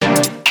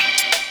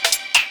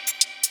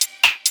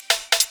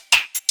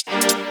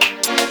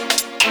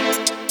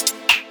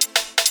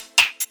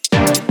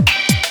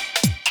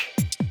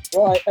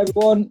Right,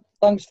 everyone,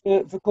 thanks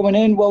for coming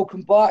in.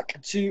 Welcome back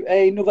to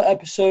another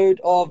episode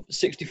of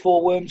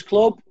 64 Worms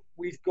Club.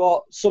 We've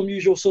got some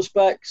usual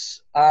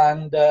suspects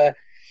and a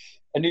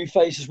new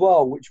face as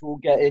well, which we'll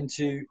get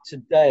into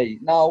today.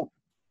 Now,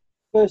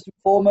 first and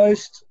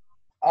foremost,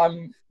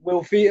 I'm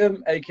Will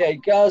Feetham, aka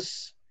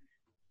Gaz.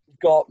 We've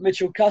got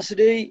Mitchell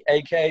Cassidy,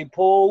 aka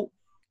Paul.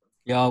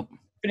 Yo.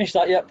 Finished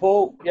that yet,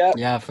 Paul? Yeah.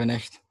 Yeah,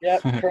 finished. Yeah,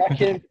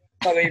 cracking.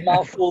 Not a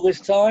mouthful this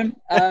time.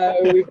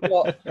 We've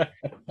got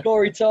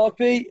Corey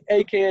Tarpey,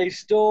 aka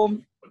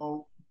Storm.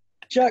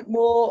 Jack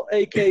Moore,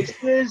 aka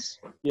Stiz.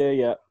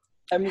 Yeah.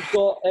 And we've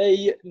got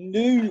a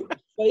new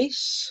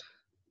face,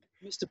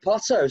 Mr.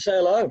 Pato. Say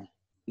hello.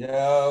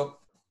 Yo.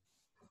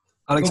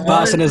 Alex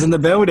Barson is in the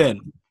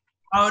building.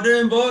 How you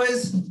doing,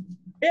 boys?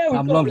 Yeah,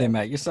 I'm lovely,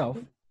 mate. Yourself?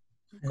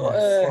 We've got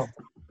a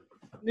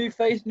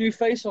new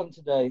face on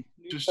today.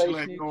 Just to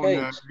let you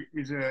know,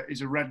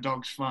 he's a Red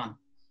Dogs fan.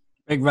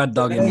 Big Red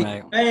Dog in,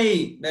 mate.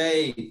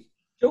 Hey.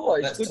 Sure,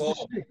 Let's talk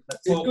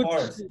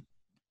Forest.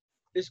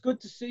 It's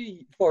good to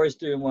see Forest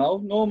doing well.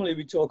 Normally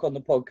we talk on the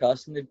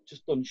podcast and they've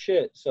just done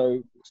shit,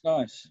 so it's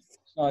nice.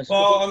 It's nice.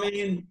 Well, I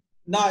mean,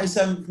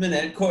 97th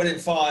minute, caught it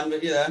fine,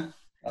 but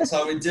that's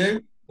how we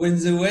do.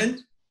 Win's a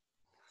win.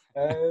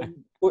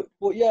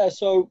 But yeah,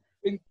 so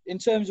in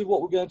terms of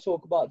what we're going to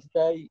talk about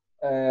today,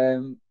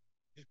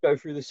 just go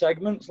through the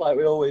segments like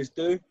we always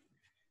do.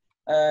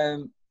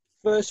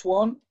 First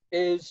one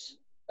is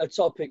a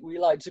topic we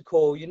like to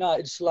call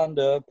United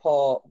Slander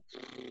Part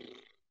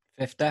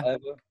 50.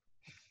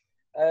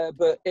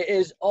 But it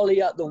is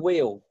Ollie at the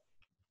wheel.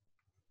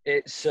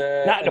 It's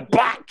at the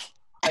back.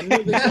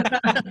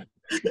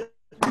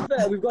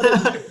 We've got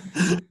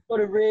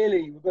to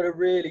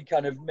really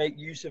kind of make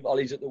use of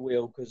Ollie's at the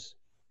wheel because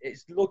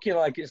it's looking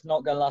like it's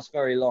not going to last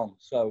very long.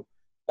 So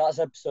that's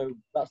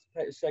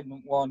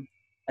segment one,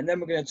 and then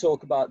we're going to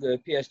talk about the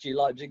PSG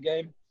Leipzig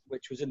game,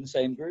 which was in the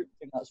same group. I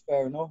think that's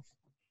fair enough.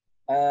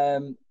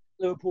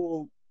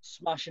 Liverpool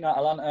smashing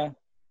Atalanta.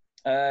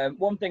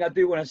 One thing I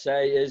do want to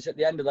say is at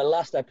the end of the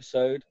last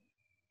episode,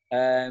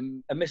 a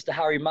Mr.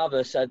 Harry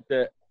Mather said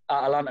that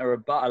Atalanta are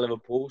better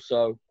Liverpool,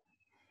 so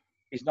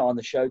he's not on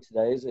the show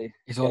today, is he?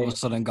 He's all of a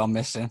sudden gone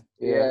missing.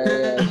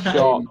 Yeah.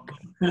 Shock.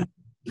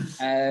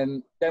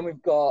 Then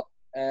we've got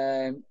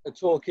a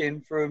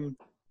talking from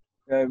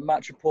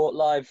Match Report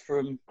live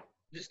from.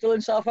 Is it still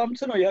in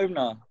Southampton or are you home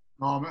now?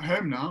 No, I'm at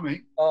home now,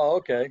 mate. Oh,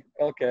 okay.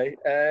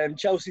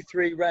 Chelsea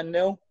 3, Rennes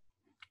 0.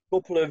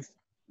 Couple of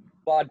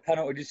bad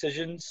penalty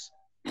decisions.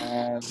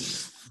 And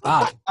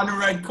a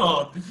red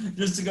card,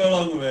 just to go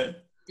along with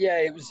it. Yeah,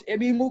 it was. I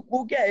mean,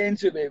 we'll get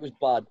into it. It was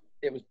bad.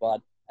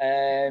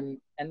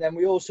 And then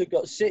we also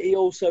got City,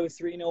 also a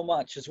 3-0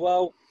 match as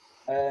well.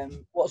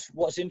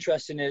 What's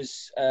interesting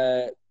is,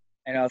 I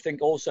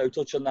think also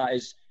touch on that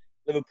is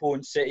Liverpool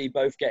and City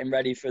both getting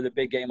ready for the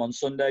big game on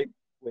Sunday,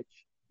 which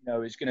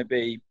is going to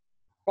be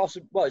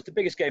possible. Well, it's the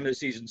biggest game of the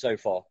season so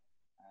far.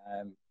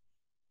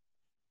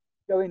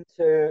 Going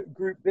to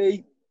Group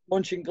B,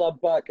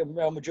 Mönchengladbach and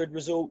Real Madrid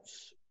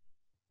results.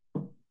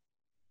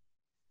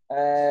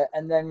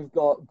 And then we've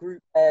got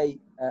Group A,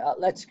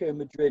 Atletico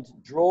Madrid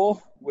draw,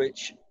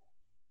 which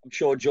I'm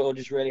sure George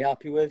is really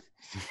happy with.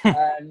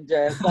 And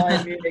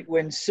Bayern Munich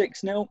wins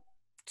 6-0.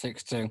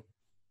 6-2.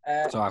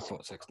 So I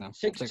thought 6-0.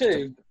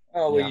 6-2?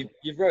 Oh, well,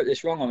 you've wrote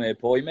this wrong on here,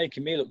 Paul. You're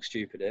making me look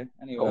stupid here.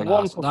 Anyway.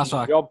 That's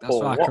why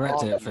I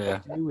corrected it for you.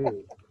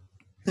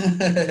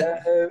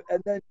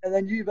 And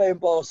then Juve and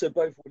Barca,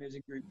 both winners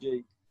in Group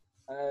G.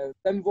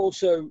 Then we've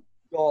also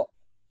got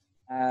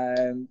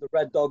the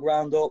Red Dog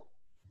Roundup,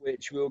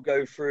 which we'll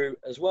go through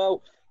as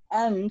well,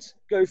 and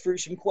go through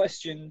some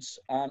questions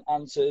and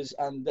answers.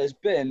 And there's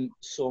been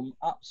some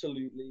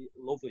absolutely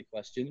lovely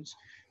questions,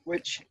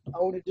 which I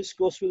want to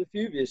discuss with a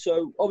few of you.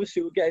 So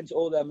obviously we'll get into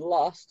all them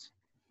last.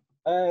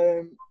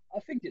 I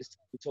think it's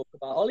time to talk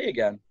about Ollie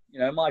again.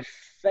 My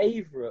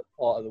favourite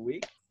part of the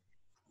week.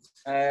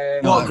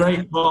 What a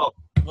great part.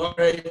 What a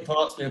great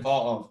part to be a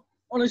part of.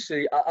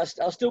 Honestly,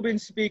 I've still been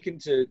speaking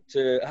to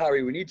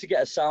Harry. We need to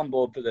get a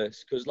soundboard for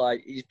this because,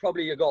 he's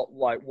probably got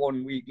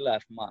 1 week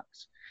left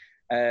max.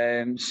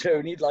 So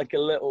we need a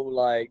little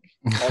Ollie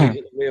at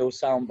the wheel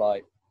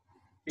soundbite.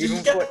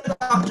 Just get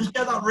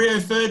that Rio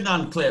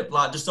Ferdinand clip,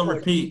 just on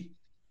repeat.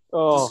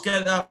 Oh. Just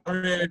get that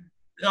Rio.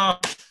 Oh,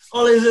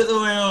 Ollie's at the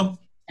wheel.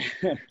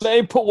 Let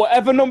him put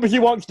whatever numbers he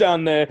wants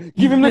down there.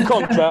 Give him the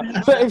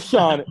contract. Let him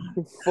shine.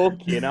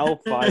 Fucking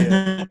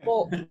hellfire.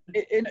 Well,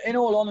 in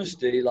all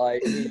honesty,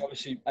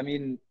 obviously,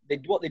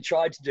 what they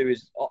tried to do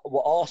is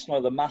what Arsenal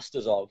are the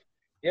masters of.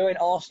 In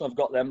Arsenal have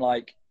got them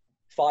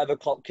 5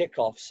 o'clock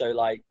kickoffs, so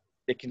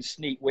they can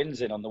sneak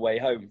wins in on the way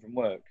home from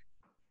work.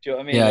 Do you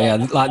know what I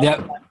mean?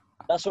 Yeah.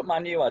 That's what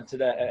Man U had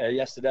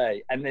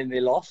yesterday, and then they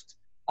lost.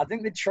 I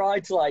think they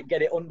tried to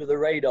get it under the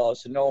radar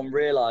so no one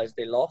realised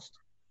they lost,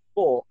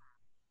 but.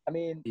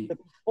 The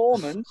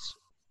performance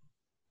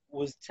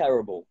was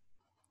terrible.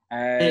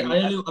 I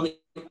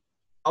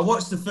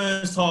watched the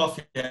first half,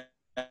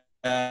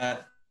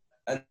 and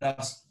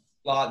that's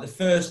the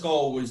first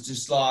goal was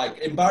just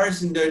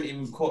embarrassing. Don't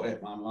even cut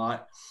it, man.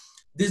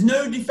 there's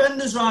no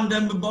defenders around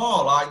Denver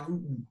Bar.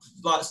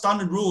 Like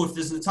standard rule, if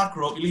there's an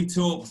attacker up, you leave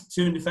two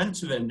in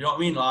defence with him. Do you know what I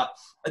mean? Like,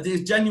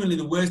 it's genuinely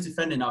the worst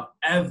defending I've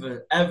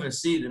ever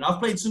seen. And I've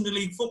played Sunday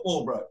League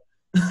football, bro.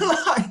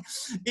 Like,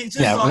 it's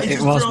just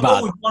it was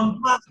bad. With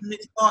one pass, and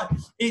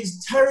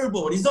it's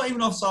terrible. And he's not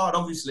even offside,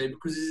 obviously,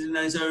 because he's in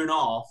his own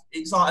half.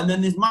 It's like, and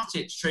then there's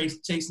Matic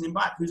chasing him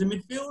back, who's a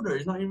midfielder.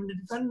 He's not even a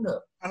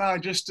defender. And I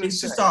just it's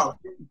just like,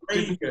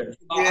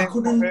 I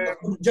couldn't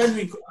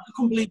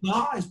believe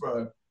my eyes,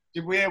 bro.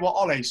 Did we hear what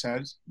Ollie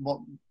said? What?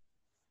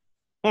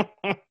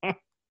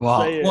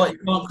 What? You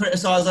can't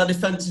criticise our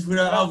defence if we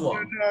don't have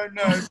one?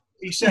 No.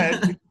 He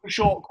said he took a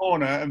short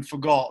corner and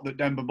forgot that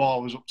Demba Ba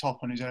was up top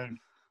on his own.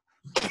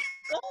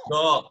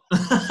 Oh.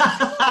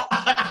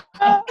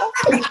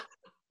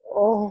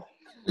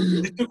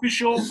 They took a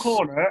short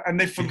corner and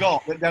they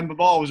forgot that Demba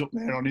Ba was up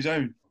there on his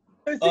own.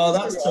 Oh,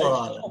 that's all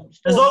right.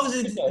 As long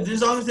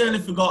as they only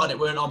forgotten it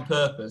weren't on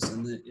purpose.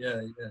 And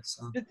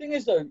so. The thing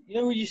is, though, you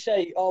know when you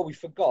say, "Oh, we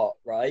forgot,"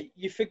 right?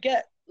 You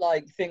forget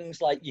like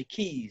things like your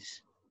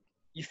keys.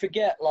 You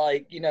forget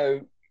like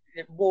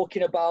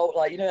walking about,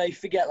 like you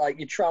forget like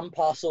your tram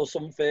pass or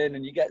something,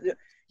 and you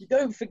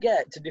don't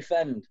forget to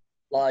defend.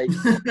 Like,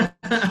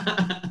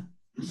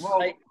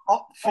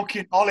 well,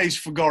 fucking Ollie's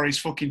forgot his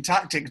fucking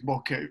tactics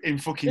book in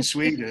fucking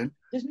Sweden.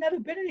 There's never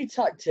been any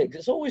tactics.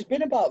 It's always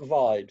been about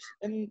vibes.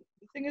 And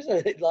the thing is,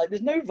 like,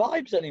 there's no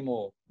vibes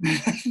anymore.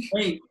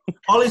 Hey,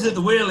 Ollie's at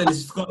the wheel and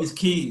he's forgot his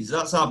keys.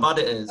 That's how bad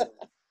it is.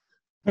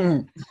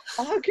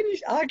 How can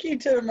you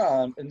turn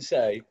around and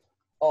say,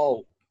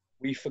 "Oh,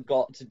 we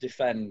forgot to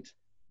defend"?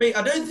 Mate,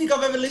 I don't think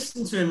I've ever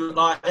listened to him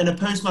like in a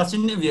post-match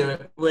interview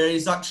where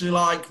he's actually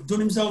like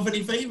done himself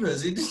any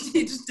favours. He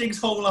just digs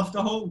hole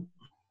after hole.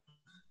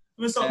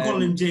 I'm gonna start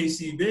calling him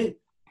JCB.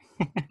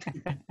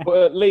 But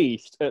at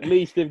least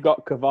they've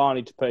got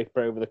Cavani to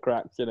paper over the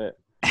cracks, innit?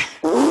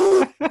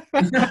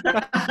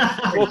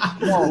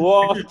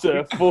 What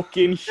a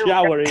fucking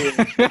shower he is.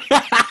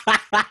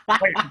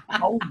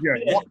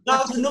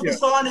 That's another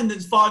signing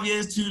that's 5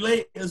 years too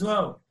late as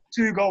well.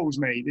 2 goals,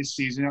 mate, this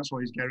season. That's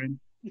what he's getting.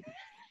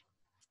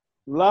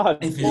 Lad,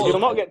 you'll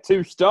not get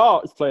 2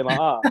 starts playing like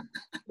that.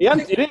 He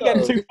didn't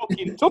get 2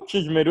 fucking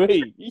touches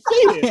midweek. You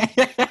see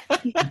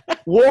it?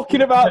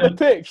 Walking about the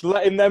pitch,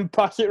 letting them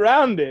pass it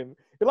round him.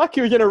 Like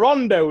he was in a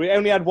rondo, he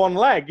only had 1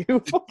 leg. He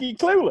was fucking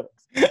clueless.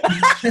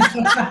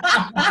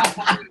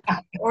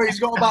 Oh, he's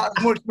got about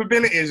as much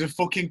mobility as a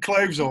fucking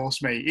clothes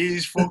horse, mate.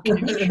 He's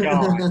fucking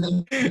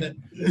shy.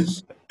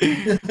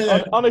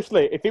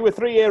 Honestly, if he were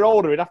 3 years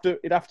older, he'd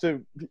have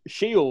to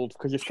shield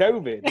because of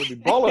COVID. He'd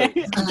be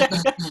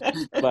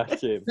bollocks.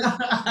 Bless him.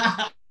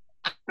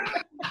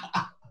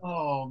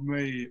 Oh,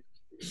 mate.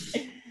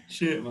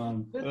 Shit,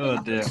 man.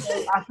 Oh dear.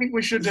 I think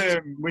we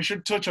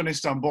should touch on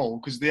Istanbul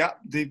because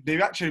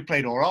they've actually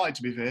played all right,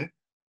 to be fair.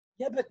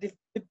 Yeah, but they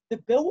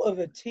built of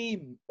a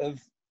team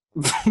of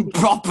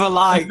proper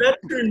like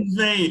veterans,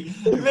 mate.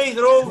 Mate,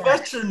 they're all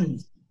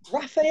veterans.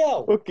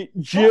 Raphael. Fucking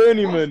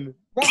journeyman.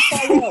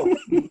 Raphael.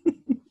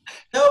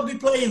 They'll be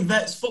playing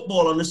vets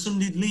football on the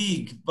Sunday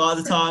League by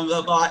the time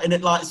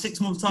in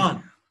 6 months'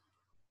 time.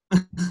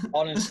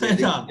 Honestly,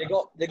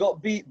 they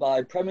got beat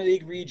by Premier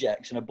League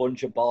rejects and a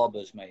bunch of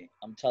barbers, mate.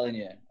 I'm telling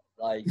you,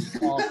 like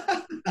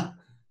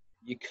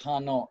you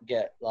cannot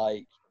get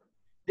like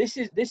this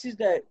is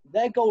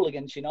their goal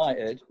against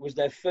United was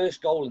their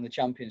first goal in the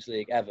Champions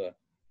League ever.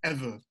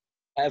 They're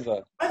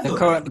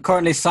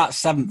currently sat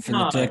 7th in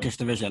the Turkish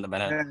division at the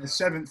minute. Yeah,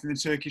 7th in the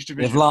Turkish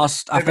division.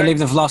 I believe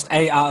they've lost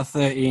 8 out of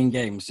 13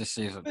 games this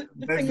season.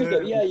 The thing is,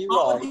 though, yeah, you're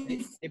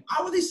right.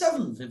 How are they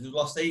 7th if they've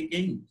lost 8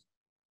 games?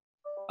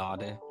 Oh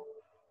dear.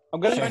 I'm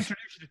going to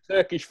introduce you to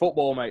Turkish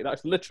football, mate.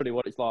 That's literally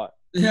what it's like.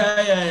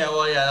 Yeah.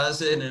 Well, yeah,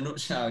 that's it in a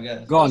nutshell, I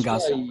guess. Go on,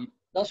 guys.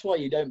 That's why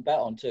you don't bet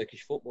on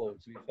Turkish football,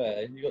 to be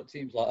fair. You've got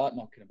teams like that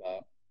knocking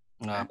about.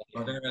 No.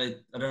 I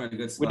don't really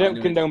good. We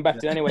don't condone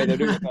betting anyway, though,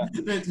 do we?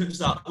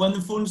 When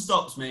the fun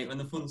stops, mate. When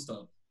the fun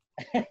stops.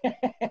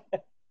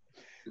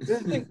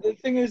 The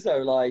thing is, though,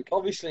 like,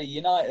 obviously,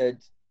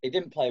 United, they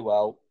didn't play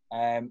well.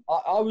 I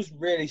was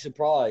really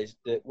surprised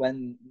that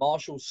when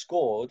Marshall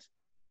scored,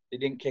 they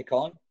didn't kick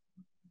on.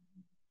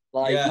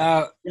 Like,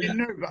 no,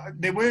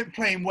 but they weren't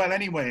playing well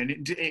anyway,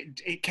 and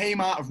it came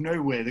out of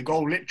nowhere. The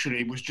goal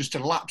literally was just a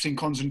lapse in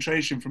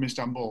concentration from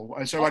Istanbul.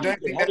 So I don't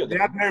think they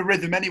had no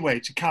rhythm anyway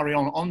to carry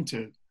on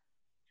onto.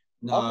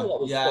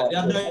 No, they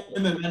had no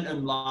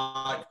momentum.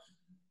 Like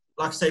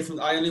I say,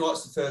 I only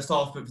watched the first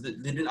half, but they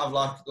didn't have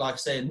like I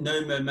say,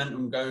 no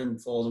momentum going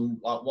for them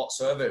like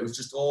whatsoever. It was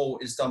just all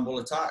Istanbul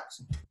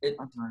attacks.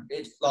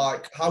 It's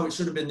like how it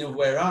should have been the other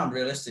way around,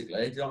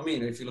 realistically. Do you know what I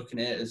mean? If you're looking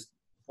at it as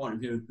point of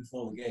view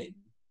before the game.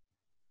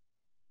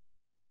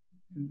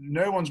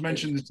 No one's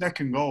mentioned the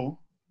second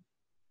goal.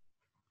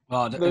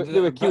 Well,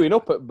 they were queuing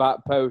up at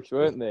back post,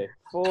 weren't they?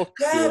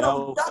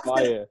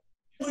 Fire.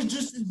 It was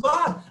just as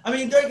bad. I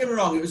mean, don't get me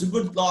wrong. It was a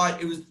good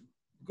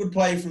good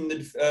play from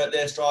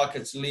their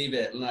striker to leave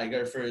it and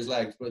go through his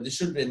legs. But there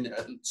should have been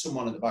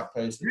someone at the back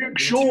post. Luke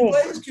Shaw.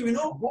 Players queuing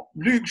up.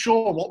 Luke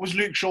Shaw. What was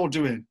Luke Shaw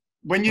doing?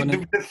 when you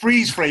the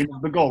freeze frame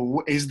of the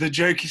goal is the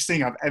jokiest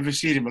thing I've ever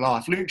seen in my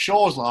life. Luke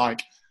Shaw's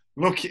like,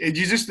 look, you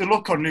just the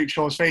look on Luke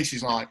Shaw's face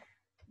is like,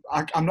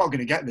 I'm not going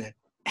to get there.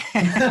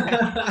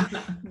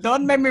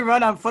 Don't make me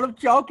run. I'm full of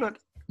chocolate.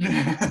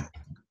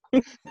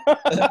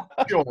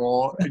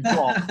 Shaw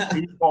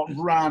got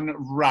ran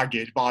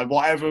ragged by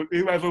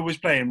whoever was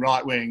playing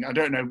right wing. I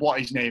don't know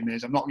what his name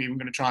is. I'm not even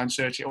going to try and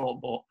search it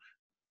up, but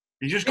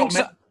he just got.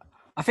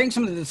 I think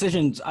some of the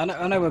decisions. I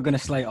know we're going to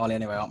slate Ollie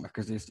anyway, aren't we?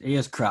 Because he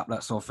is crap.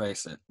 Let's all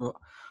face it. But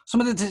some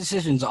of the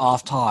decisions at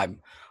half time.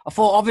 I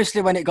thought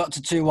obviously when it got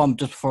to 2-1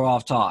 just before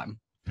half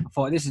time, I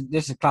thought this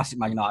is classic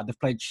Man United. They've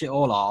played shit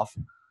all half.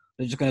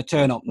 They're just going to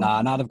turn up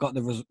now. Now they've got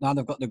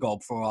the goal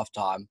before half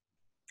time.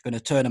 Going to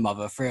turn them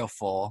over 3 or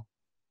 4.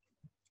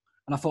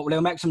 And I thought, well,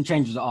 he'll make some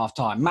changes at half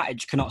time.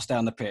 Matic cannot stay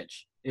on the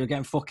pitch. He was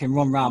getting fucking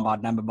run round by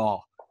Demba Ba,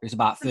 who's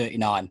about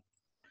 39.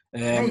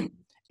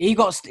 He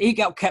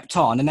got kept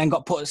on and then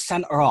got put at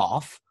centre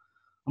half.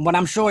 And when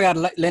I'm sure he had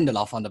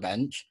Lindelof on the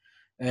bench,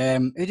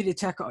 who did he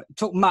take?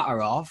 Took Mata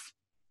off.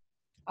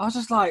 I was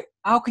just like,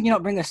 how can you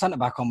not bring a centre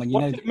back on when you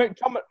know?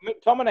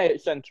 McTominay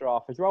at centre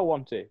half as well,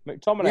 wasn't he?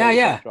 McTominay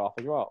at centre half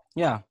as well.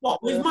 Yeah.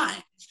 What with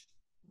Matic?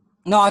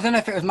 No, I don't know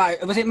if it was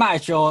Matic. Was it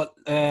Matic or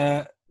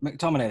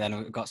McTominay then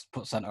who got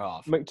put centre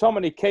half?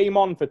 McTominay came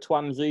on for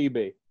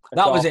Tuanzebe.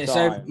 That was it.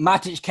 So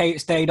Matic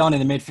stayed on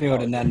in the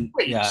midfield and then...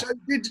 Wait, yeah. so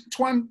did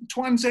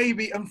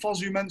Tuanzebe and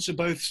Fosu Mensah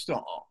both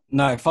start?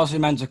 No, Fosu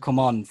Mensah come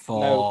on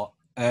for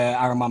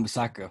Aaron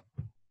Wan-Bissaka.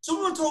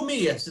 Someone told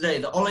me yesterday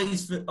that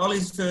Ollie's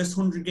first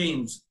 100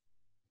 games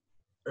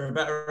are a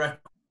better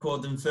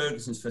record than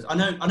Ferguson's first. I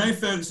know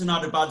Ferguson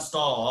had a bad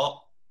start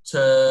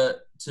to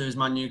his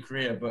Man U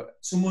career, but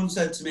someone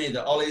said to me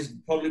that Ollie's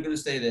probably going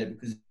to stay there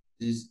because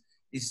he's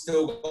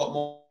still got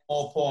more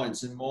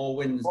points and more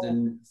wins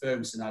than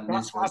Ferguson had.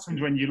 That's what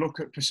happens when you look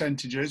at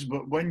percentages,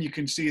 but when you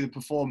can see the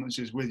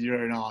performances with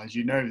your own eyes,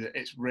 you know that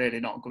it's really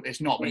not good.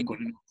 It's not been good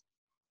enough.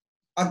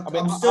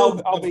 I'm still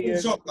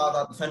shocked about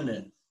that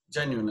defending.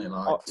 Genuinely,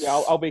 like.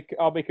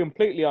 I'll be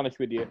completely honest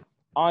with you.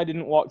 I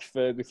didn't watch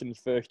Ferguson's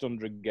first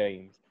 100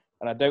 games,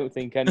 and I don't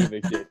think any of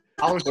us did.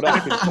 But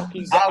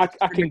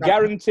I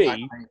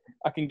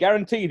can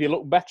guarantee they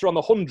look better on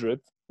the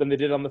 100th than they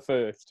did on the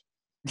first.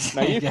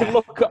 Now you can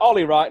look at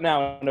Ollie right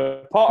now, and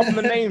apart from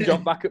the name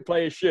drop back at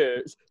players'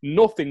 shirts,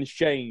 nothing's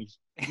changed.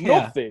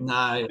 Nothing.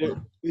 No.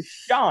 The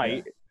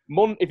shite.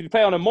 If they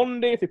play on a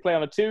Monday, if they play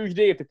on a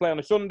Tuesday, if they play on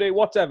a Sunday,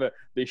 whatever,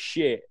 they're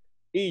shit.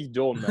 He's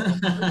done, man.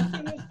 The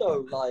thing is,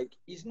 though, like,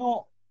 he's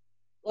not...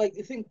 Like,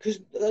 the thing... Because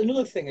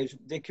another thing is,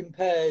 they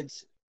compared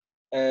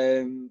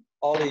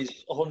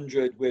Ollie's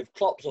 100 with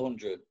Klopp's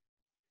 100.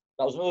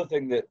 That was another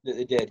thing that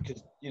they did.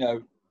 Because, you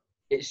know,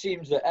 it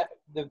seems that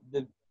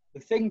the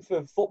thing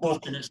for football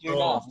clubs to do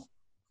now...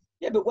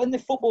 Yeah, but when the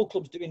football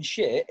club's doing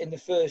shit in the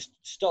first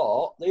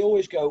start, they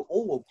always go,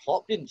 oh, well,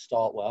 Klopp didn't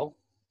start well.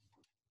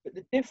 But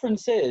the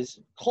difference is,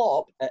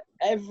 Klopp, at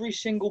every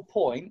single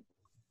point,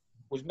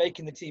 was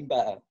making the team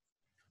better.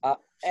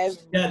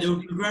 They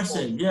were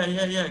progressing. Yeah,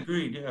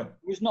 agreed, yeah. There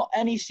was not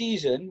any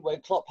season where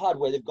Klopp had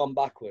where they've gone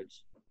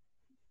backwards.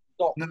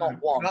 Not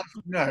one.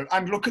 No,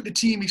 and look at the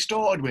team he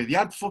started with. He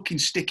had fucking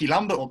Sticky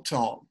Lambert up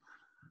top.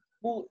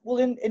 Well,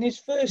 in his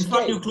first game...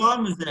 Nathaniel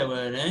Klein was there,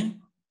 weren't he?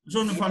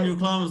 Nathaniel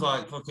Klein was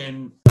like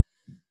fucking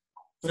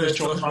first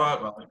choice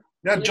right back.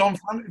 Yeah,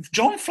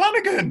 John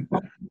Flanagan.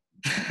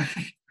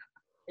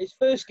 His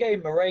first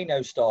game,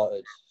 Moreno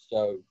started,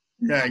 so...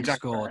 Yeah,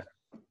 exactly. Scored.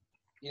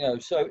 You know,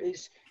 so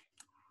it's...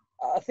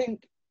 I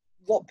think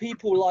what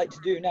people like to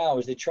do now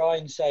is they try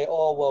and say,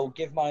 oh, well,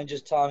 give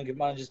managers time.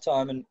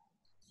 And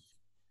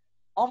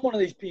I'm one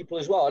of these people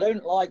as well. I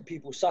don't like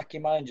people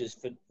sacking managers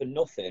for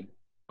nothing.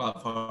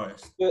 But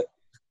Forest. But,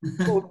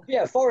 well,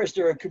 yeah, Forest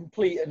are a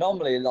complete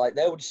anomaly. Like,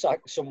 they would sack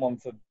someone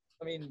for...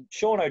 I mean,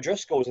 Sean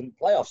O'Driscoll was in the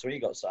playoffs when he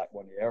got sacked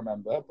one year, I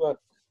remember. But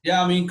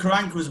yeah, I mean,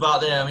 Karanka was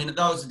about there. I mean, that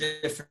was a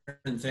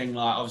different thing.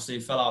 Like, obviously, he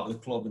fell out with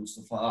the club and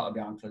stuff like that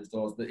behind closed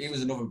doors. But he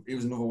was another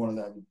one of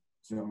them.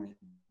 You know what I mean?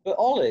 But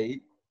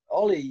Ollie,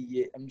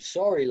 I'm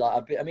sorry.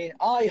 Like, I mean,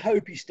 I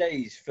hope he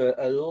stays for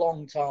a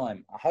long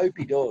time. I hope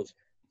he does.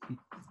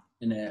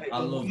 I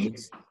love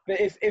this.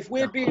 But if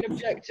we're being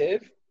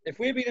objective,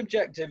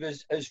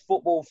 as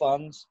football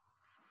fans,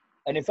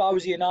 and if I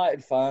was a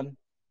United fan,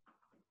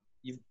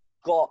 you've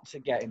got to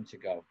get him to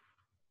go.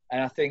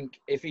 And I think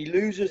if he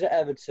loses at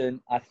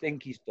Everton, I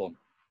think he's done.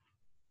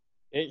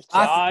 It's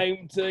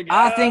time to go.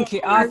 I think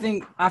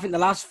the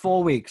last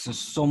 4 weeks has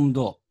summed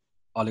up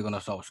Ole Gunnar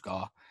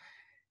Solskjaer.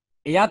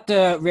 He had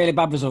the really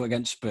bad result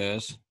against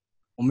Spurs,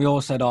 and we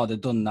all said, "Oh, they're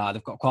done now.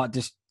 They've got quite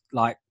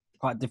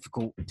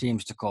difficult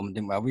teams to come."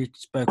 Didn't we? We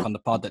spoke on the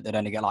pod that they'd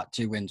only get like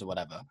 2 wins or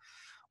whatever.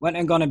 Went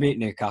and gone and beat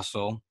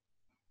Newcastle.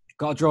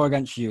 Got a draw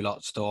against you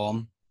lot,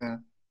 Storm. Yeah.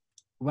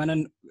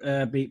 Went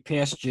and beat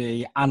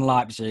PSG and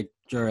Leipzig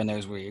during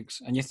those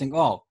weeks, and you think,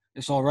 "Oh,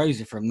 it's all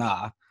rosy from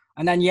there."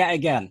 And then yet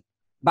again,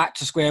 back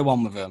to square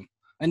one with them,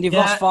 and they've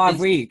lost 5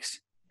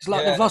 weeks. It's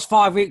like they've lost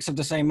 5 weeks of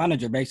the same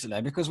manager,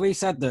 basically, because we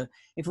said that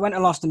if we went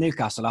and lost to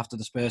Newcastle after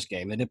the Spurs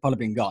game, they'd probably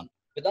been gone.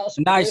 But that's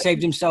now he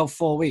saved himself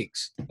 4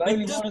 weeks.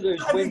 only one of those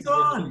wins.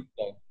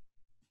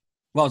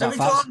 What was that,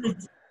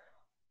 Faz?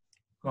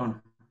 Go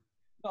on.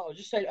 No, I was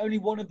just saying only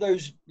one of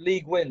those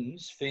league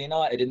wins for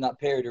United in that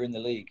period are in the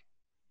league.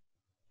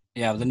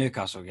 Yeah, the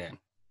Newcastle game.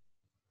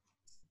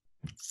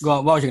 Go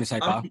on, what was you going to say,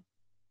 pal?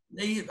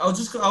 I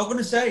was going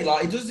to say,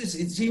 like, it does this.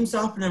 It seems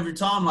to happen every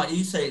time. Like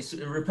you say, it's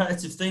a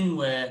repetitive thing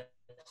where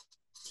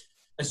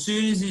as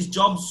soon as his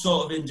job's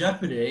sort of in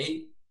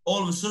jeopardy,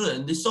 all of a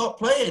sudden they start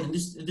playing and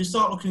they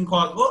start looking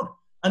quite good.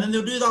 And then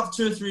they'll do that for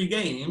 2 or 3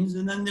 games,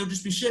 and then they'll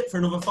just be shit for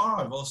another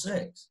 5 or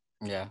 6.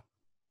 Yeah,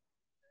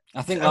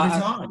 I think every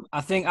time. I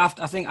think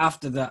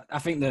after that, I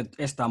think that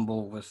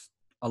Istanbul was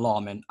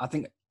alarming. I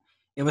think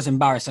it was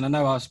embarrassing. I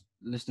know I was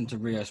listening to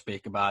Rio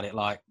speak about it,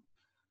 like,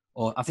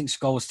 or I think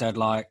Scholes said,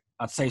 like,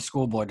 I'd say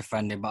schoolboy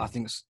defending, but I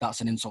think that's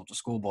an insult to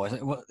schoolboys.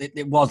 It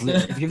was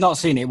literally, if you've not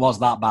seen it, it was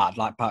that bad.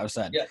 Like Pat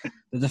said,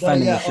 the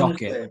defending was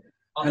shocking. Honestly.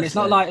 And it's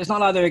not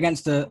like they're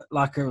against a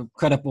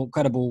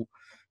credible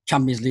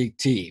Champions League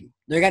team.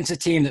 They're against a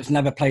team that's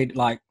never played,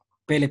 like,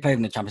 barely played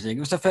in the Champions League. It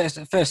was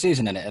the first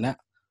season in it, isn't it?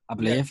 I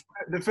believe.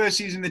 Yeah, the first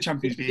season in the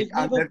Champions League.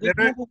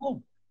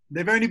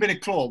 They've only been a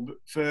club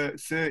for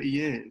 30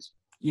 years.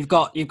 You've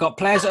got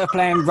players that are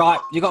playing right.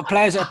 You've got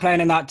players that are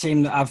playing in that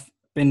team that have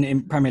been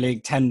in Premier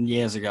League 10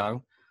 years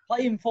ago.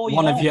 Playing for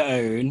one of your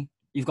own.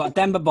 You've got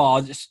Demba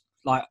Ba, just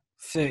like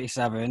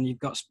 37. You've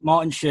got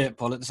Martin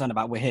Shirtpool at the centre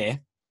back. We're here,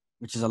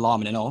 which is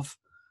alarming enough.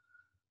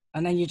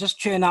 And then you just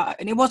churn out.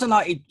 And it wasn't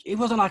like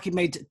he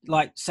made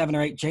like 7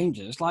 or 8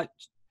 changes. Like,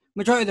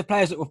 majority of the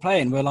players that were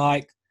playing were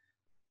like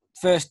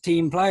first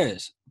team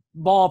players.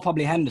 Bar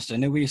probably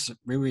Henderson, who we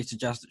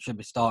suggest that should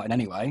be starting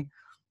anyway.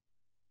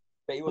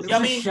 But he was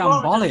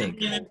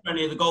shambolic.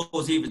 Any of the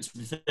goals even, to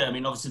be fair. I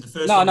mean, obviously the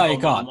first. No, you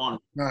can't.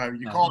 No,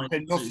 you can't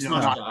pin nothing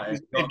on that.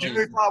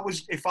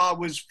 If I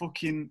was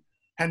fucking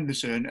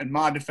Henderson and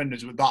my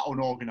defenders were that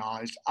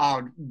unorganised,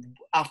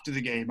 after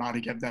the game I'd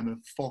have given them a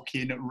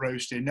fucking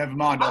roasting. Never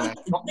mind. Ollie's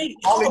not going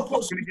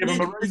to give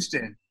them a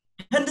roasting.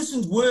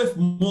 Henderson's worth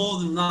more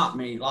than that,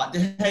 mate. Like, De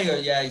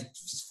Gea, yeah,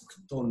 he's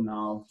fucking done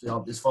now,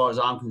 as far as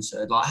I'm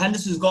concerned. Like,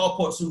 Henderson's got to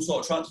put some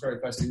sort of transfer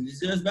request in. He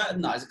deserves better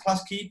than that. He's a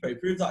class keeper. He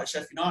proved that at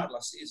Sheffield United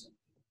last season.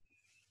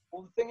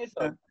 Well, the thing is,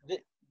 though,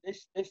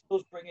 this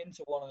does bring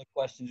into one of the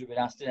questions we've been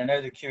asking. I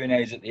know the Q&A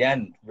is at the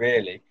end,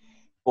 really,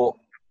 but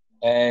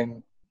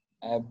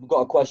we've got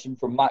a question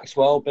from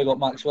Maxwell. Big up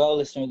Maxwell,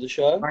 listener of the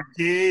show.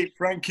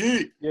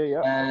 Frankie.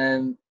 Yeah.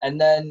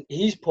 And then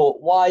he's put,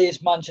 why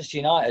is Manchester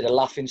United a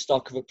laughing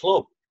stock of a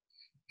club?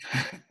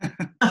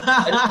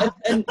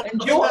 and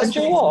do you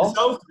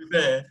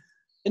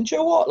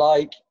know what?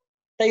 Like,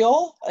 they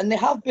are, and they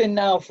have been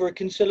now for a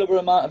considerable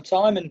amount of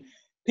time. And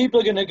people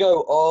are going to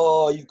go,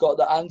 oh, you've got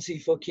the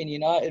anti-fucking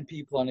United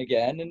people on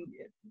again. And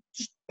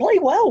just play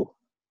well.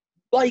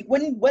 Like,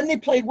 when they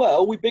played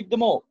well, we bigged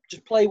them up.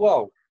 Just play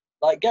well.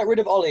 Like, get rid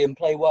of Ollie and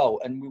play well,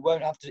 and we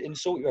won't have to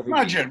insult you every week.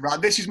 Imagine,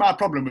 right, this is my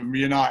problem with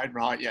United,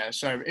 right, yeah.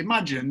 So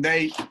imagine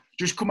they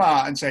just come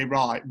out and say,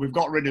 right, we've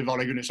got rid of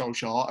Ole Gunnar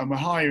Solskjaer and we're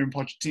hiring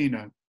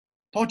Pochettino.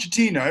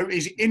 Pochettino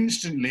is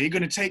instantly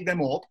going to take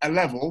them up a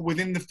level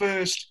within the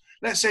first,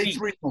 let's say,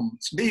 3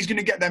 months. He's going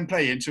to get them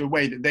playing to a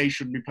way that they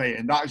should be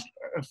playing. That is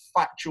a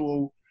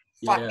factual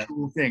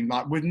thing.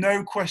 Like, with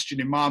no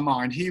question in my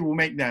mind, he will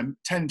make them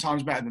 10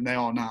 times better than they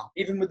are now.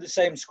 Even with the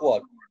same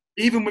squad?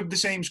 Even with the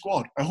same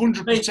squad,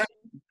 100%,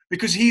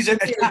 because he's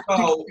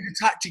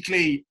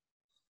tactically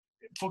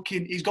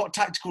fucking. He's got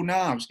tactical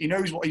nerves. He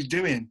knows what he's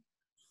doing.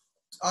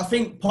 I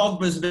think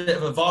Pogba's a bit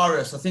of a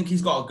virus. I think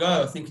he's got to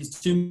go. I think he's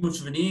too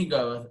much of an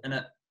ego,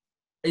 and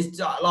it's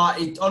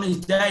like on his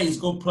day he's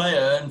a good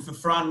player, and for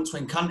France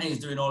when Kante is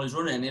doing all his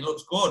running, he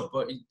looks good.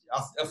 But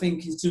I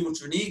think he's too much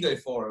of an ego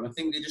for him. I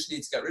think they just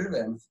need to get rid of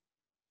him.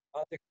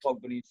 I think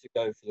Pogba needs to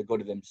go for the good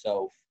of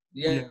himself.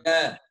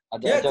 Yeah. I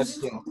don't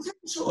think.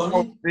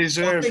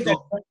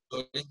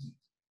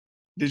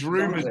 There's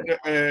rumours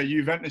that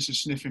Juventus are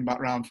sniffing back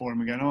round for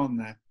him again, aren't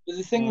there? But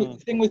the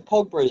thing with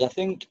Pogba is, I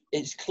think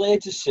it's clear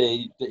to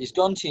see that he's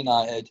gone to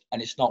United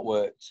and it's not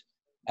worked.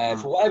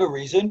 For whatever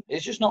reason,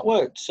 it's just not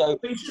worked. So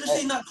but you should have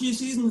seen that a few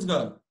seasons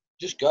ago.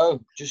 Just go.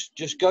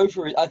 Just go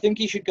for it. I think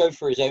he should go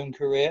for his own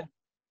career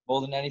more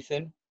than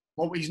anything.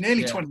 Well, he's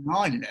nearly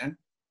 29, isn't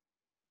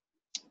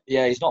he?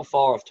 Yeah, he's not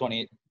far off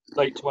 20,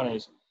 late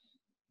 20s.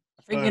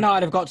 I think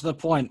United have got to the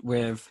point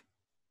with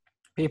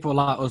people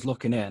like us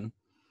looking in.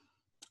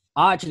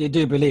 I actually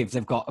do believe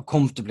they've got a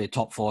comfortably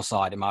top 4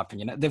 side, in my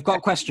opinion. They've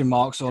got question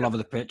marks all over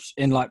the pitch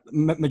in like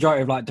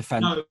majority of like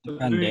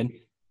defending.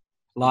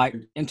 Like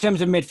in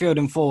terms of midfield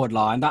and forward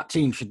line, that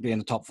team should be in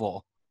the top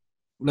 4,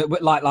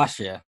 like last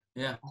year.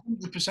 Yeah,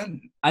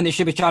 100%. And they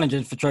should be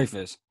challenging for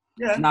trophies.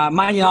 Yeah. Now,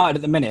 Man United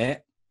at the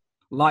minute,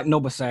 like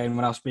Nob was saying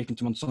when I was speaking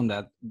to him on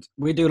Sunday,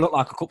 we do look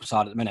like a cup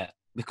side at the minute.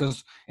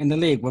 Because in the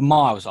league, we're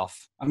miles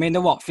off. I mean,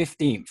 they're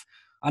 15th?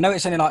 I know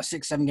it's only like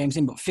 6-7 games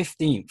in, but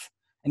 15th.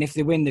 And if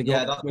they win, they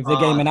go with the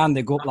game in hand,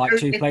 they go up like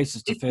 2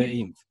 places to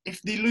 13th.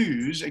 If they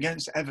lose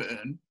against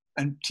Everton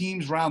and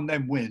teams round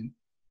them win,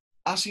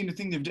 I seen the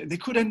thing they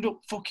could end up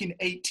fucking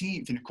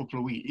 18th in a couple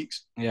of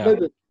weeks. Yeah. No,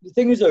 but the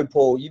thing is, though,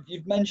 Paul,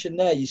 you've mentioned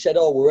there. You said,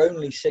 "Oh, we're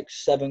only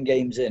 6-7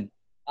 games in."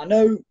 I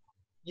know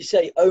you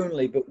say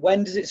only, but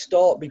when does it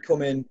start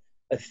becoming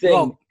a thing?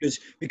 Well,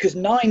 because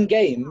 9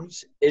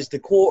 games is the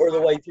quarter of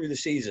the way through the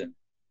season.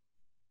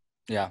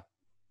 Yeah.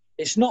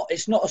 It's not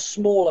a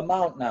small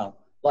amount now.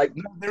 Like,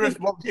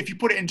 well, if you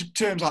put it into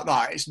terms like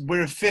that,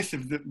 we're a fifth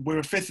of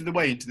the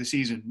way into the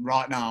season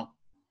right now.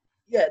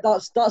 yeah,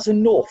 that's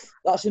enough.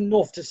 That's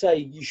enough to say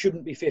you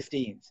shouldn't be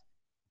 15th.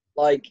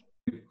 Like,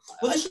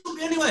 well, they should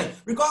be anyway,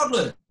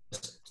 regardless.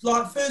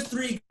 Like, first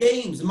 3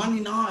 games, the Man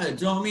United,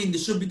 do you know what I mean? They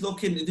should be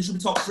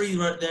top 3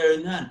 right there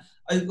and then.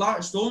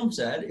 Like Storm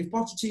said, if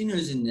Pochettino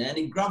is in there and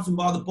he grabs him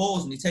by the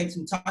balls and he takes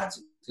him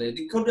tactically,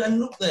 they could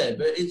end up there.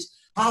 But it's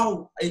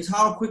how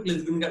quickly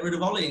they're going to get rid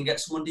of Ollie and get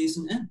someone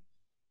decent in.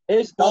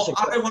 I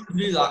don't want to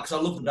do that because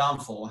I love the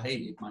downfall. I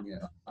hate it, man.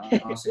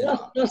 Yeah,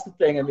 that's the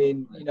thing. I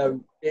mean,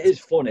 it is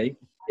funny.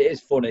 It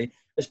is funny,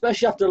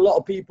 especially after a lot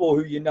of people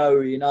who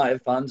are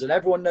United fans, and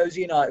everyone knows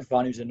a United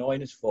fan who's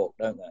annoying as fuck,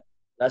 don't they?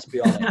 Let's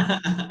be honest.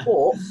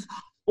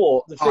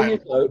 but the thing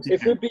is, though,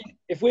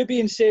 if we're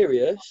being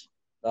serious,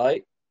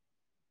 right?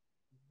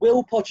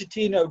 Will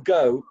Pochettino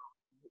go?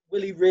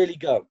 Will he really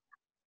go?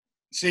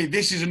 See,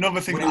 this is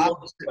another thing. I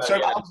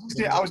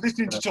was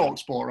listening to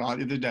TalkSport right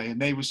the other day, and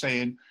they were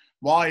saying,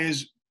 "Why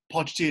has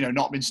Pochettino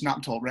not been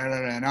snapped up?"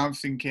 And I'm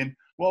thinking,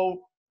 well,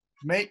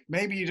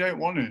 maybe you don't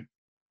want to.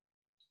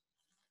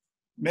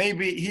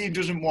 Maybe he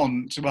doesn't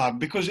want to have,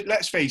 because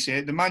let's face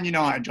it, the Man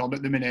United job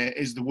at the minute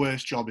is the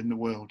worst job in the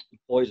world.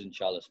 Poison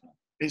chalice, man.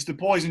 It's the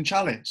poison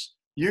chalice.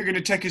 You're going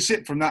to take a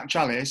sip from that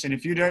chalice, and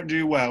if you don't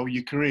do well,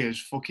 your career's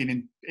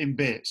fucking in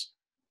bits.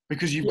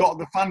 Because you've got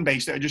the fan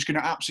base that are just going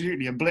to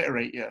absolutely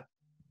obliterate you.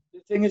 The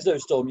thing is, though,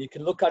 Storm, you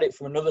can look at it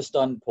from another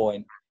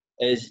standpoint.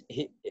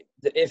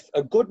 If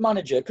a good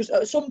manager, because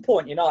at some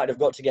point United have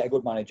got to get a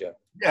good manager.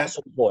 Yeah. At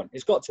some point,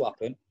 it's got to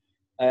happen.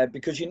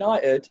 Because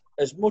United,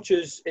 as much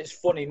as it's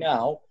funny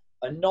now,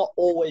 are not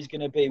always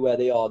going to be where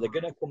they are. They're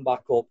going to come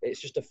back up. It's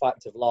just a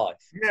fact of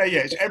life. Yeah.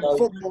 It's every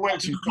football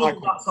works in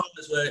cycles.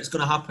 That's where it's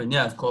going to happen.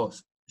 Yeah, of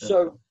course. Yeah.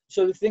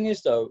 So the thing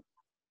is, though,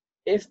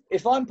 if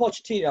I'm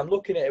Pochettino, I'm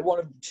looking at it one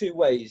of 2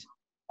 ways.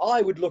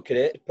 I would look at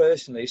it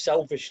personally,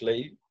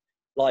 selfishly,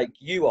 like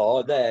you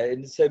are there,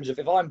 in terms of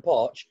if I'm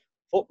Poch,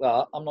 fuck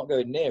that, I'm not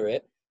going near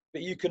it.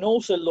 But you can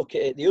also look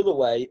at it the other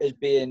way as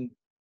being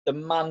the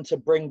man to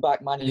bring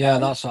back Man United. Yeah,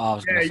 that's what I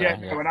was going to say.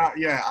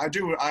 I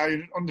do.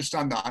 I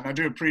understand that, and I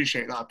do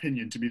appreciate that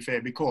opinion, to be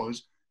fair,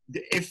 because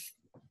if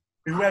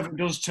whoever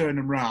does turn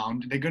them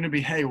round, they're going to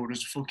be hailed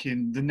as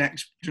fucking the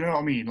next. Do you know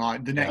what I mean?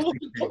 Like the next. Look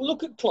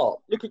at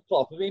Klopp. Look at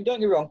Klopp. I mean, don't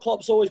get me wrong.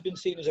 Klopp's always been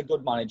seen as a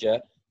good manager,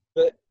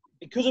 but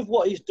because of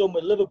what he's done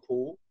with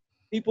Liverpool,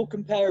 people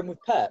compare him with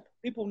Pep.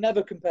 People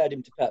never compared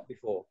him to Pep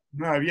before.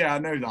 No, yeah, I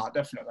know that,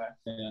 definitely.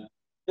 Yeah.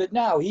 But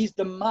now he's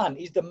the man.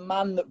 He's the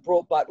man that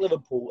brought back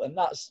Liverpool, and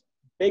that's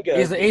bigger.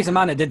 He's the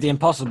man that did the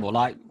impossible.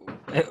 Like,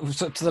 it was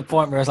to the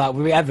point where it's like,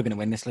 were we ever going to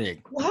win this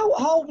league? Well,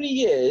 how many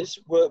years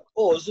were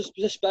us,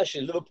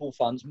 especially Liverpool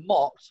fans,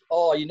 mocked?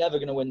 Oh, you're never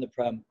going to win the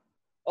Prem.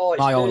 Oh, it's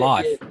my whole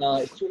life. No,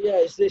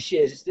 it's this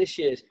year's. It's this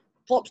year's.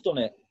 Klopp's done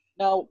it.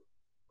 Now,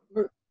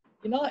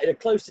 United are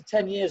close to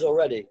 10 years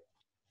already.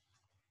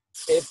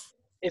 If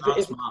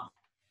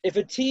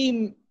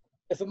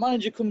a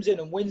manager comes in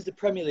and wins the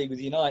Premier League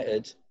with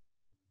United,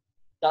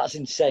 that's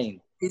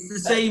insane. It's the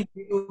same.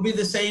 It will be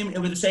the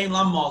same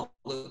landmark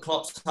that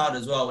Klopp's had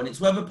as well. And it's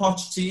whether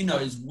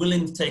Pochettino is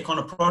willing to take on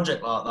a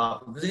project like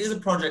that, because it is a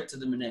project at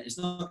the minute. It's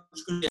not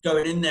just going to get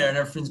going in there and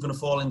everything's going to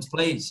fall into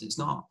place. It's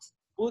not.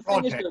 Well,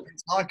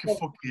 it's like a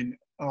fucking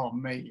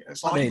mate.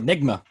 It's like an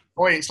enigma.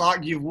 Boy, it's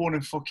like you've won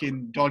a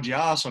fucking dodgy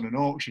ass on an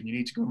auction. You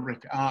need to go and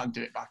rip it out and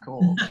do it back up.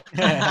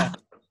 Well,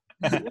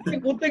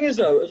 the thing is,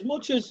 though, as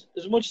much as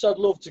I'd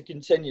love to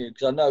continue,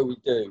 because I know we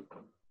do,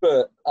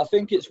 but I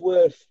think it's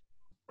worth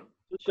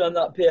touching on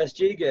that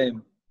PSG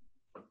game.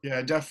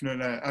 Yeah,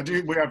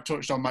 definitely. We have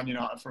touched on Man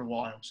United for a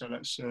while, so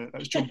let's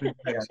jump in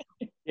there.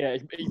 Yeah,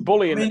 he's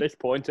bullying at this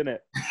point, isn't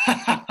it?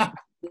 Yeah,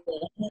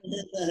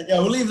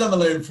 we'll leave them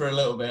alone for a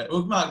little bit.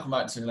 We might come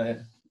back to it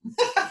later.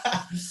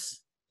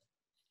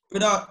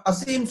 But I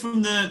seen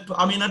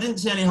I didn't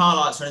see any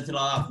highlights or anything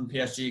like that from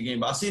PSG game,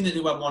 but I seen that they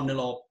went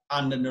 1-0 up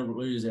and ended up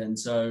losing,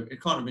 so it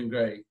can't have been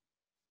great.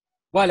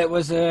 Well, it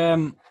was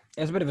a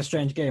bit of a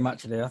strange game,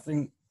 actually. I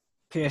think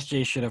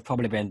PSG should have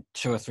probably been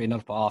 2 or 3-0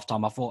 at half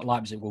time. I thought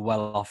Leipzig were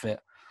well off it.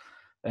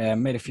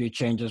 Made a few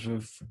changes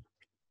with,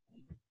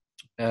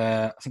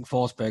 I think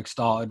Forsberg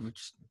started,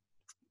 which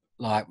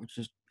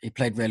he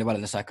played really well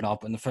in the second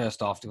half, but in the first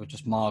half, they were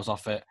just miles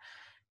off it.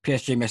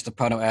 PSG missed a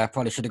penalty.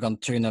 Probably should have gone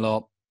 2-0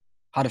 up.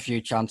 Had a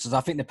few chances.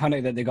 I think the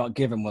penalty that they got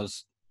given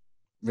was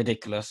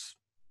ridiculous.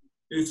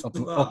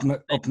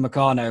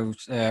 Upamecano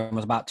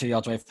was about 2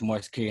 yards away from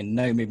Moise Kean.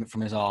 No movement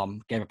from his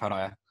arm. Gave a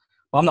penalty.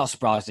 Well, I'm not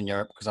surprised in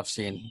Europe because I've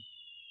seen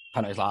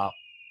penalties like that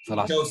for the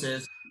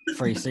last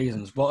 3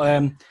 seasons.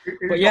 But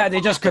yeah, they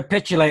just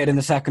capitulated in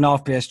the second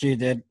half. PSG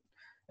did.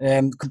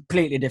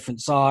 Completely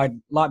different side.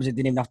 Leipzig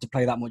didn't even have to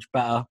play that much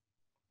better.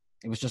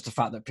 It was just the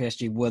fact that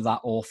PSG were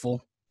that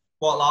awful.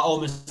 What, like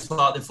almost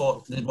like they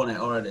thought they'd won it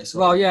already? So.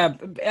 Well, yeah,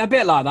 a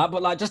bit like that,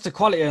 but like just the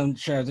quality on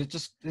shows, they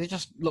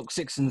just look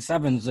 6 and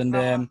 7s, and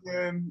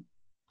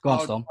go on,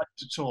 Storm. I'd like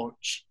to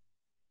touch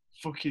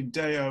fucking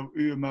Deo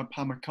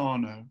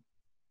Upamecano.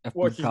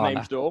 What's his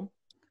name, Storm?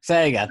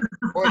 Say again.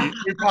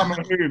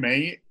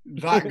 Upamecano,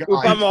 that guy.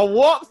 Upama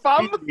what,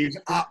 fam? He's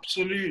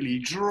absolutely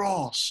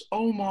dross.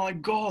 Oh my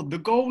god, the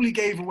goal he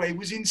gave away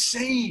was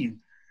insane.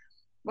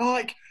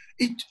 Like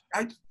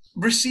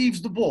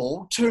receives the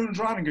ball, turns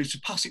around and goes to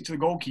pass it to the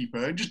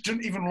goalkeeper, just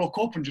doesn't even look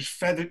up and just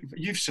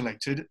you've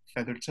selected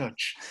feather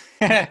touch.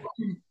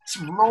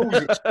 Rolls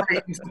it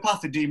straight into the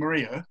path of Di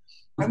Maria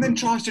and then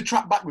tries to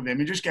track back with him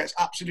and just gets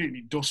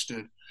absolutely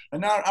dusted.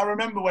 And now I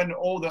remember when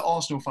all the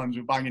Arsenal fans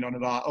were banging on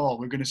about,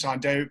 we're going to sign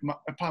Dave,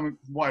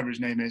 whatever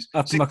his name is.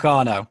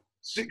 Upamecano.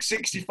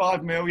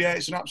 65 mil, yeah,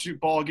 it's an absolute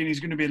bargain.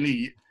 He's going to be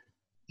elite.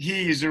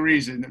 He is the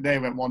reason that they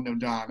went 1-0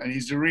 down, and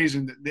he's the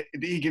reason that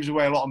he gives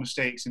away a lot of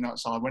mistakes in that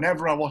side.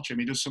 Whenever I watch him,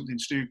 he does something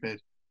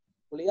stupid.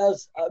 Well, he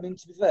has. I mean,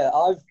 to be fair,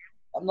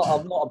 I'm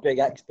not a big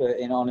expert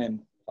on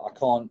him. I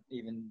can't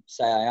even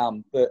say I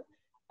am, but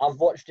I've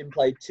watched him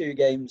play 2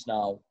 games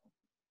now,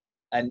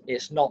 and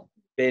it's not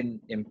been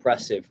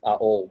impressive at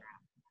all.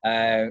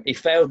 He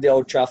failed the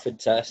Old Trafford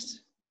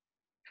test,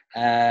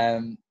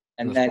 and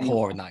then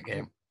poor in that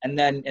game. And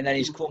then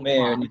he's come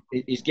here and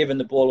he's given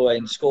the ball away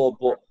and scored,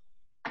 but.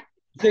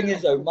 The thing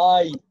is, though,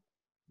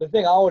 the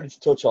thing I wanted to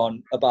touch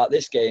on about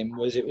this game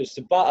was it was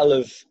the battle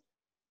of,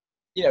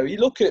 you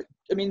look at,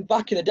 I mean,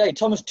 back in the day,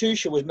 Thomas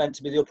Tuchel was meant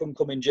to be the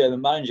up-and-coming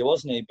German manager,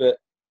 wasn't he? But,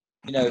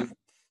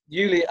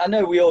 Julian, I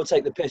know we all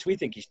take the piss, we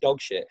think he's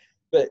dog shit,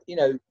 but,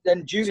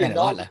 then Julian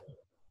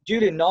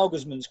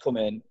Nagelsmann's come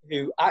in,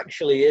 who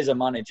actually is a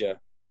manager.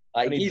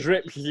 Like, and he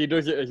drips as he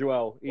does it as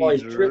well.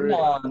 He's dripping.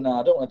 No, I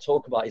don't want to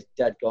talk about his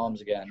dead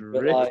gums again.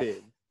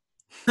 Dripping.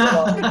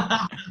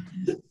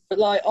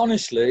 But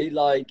honestly,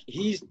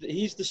 he's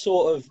the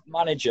sort of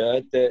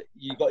manager that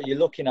you're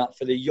looking at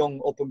for the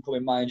young up and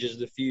coming managers of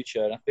the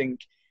future, and I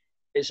think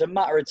it's a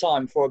matter of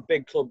time before a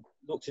big club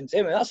looks into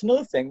him. And that's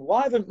another thing.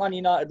 Why haven't Man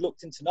United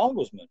looked into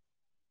Nagelsmann?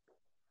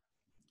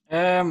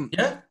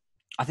 Yeah,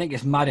 I think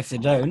it's mad if they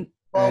don't.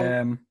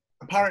 Well,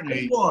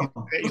 apparently, he's not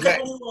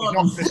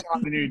going to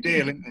sign the new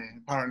deal, isn't he?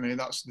 Apparently,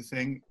 that's the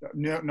thing.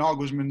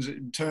 Nagelsmann's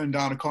turned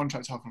down a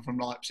contract offer from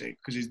Leipzig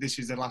because this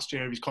is the last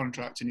year of his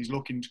contract, and he's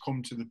looking to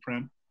come to the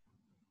Prem.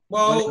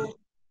 Well,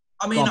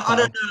 I mean, I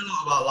don't know a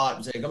lot about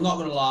Leipzig. I'm not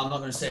going to lie. I'm not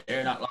going to sit here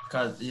and act like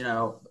I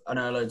know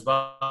loads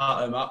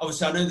about him.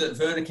 Obviously, I know that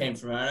Werner came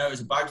from him. I know it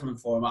was a bagsman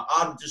for him.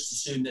 I'd just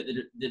assumed that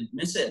they'd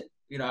miss it,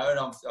 and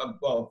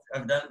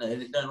evidently,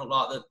 it don't look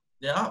like that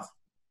they have.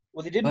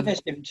 Well, they didn't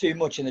miss him too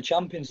much in the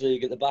Champions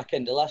League at the back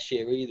end of last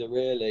year either,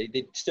 really.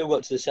 They still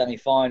got to the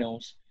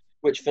semi-finals,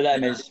 which for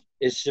them is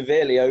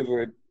severely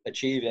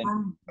overachieving.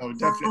 Oh,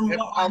 definitely.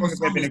 How long have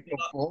they been a club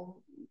for?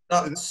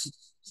 That's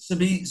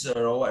Sabitzer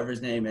or whatever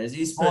his name is.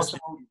 He's supposed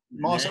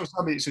Marcel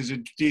Sabitzer is a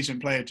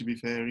decent player, to be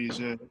fair. He's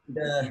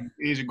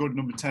a good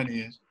number 10, he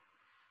is.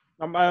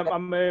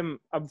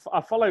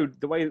 I followed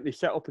the way that they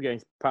set up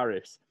against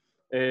Paris,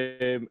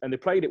 and they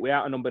played it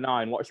without a number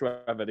 9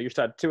 whatsoever. They just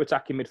had 2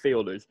 attacking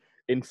midfielders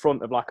in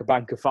front of like a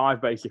bank of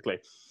 5, basically.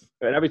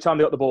 And every time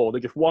they got the ball,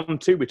 they just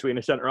 1-2 between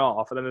the centre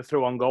half, and then they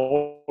threw on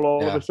goal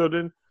all of a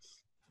sudden.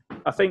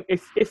 I think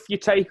if you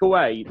take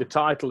away the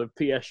title of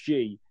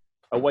PSG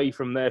away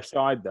from their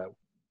side, though,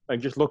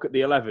 and just look at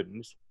the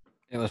 11s,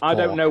 I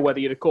don't know whether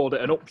you'd have called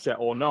it an upset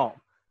or not.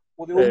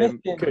 Well, they were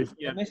because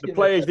the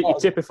players that you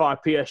typify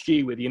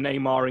PSG with, your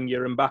Neymar and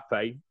your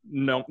Mbappe,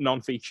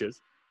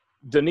 non-features.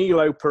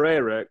 Danilo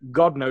Pereira,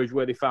 God knows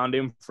where they found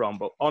him from,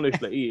 but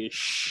honestly, he is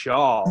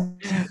sharp.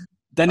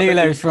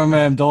 Danilo's from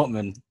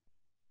Dortmund.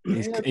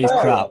 He's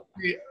crap.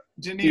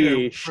 Danilo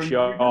is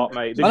sharp,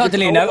 mate. Not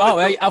Danilo.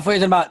 I thought he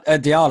was about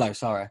Diallo,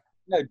 sorry.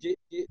 No,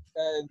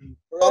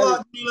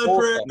 Danilo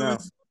Pereira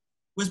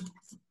was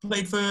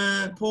played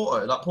for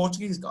Porto, that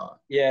Portuguese guy.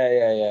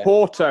 Yeah.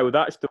 Porto,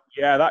 that's the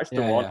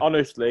one.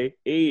 Honestly,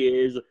 he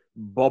is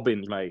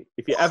bobbins, mate.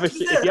 If you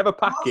ever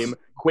pack him,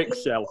 quick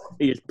sell.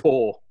 He is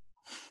poor.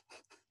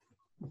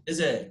 Is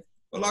it?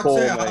 Well, like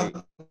I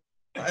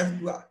say,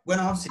 when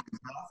I've seen him,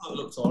 I thought it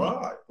looked all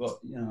right, but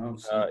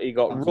he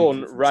got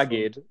run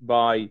ragged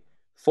by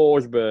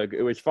Forsberg,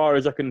 who, as far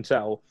as I can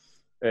tell,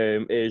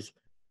 is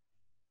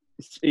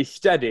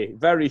steady,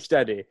 very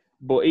steady.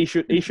 But he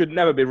should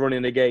never be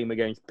running a game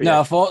against PSG.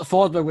 No,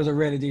 Forsberg was a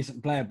really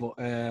decent player, but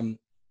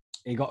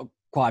he got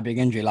quite a big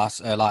injury I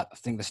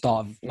think the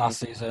start of last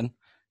season.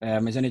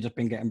 He's only just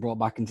been getting brought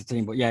back into the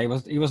team. But yeah, he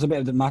was a bit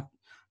of the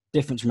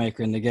difference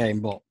maker in the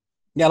game. But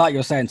yeah, like you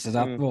were saying,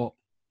 Cesar, but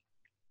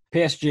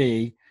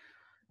PSG,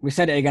 we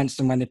said it against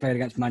them when they played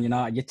against Man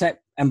United. You take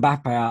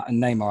Mbappe out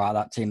and Neymar out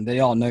of that team, they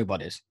are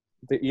nobodies.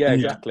 Yeah,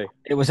 exactly.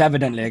 It was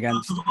evidently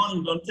against...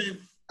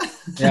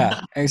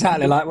 Yeah,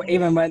 exactly. Like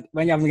even when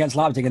you have them against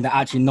Leipzig and they're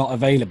actually not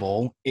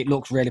available, it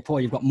looks really poor.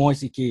 You've got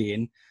Moise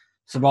Kean,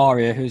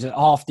 Sabaria, who's a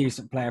half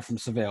decent player from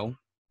Seville,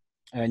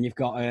 and you've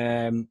got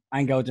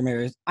Angel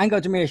Ramirez.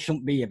 Angel Ramirez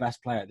shouldn't be your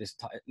best player at this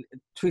time.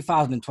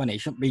 2020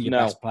 shouldn't be your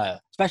best player,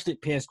 especially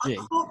at PSG.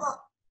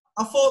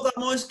 I thought that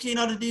Moise Kean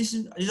had a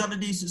decent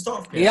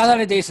start. He has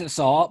had a decent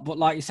start, but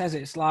like he says,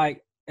 it's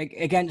like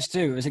against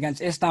two. It was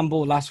against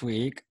Istanbul last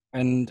week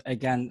and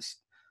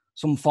against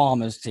some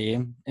farmers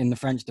team in the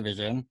French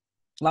division.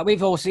 Like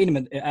we've all seen him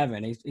at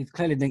Everton. He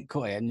clearly didn't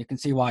cut it, and you can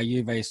see why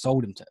Juve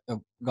sold him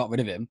got rid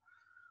of him.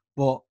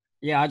 But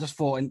yeah, I just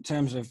thought in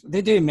terms of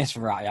they do miss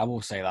Verratti. I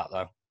will say that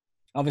though.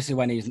 Obviously,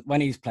 when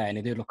he's playing,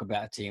 they do look a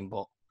better team.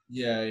 But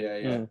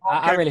yeah.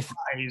 I really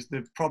he's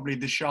probably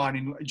the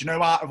shining. Do you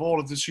know, out of all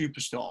of the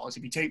superstars,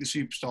 if you take the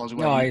superstars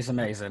away, no, he's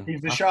amazing.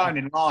 He's the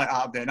shining light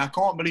out there, and I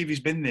can't believe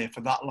he's been there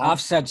for that long.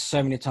 I've said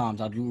so many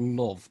times, I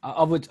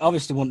would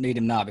obviously wouldn't need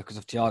him now because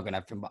of Thiago and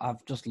everything, but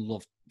I've just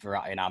loved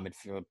Verratti in our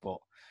midfield.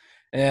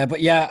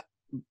 But yeah,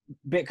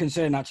 bit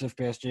concerned actually for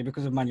PSG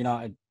because of Man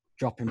United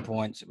dropping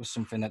points. It was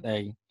something that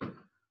they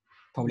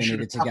probably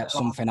needed to get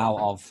something out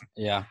of.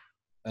 Yeah,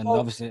 and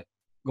obviously,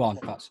 go on,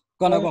 Fats.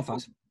 Go on,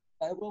 Fats.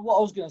 Well, what I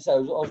was going to say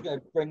was I was going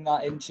to bring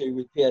that into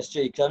with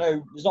PSG because I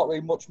know there's not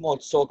really much more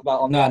to talk about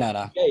on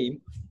the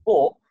game.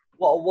 But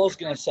what I was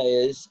going to say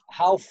is,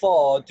 how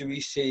far do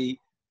we see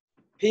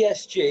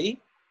PSG,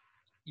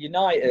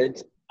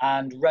 United,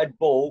 and Red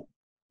Bull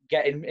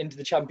getting into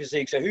the Champions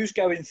League? So who's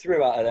going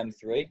through out of them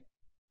three,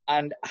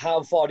 and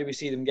how far do we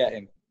see them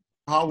getting?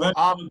 I'm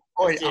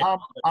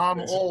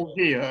all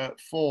here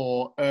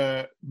for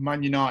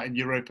Man United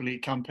Europa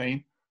League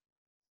campaign.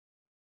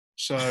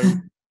 So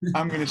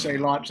I'm going to say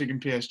Leipzig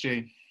and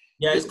PSG.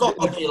 Yeah, it's got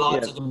to be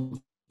Leipzig and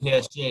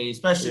PSG,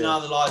 especially now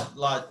that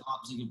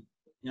Leipzig,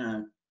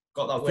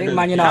 got that win. I think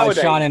Man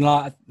United shining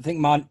light. I think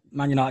Man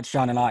United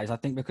shining light is I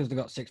think because they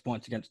got 6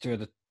 points against two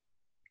of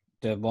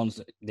the ones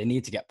that they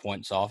need to get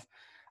points off.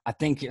 I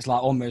think it's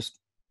like almost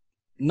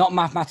not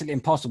mathematically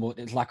impossible.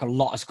 It's like a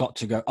lot has got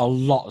to go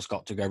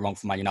wrong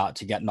for Man United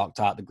to get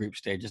knocked out the group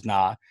stages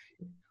now.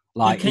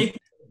 Like,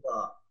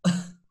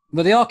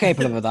 but they are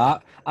capable of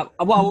that.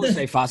 What I will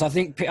say, Fats, I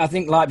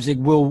think Leipzig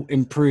will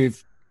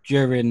improve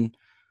during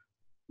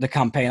the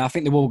campaign. I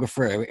think they will go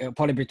through. It'll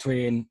probably be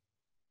between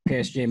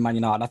PSG and Man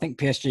United. I think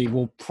PSG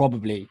will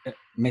probably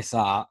miss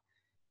out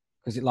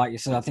because, like you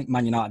said, I think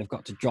Man United have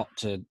got to drop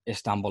to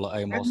Istanbul at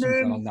home or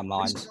something along them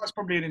lines. That's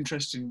probably an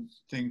interesting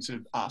thing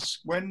to ask.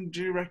 When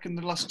do you reckon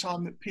the last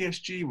time that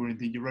PSG were in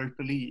the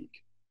Europa League?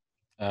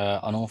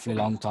 An awfully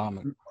long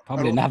time.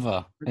 Probably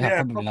never.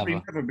 Yeah,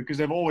 probably never because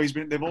they've always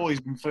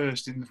been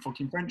first in the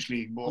fucking French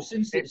league. But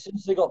since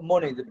they got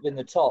money, they've been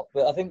the top.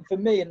 But I think for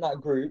me in that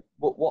group,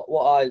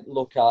 what I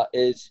look at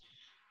is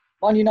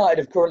Man United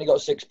have currently got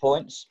 6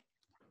 points.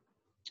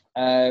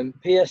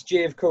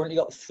 PSG have currently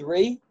got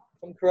 3, if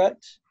I'm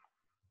correct.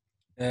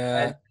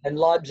 And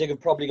Leipzig have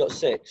probably got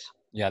 6.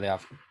 Yeah, they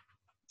have.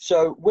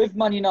 So with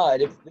Man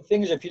United, the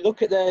thing is, if you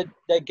look at their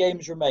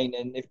games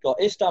remaining, they've got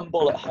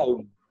Istanbul at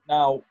home.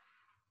 Now,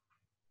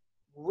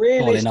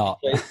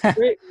 realistically,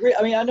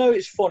 I mean, I know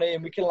it's funny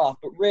and we can laugh,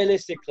 but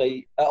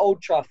realistically, at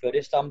Old Trafford,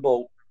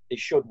 Istanbul, they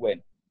should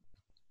win,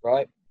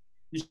 right?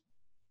 You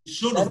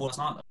should have won,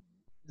 aren't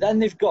they? Then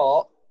they've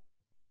got.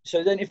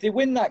 So then, if they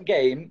win that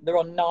game, they're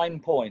on 9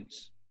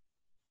 points,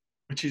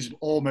 which is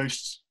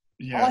almost.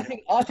 Yeah, I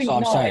think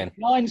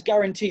nine's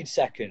guaranteed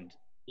second.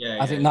 Yeah,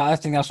 I think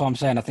that's what I'm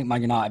saying. I think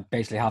Man United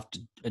basically have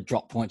to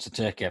drop points to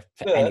Turkey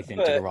for anything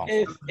to go wrong.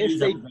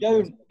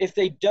 If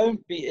they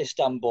don't beat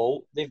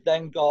Istanbul, they've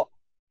then got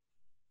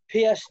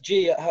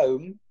PSG at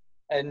home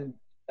and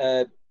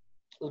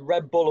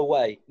Red Bull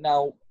away.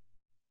 Now,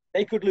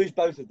 they could lose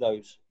both of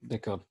those. They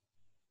could.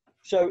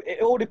 So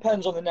it all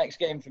depends on the next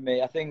game for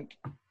me. I think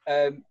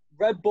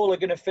Red Bull are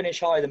going to finish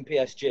higher than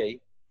PSG.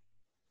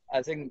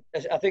 I think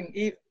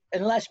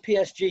unless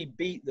PSG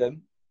beat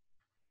them,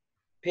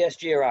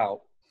 PSG are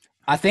out.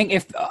 I think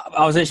if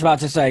I was just about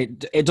to say,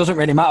 it doesn't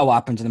really matter what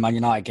happens in the Man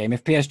United game.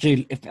 If I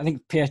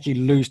think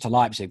PSG lose to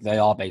Leipzig, they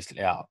are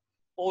basically out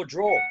or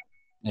draw.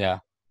 Yeah,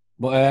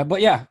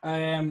 but yeah,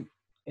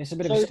 it's a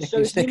bit of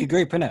a sticky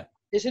group, isn't it?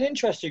 It's an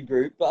interesting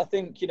group, but I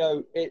think it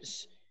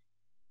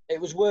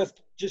was worth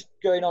just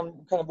going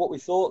on kind of what we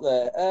thought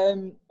there.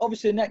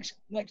 Obviously, the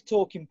next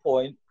talking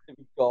point that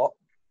we've got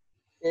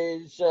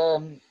is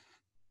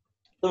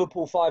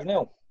Liverpool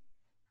 5-0.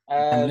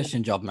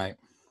 Demolition job, mate.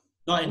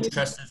 Not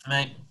interested for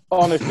me.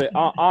 Honestly,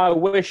 I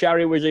wish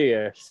Harry was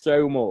here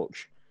so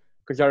much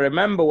because I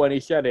remember when he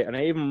said it, and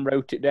I even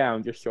wrote it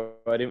down just so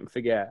I didn't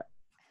forget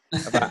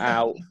about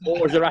how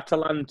Forza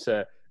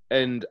Atalanta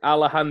and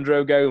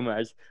Alejandro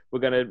Gomez were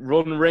going to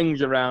run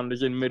rings around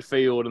us in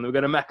midfield, and they were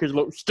going to make us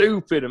look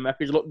stupid and make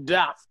us look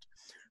daft.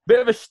 Bit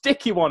of a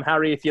sticky one,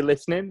 Harry, if you're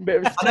listening. Bit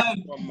of a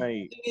sticky one,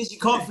 mate. The thing is, you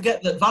can't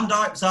forget that Van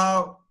Dijk's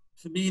out,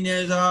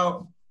 Fabinho's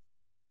out.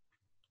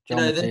 John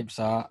Matip's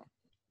out.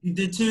 You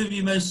did 2 of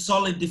your most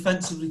solid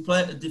defensive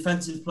players,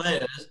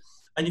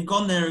 and you've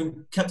gone there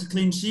and kept a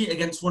clean sheet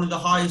against one of the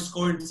highest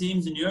scoring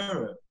teams in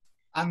Europe.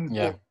 And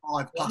put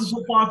 5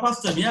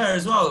 past them,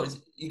 as well.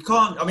 You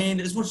can't. I mean,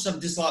 as much as I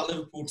dislike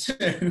Liverpool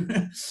too.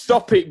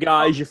 Stop it,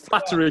 guys! You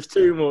flatter us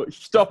too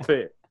much. Stop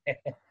it.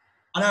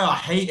 I know, I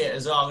hate it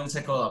as well. I'm going to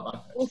take all that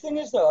back. Well, the thing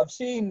is, though, I've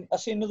seen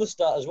another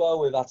stat as well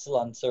with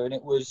Atalanta, and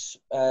it was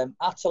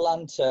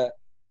Atalanta.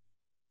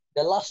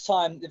 The last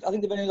time, I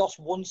think they've only lost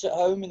once at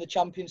home in the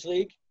Champions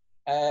League,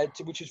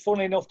 which is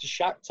funny enough to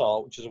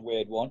Shakhtar, which is a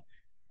weird one.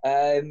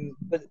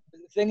 But the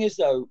thing is,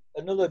 though,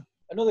 another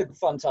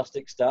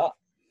fantastic stat.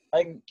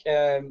 I think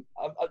to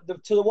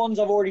the ones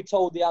I've already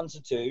told the answer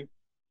to,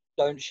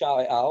 don't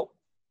shout it out,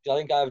 because I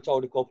think I have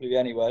told a couple of you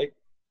anyway.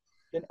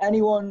 Can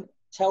anyone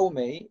tell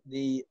me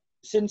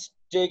since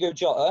Diego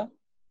Jota,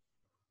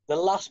 the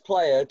last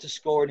player to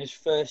score in his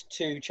first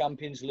 2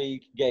 Champions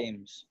League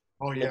games?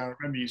 Oh yeah, I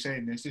remember you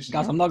saying this.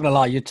 Guys, I'm not gonna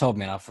lie, you told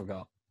me and I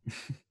forgot.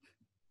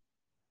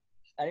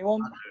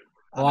 Anyone?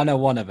 Well, I know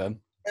one of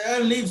them. It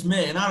only leaves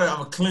me, and I don't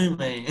have a clue,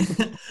 mate.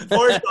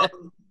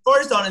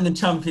 Forest aren't in the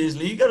Champions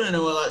League. I don't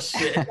know what that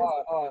shit is.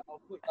 All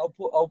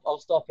right. I'll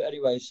stop it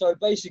anyway. So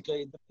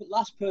basically, the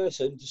last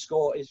person to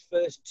score his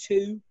first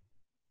 2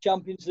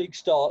 Champions League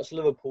starts,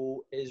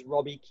 Liverpool, is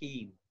Robbie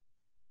Keane.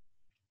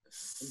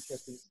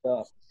 Interesting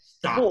start.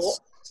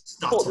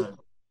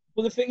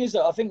 But the thing is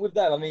that I think with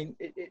them, I mean,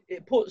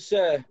 it puts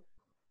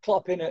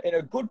Klopp in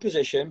a good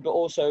position, but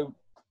also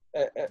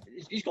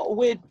he's got a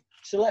weird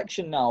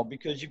selection now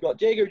because you've got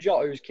Diego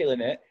Jota who's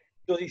killing it.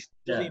 Does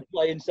he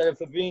play instead of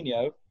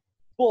Fabinho?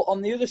 But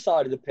on the other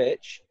side of the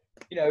pitch,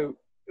 you know,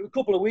 a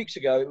couple of weeks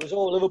ago it was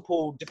all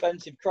Liverpool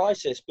defensive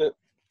crisis, but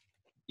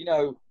you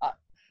know,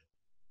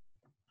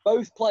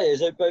 both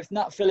players, both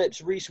Nat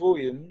Phillips, Reece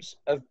Williams,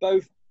 have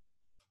both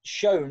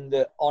shown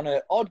that on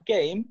an odd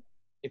game,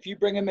 if you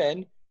bring them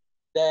in,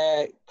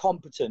 they're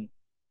competent.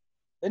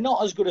 They're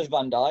not as good as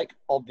Van Dijk,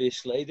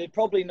 obviously. They're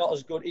probably not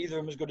as good, either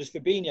of them as good as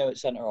Fabinho at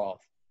centre-half.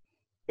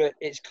 But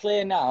it's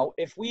clear now,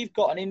 if we've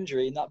got an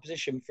injury in that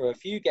position for a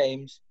few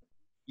games,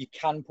 you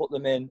can put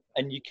them in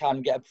and you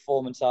can get a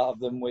performance out of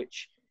them,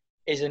 which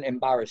isn't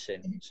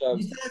embarrassing. So,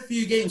 you said a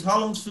few games. How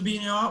long's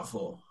Fabinho out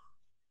for?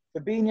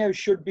 Fabinho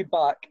should be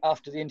back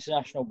after the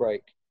international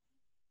break.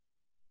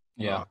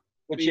 Yeah.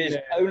 Which is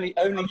only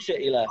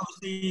City left.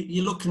 Obviously,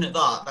 you're looking at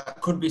that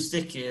could be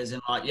sticky, as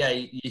in, like, yeah,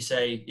 you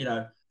say, you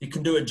know, you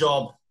can do a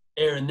job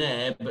here and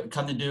there, but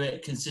can they do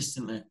it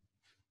consistently?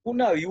 Well,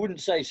 no, you wouldn't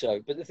say so.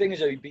 But the thing is,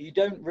 but you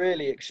don't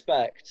really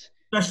expect,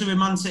 especially with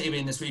Man City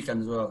being this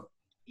weekend as well.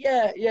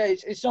 Yeah,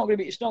 it's not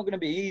going to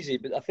be easy.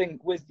 But I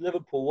think with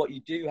Liverpool, what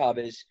you do have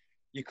is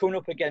you're coming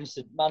up against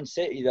a Man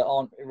City that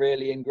aren't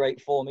really in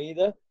great form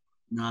either.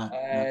 No.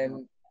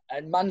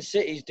 And Man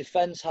City's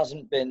defence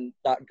hasn't been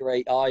that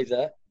great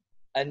either.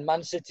 And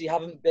Man City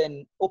haven't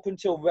been, up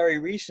until very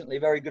recently,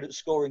 very good at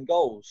scoring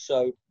goals.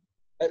 So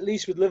at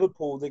least with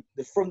Liverpool,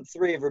 the front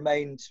three have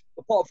remained,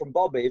 apart from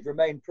Bobby, have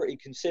remained pretty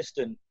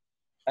consistent.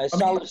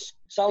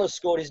 Salah's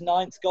scored his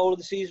 9th goal of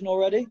the season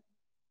already.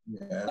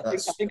 Yeah, I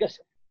think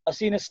I've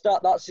seen a stat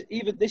that's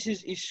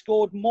he's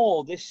scored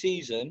more this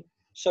season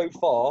so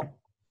far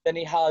than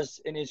he has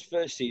in his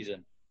first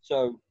season.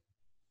 So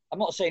I'm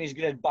not saying he's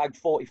going to bag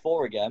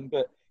 44 again,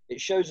 but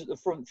it shows that the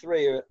front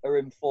three are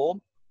in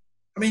form.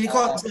 I mean, you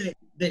can't say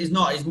that he's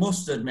not. He's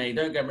mustard, mate.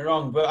 Don't get me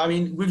wrong. But, I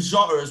mean, with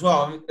Jota as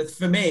well, I mean,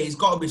 for me, he's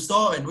got to be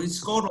starting. He's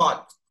scored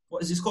what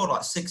has he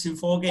scored, 6 in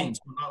 4 games?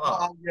 Like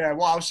that. Yeah,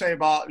 what I'll say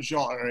about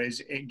Jota is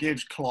it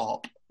gives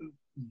Klopp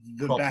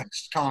the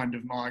best kind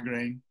of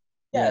migraine.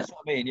 Yeah, that's what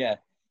I mean, yeah.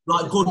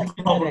 Like good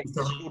problems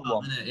to have,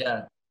 isn't it?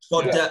 Yeah.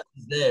 Squad depth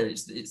is there.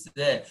 It's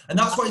there. And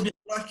that's what he's been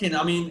lacking.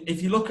 I mean,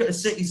 if you look at a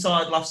City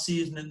side last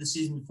season and the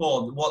season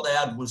before, what they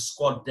had was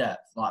squad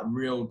depth, like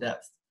real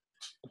depth.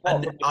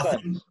 And I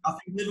think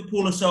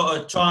Liverpool are sort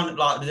of trying,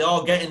 like, they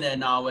are getting there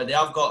now where they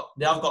have got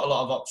a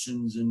lot of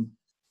options. And,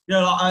 you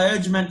know, like, I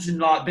heard you mention,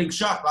 like, Big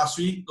Shaq last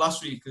week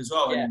as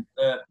well. Yeah.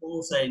 And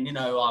Paul saying, you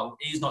know, like,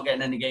 he's not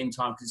getting any game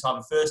time because it's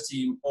either first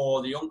team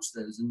or the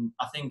youngsters. And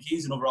I think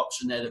he's another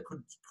option there that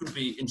could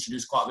be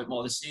introduced quite a bit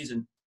more this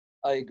season.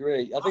 I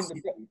agree. I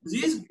think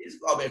he's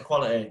got a bit of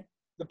quality.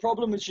 The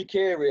problem with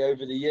Shaqiri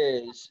over the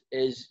years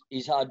is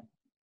he's had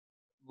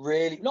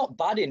really not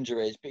bad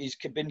injuries, but he's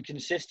been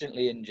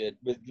consistently injured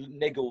with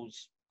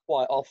niggles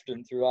quite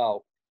often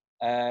throughout.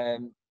 I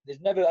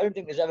don't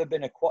think there's ever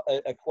been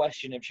a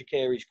question of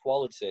Shaqiri's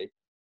quality.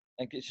 I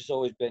think it's just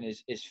always been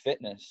his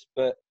fitness.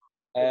 But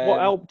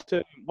what helped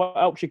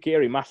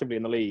Shaqiri massively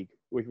in the league?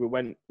 We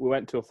went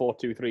to a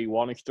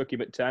 4-2-3-1. He stuck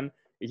him at 10.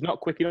 He's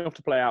not quick enough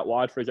to play out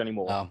wide for us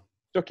anymore. No.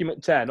 Stuck him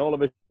at 10. All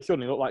of a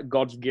sudden, he looked like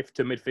God's gift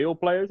to midfield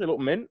players. They look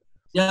mint.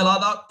 Yeah,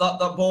 like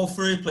that ball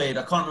through he played.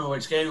 I can't remember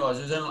which game it was.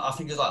 It was I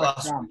think it was like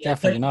last week.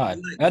 Sheffield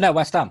United. Oh, no,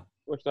 West Ham.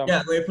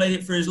 Yeah, where he played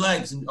it through his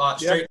legs and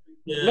straight.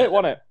 Lit,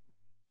 wasn't it?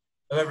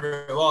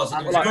 Whoever it was.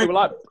 It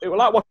was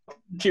like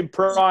watching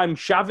prime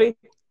Xavi.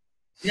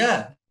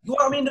 Yeah. Well,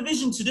 I mean, the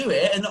vision to do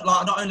it, and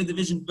like not only the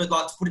vision, but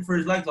like to put it through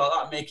his legs like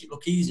that and make it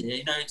look easy.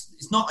 You know,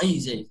 it's not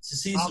easy to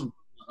see some.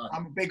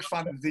 I'm a big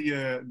fan of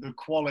the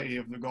quality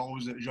of the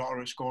goals that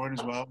Jota is scoring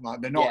as well. Like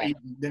they're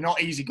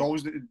not easy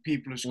goals that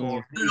people are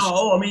scoring.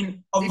 No, I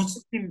mean,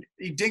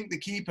 he dinked the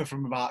keeper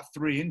from about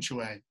 3 inches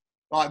away.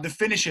 Like the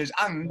finishes,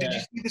 and did you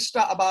see the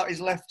stat about his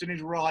left and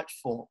his right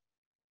foot?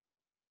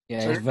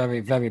 Yeah, he's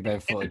very, very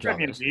bare-footed.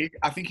 Premier League,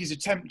 I think he's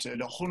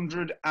attempted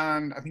 100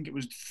 and I think it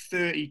was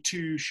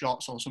 32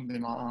 shots or something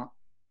like that.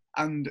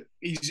 And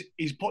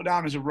he's put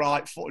down as a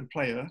right-footed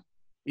player.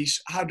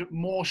 He's had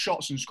more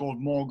shots and scored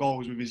more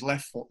goals with his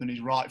left foot than his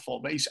right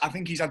foot. But I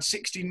think he's had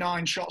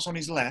 69 shots on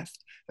his left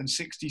and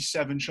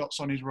 67 shots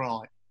on his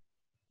right.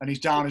 And he's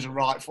down as a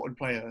right-footed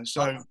player.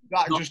 So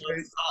that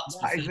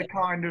is the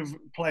kind of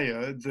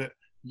player that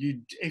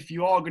if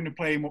you are going to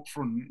play him up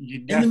front,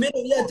 in the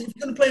middle, yeah. If you're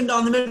going to play him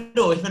down the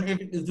middle, if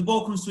the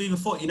ball comes to either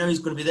foot, you know he's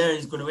going to be there and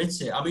he's going to hit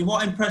it. I mean,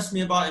 what impressed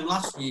me about him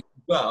last week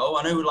as well,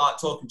 I know we like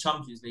talking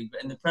Champions League,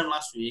 but in the Prem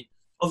last week,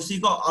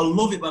 obviously I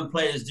love it when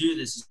players do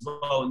this as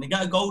well, and they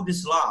get a goal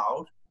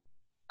disallowed,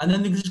 and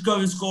then they just go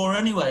and score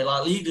anyway,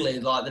 like legally,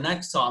 like the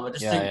next time. I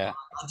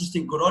just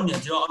think good on you. Do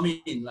you know what I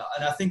mean? Like,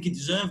 and I think he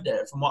deserved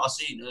it from what I've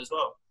seen as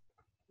well.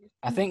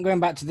 I think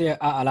going back to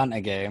the Atalanta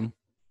game,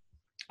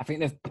 I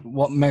think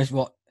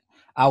what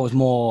I was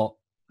more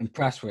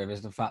impressed with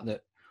is the fact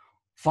that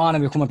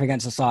finally we come up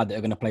against a side that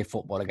are going to play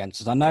football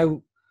against us. I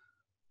know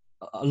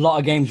a lot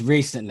of games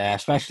recently,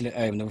 especially at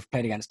home, we've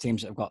played against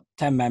teams that have got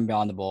 10 men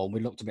behind the ball. We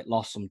looked a bit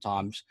lost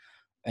sometimes,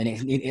 and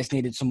it's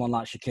needed someone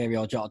like Shaqiri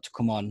or Jota to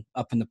come on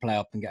up in the play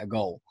up and get a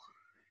goal.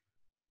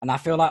 And I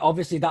feel like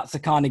obviously that's the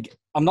kind of.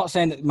 I'm not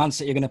saying that Man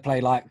City are going to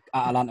play like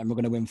Atalanta and we're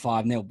going to win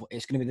 5-0, but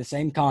it's going to be the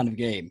same kind of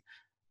game.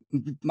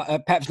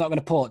 Pep's not going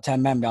to put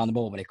 10 men behind the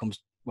ball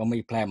when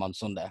we play him on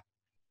Sunday.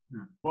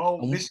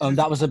 Well,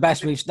 that was the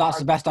best. That's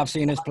the best I've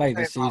seen us play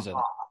this season.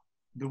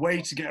 The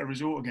way to get a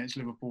result against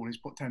Liverpool is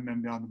put 10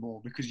 men behind the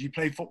ball, because you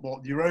play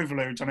football, your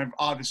overloads on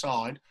either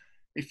side.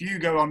 If you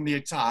go on the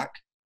attack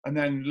and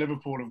then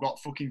Liverpool have got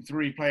fucking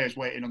 3 players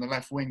waiting on the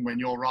left wing when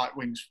your right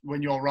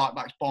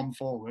backs bomb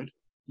forward,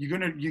 you're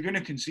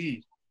gonna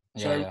concede.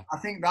 I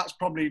think that's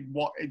probably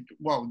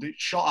it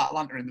shot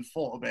Atlanta in the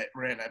foot a bit,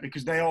 really,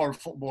 because they are a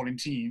footballing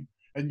team.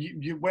 And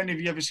when have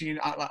you ever seen?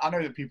 I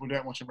know that people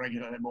don't watch them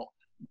regularly, but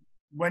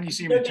when you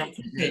see them in the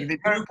Champions League, they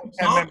don't put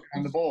 10 men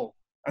behind the ball.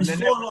 And they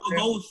score a lot of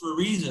goals for a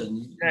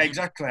reason. Yeah,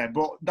 exactly.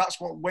 But that's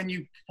when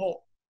you put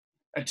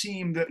a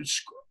team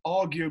that's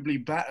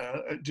arguably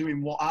better at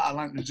doing what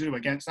Atalanta do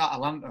against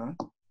Atalanta,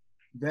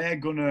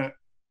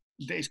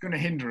 it's gonna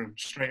hinder them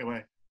straight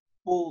away.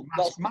 Well,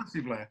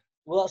 massively.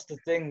 Well, that's the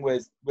thing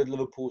with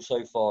Liverpool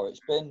so far. It's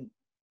been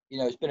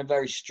a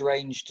very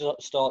strange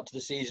start to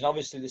the season.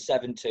 Obviously, the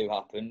 7-2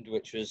 happened,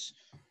 which was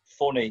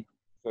funny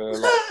for a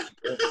lot of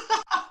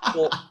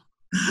people.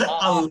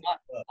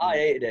 I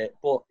hated it,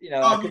 but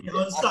I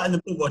was sat in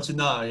the pub watching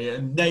that,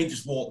 and Nate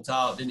just walked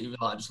out, didn't even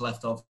just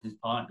left off his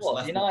pint.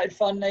 What, United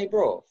fan Nate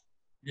Brough?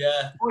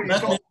 Yeah.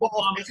 United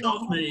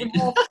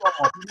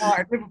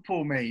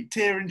Liverpool, mate.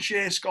 Tear and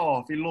cheer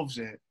scarf. He loves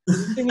it.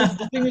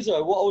 The thing is,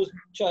 though, what I was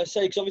trying to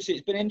say, because obviously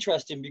it's been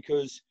interesting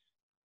because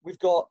we've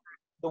got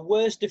the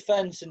worst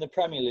defence in the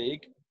Premier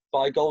League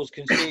by goals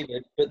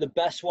conceded, but the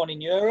best one in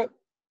Europe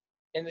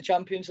in the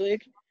Champions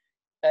League.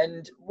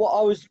 And what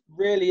I was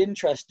really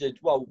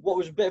what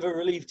was a bit of a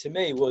relief to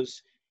me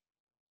was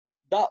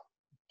that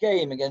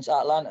game against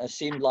Atlanta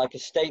seemed like a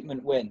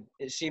statement win.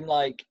 It seemed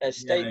like a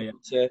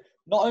statement to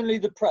not only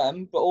the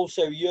Prem, but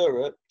also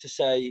Europe to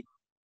say,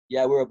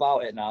 yeah, we're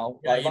about it now.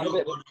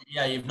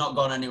 Yeah, you've not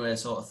gone anywhere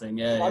sort of thing.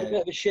 Yeah, had a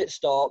bit of a shit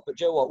start, but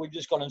do you know what? We've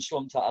just gone and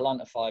slumped at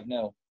Atlanta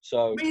 5-0.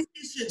 So, I mean,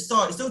 it's shit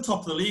start. It's still top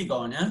of the league,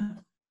 aren't you?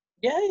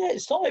 Yeah,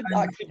 it's not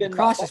actually been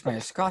crisis, mate.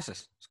 It's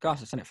crisis. It's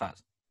crisis, isn't it,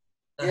 fans?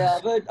 Yeah,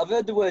 I've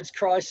heard the words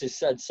crisis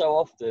said so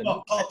often.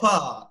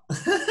 Pop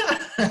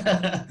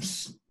I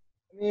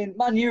mean,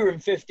 Man U in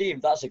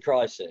 15th, that's a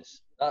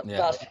crisis. That's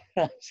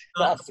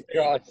a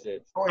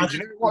crisis. Oh, do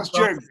you know what's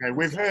joke though?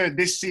 We've heard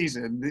this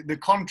season the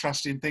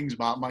contrasting things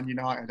about Man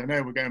United. I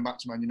know we're going back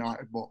to Man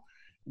United, but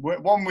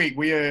one week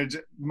we heard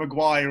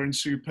Maguire and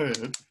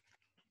superb.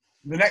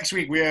 The next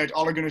week we heard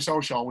Ole Gunnar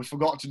Solskjaer. We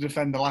forgot to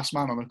defend the last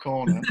man on the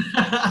corner.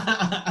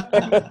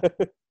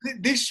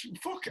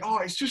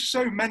 It's just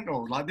so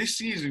mental. Like, this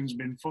season's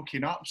been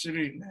fucking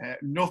absolutely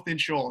nothing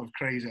short of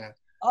crazy.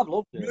 I've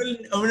loved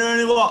it. Are we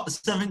only what,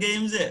 7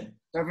 games in?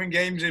 7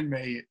 games in,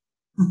 mate.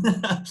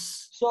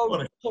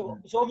 So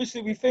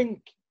obviously we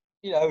think,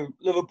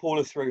 Liverpool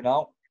are through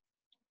now.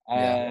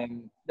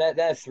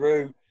 They're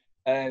through.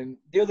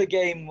 The other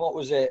game, what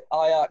was it?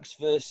 Ajax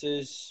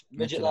versus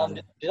Midtjylland.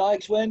 Did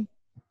Ajax win?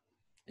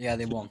 Yeah,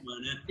 they won.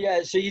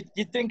 Yeah, so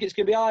you'd think it's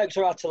going to be Ajax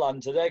or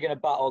Atalanta. They're going to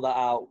battle that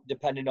out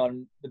depending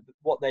on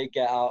what they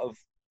get out of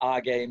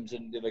our games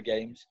and the other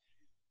games.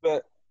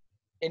 But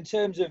in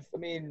terms of,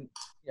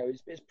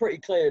 it's pretty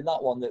clear in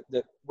that one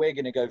that we're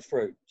going to go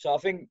through. So I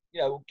think,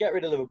 get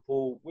rid of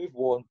Liverpool. We've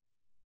won.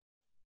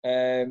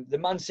 The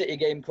Man City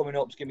game coming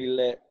up is going to be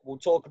lit. We'll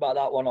talk about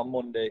that one on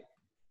Monday.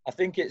 I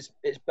think it's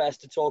best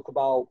to talk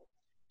about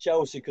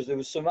Chelsea because there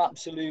was some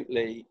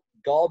absolutely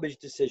garbage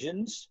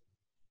decisions.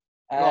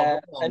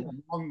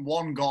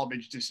 One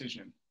garbage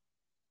decision.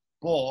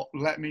 But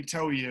let me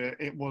tell you,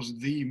 it was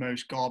the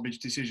most garbage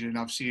decision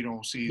I've seen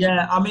all season.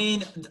 Yeah, I mean,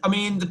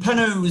 the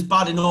penalty was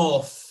bad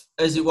enough,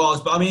 as it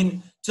was. But I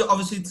mean,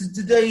 obviously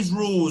today's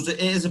rules, it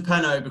is a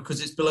penalty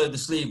because it's below the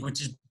sleeve,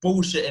 which is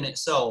bullshit in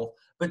itself.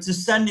 But to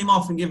send him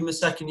off and give him a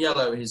second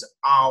yellow is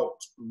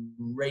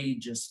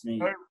outrageous,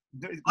 mate.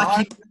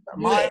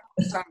 My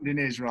understanding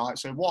is, right,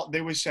 so what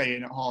they were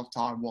saying at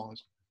half-time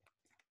was,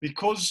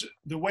 because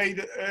the way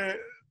that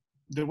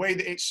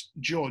it's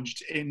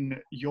judged in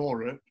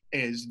Europe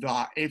is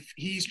that if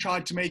he's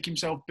tried to make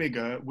himself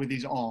bigger with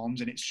his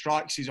arms and it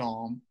strikes his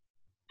arm,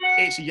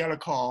 it's a yellow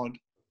card,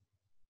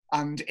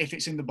 and if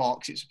it's in the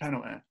box, it's a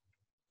penalty.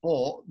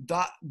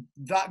 But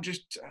I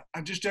just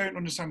don't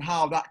understand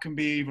how that can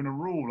be even a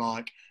rule.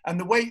 Like, and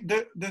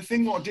the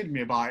thing what did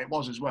me about it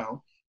was as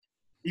well,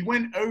 he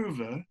went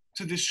over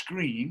to the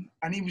screen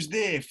and he was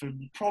there for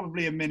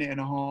probably a minute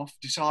and a half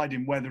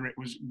deciding whether he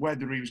was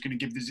going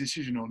to give the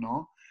decision or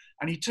not.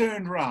 And he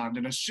turned around,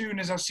 and as soon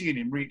as I seen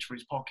him reach for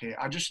his pocket,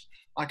 I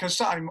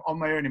sat on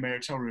my own in my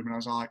hotel room, and I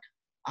was like,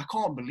 I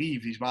can't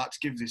believe he's about to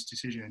give this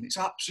decision. It's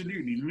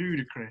absolutely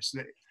ludicrous.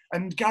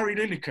 And Gary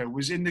Lineker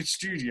was in the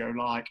studio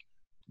like,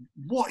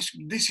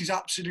 this is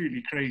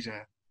absolutely crazy.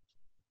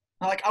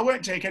 Like, I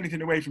won't take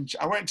it away from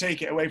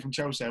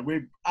Chelsea.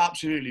 We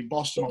absolutely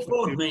bossed them off the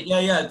field. Mate.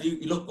 Yeah, you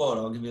look good,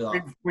 I'll give you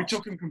that. We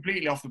took them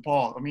completely off the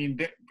park. I mean,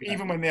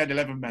 even when they had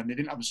 11 men, they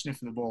didn't have a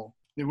sniff of the ball.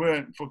 They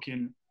weren't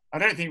fucking... I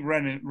don't think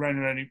Renner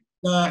any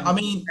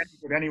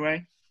good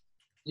anyway.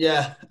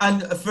 Yeah,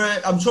 and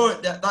I'm sure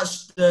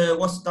that's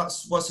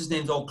what's his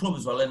name's old club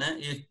as well, isn't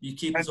it? You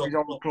keep his old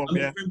club. I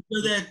mean, yeah.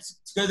 To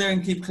go there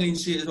and keep clean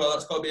sheet as well.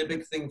 That's got to be a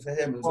big thing for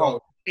him as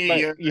well.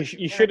 Mate,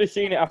 you should have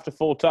seen it after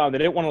full time. They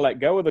didn't want to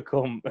let go of the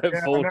cunt at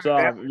full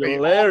time. It was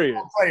hilarious.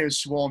 All players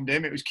swarmed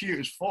him. It was cute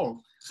as fuck.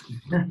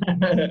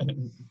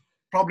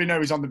 Probably know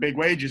he's on the big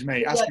wages,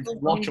 mate. Ask him to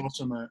watch or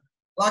something.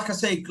 Like I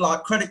say,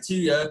 like, credit to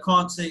you. I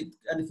can't say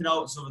anything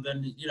else other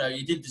than,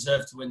 you did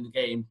deserve to win the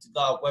game.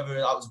 Like, whether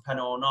that was a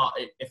penalty or not,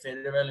 if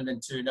it had only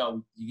been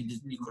 2-0, you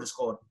could have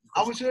scored.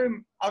 I'm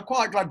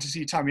quite glad to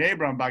see Tammy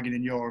Abraham bagging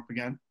in Europe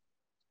again.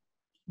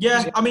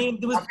 Yeah, I mean,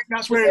 I think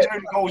that's where his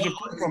own goals have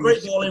come from.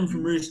 Great ball in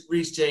from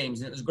Reece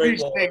James, and it was a great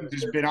ball. Reece James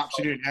has been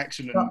absolutely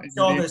excellent in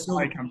the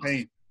entire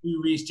campaign.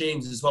 Reece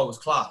James as well was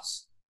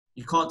class.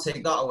 You can't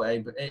take that away,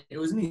 but it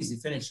was an easy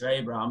finish for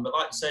Abraham. But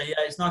like I say, yeah,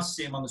 it's nice to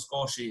see him on the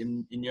score sheet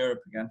in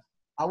Europe again.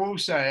 I will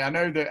say, I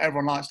know that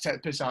everyone likes to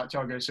take the piss out of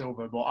Thiago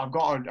Silva, but I've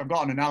got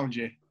an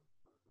analogy.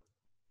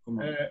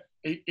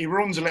 He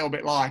runs a little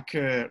bit like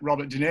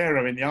Robert De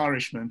Niro in The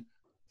Irishman,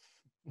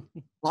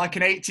 like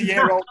an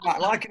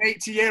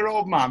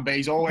 80-year-old man, but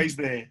he's always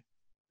there.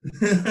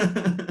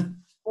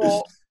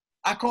 Well,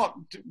 I can't.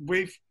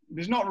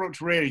 There's not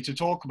much really to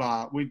talk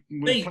about. We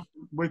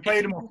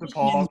played him off the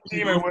park.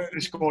 Timo Werner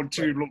scored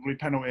 2 lovely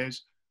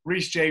penalties.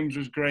 Reece James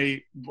was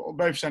great.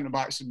 Both centre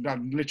backs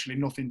had literally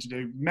nothing to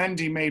do.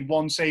 Mendy made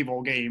 1 save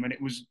all game, and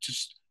it was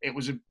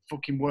a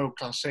fucking world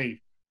class save.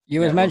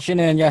 You was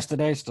mentioning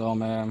yesterday,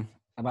 Storm,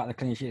 about the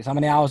clean sheets. How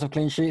many hours of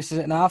clean sheets is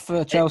it now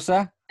for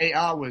Chelsea? 8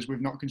 hours.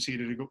 We've not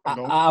conceded a goal.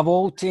 Out of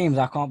all teams,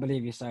 I can't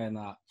believe you're saying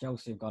that.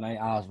 Chelsea have gone 8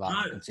 hours back.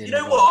 No. You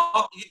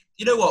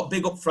know what?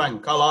 Big up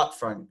Frank. I like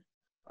Frank.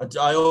 I've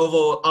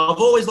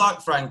always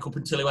liked Frank up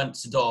until he went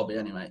to Derby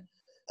anyway.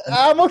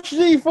 How much is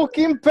he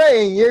fucking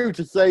paying you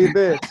to say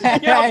this?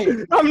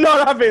 I'm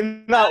not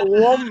having that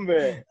one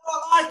bit.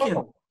 I like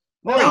him.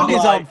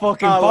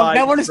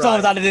 No one has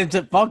told added him to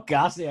the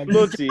podcast.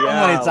 Bloody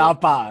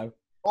hell.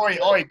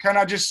 Oi, can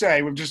I just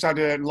say, we've just had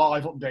a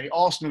live update.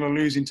 Arsenal are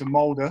losing to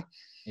Molde.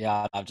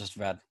 Yeah, I've just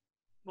read.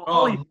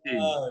 No.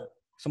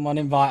 Someone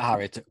invite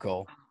Harry to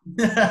call.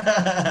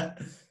 But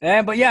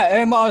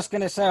yeah, what I was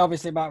going to say,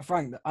 obviously, about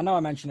Frank, I know I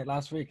mentioned it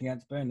last week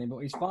against Burnley, but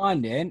he's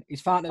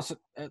found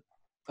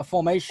a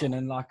formation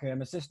and like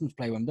a systems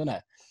play with him, doesn't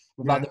it?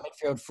 With like the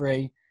midfield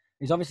 3.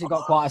 He's obviously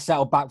got quite a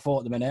settled back 4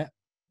 at the minute.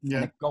 Yeah.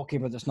 And a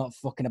goalkeeper that's not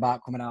fucking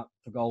about coming out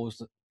for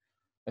goals,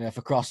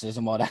 for crosses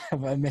and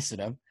whatever, missing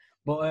them.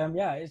 But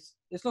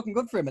it's looking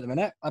good for him at the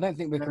minute. I don't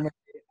think we can.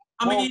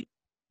 I mean,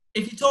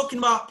 if you're talking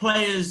about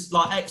players,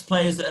 like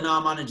ex-players that are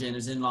now managing,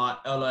 as in like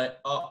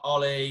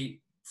Ole,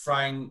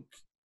 Frank,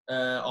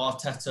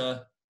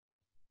 Arteta,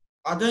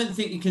 I don't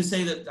think you can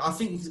say that. I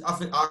think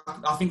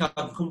I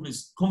can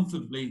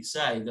comfortably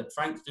say that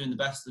Frank's doing the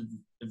best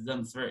of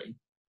them 3.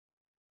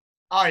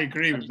 I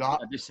agree with that.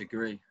 I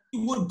disagree.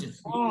 You would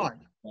disagree. Why?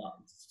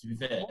 To be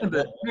fair.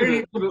 You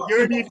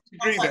only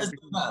disagree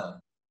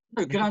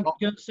No, can I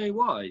say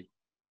why?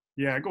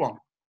 Yeah, go on.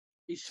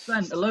 He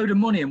spent a load of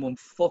money and won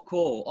fuck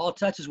all.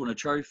 Arteta's won a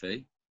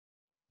trophy.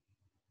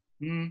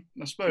 I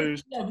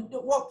suppose. Yeah,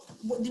 but what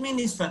do you mean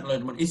he spent a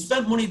load of money? He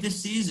spent money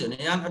this season.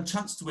 He hadn't had a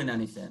chance to win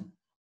anything.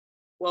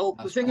 Well,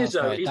 the thing is,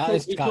 though,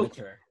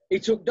 he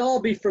took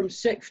Derby from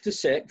 6th to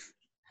 6th.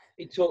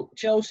 He took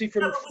Chelsea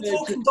from... No, we're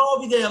talking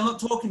Derby there. I'm not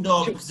talking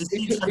Derby because the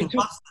team's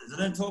bastards. I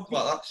don't talk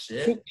about that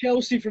shit. Took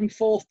Chelsea from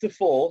 4th to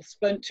 4th,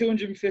 spent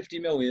 250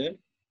 million.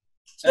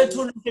 Spent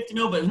 250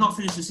 million, but he's not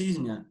finished the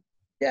season yet.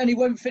 Yeah, and he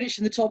won't finish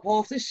in the top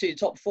 4 this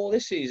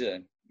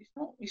season.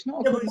 He's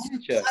not a good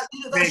manager.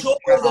 That's your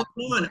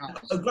point.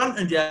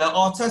 Granted,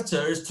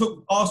 Arteta has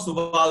took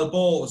Arsenal by the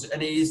balls,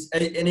 and he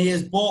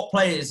has bought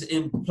players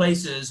in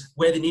places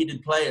where they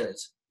needed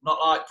players, not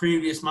like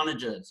previous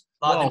managers.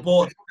 Like they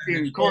bought.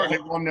 Currently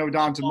 1-0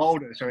 down to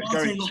Mulder, so it's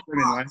going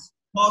swimmingly.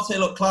 Partey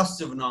looked class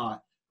the other night,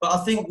 but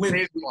I think with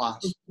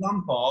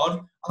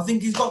Lampard, I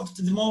think he's got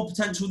more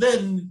potential there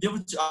than the other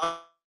two.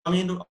 I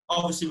mean,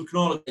 obviously we can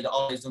all agree that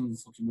Ollie's done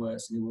fucking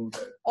worse than he will do.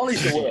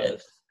 Ollie's the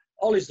worst.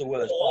 Ollie's the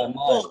worst by a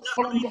mile.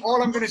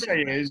 All I'm going to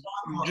say is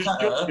just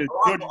judge it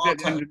at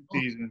the end of the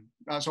season.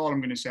 That's all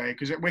I'm going to say,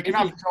 because we can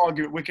have this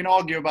argument. We can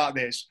argue about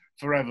this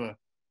forever.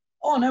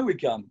 Oh, I know we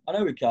can.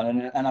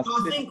 And I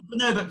think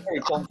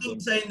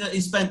saying that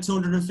he spent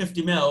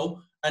 250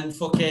 mil and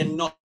fucking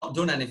not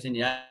done anything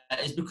yet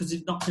is because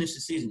he's not finished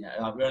the season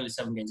yet. Like, we're only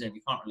 7 games in.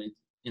 You can't really,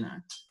 you know.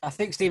 I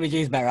think Stevie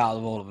G's better out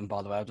of all of them,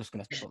 by the way. I'm just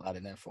going to put that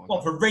in there for him.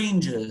 What, for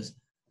Rangers?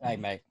 Hey,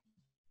 mate.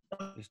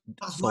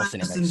 That's worse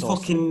than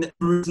fucking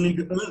Bruce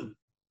League.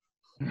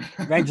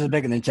 Rangers are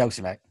bigger than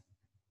Chelsea, mate.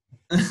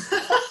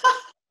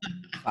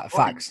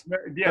 Facts.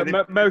 Yeah,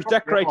 most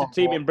decorated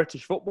team in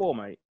British football,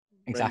 mate.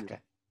 Exactly.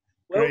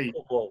 Great.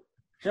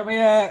 Shall we, do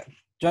you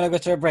want to go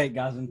to a break,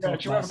 guys? And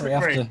talk about it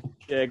after?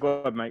 Yeah, go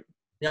ahead, mate.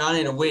 Yeah, I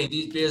need a wee.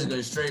 These beers are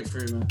going straight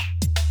through, man.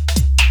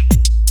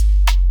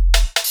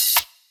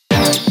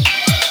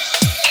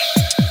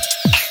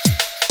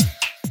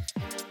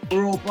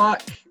 We're all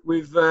back.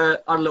 We've had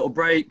a little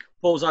break.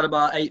 Paul's had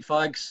about 8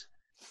 fags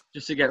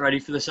just to get ready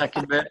for the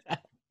second bit.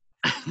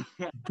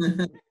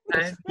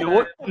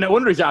 No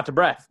wonder he's out of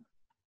breath.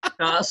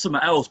 No, that's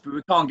something else, but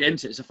we can't get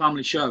into it. It's a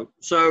family show.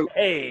 So,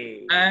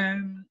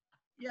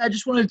 I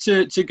just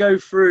wanted to go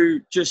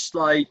through just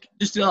a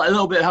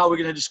little bit how we're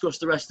going to discuss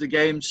the rest of the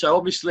games. So,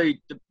 obviously,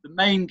 the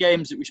main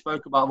games that we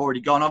spoke about have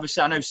already gone.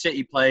 Obviously, I know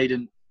City played,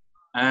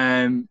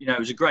 and it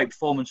was a great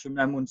performance from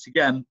them once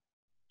again.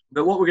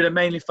 But what we're going to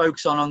mainly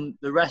focus on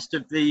the rest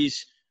of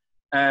these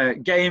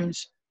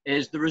games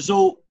is the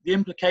result, the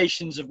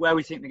implications of where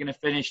we think they're going to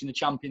finish in the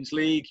Champions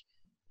League.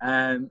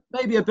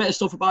 Maybe a bit of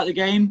stuff about the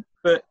game,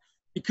 but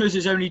because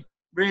there's only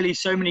really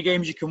so many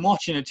games you can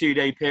watch in a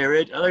 2-day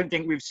period, I don't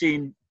think we've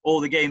seen all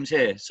the games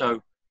here.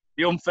 So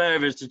the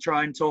unfair is to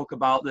try and talk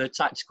about the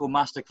tactical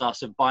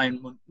masterclass of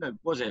Borussia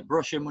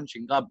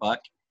Mönchengladbach,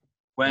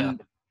 when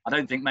I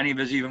don't think many of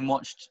us even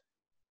watched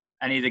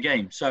any of the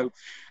games. So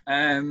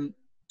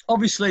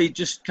obviously,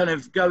 just kind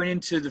of going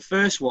into the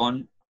first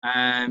one,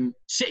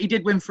 City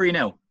did win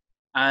 3-0.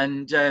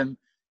 And the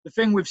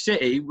thing with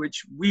City,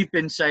 which we've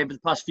been saying for the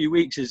past few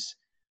weeks, is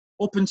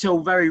up until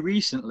very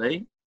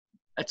recently,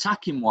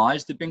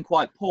 attacking-wise, they've been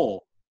quite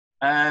poor.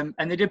 And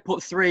they did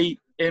put 3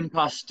 in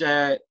past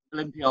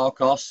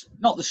Olympiacos.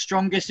 Not the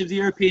strongest of the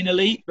European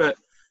elite, but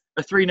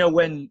a 3-0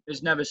 win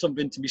is never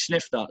something to be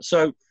sniffed at.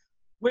 So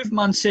with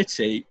Man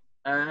City,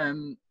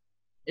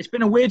 it's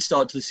been a weird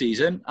start to the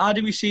season. How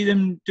do we see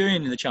them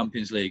doing in the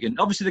Champions League? And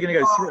obviously they're going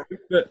to go through,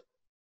 but...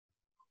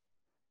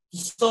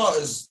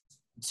 Starters,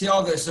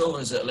 Thiago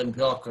Silva's at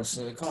Olympiacos,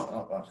 so they can't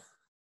help that.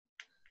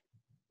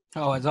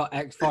 Oh, it's not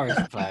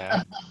ex-Forest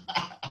player.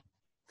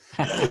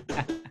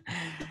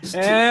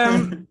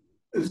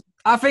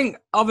 I think,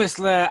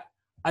 obviously, I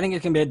think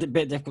it can be a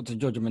bit difficult to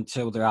judge them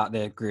until they're out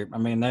their group. I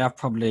mean, they have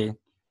probably,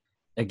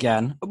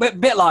 again, a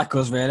bit like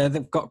us, really.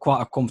 They've got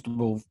quite a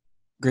comfortable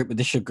group that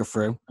they should go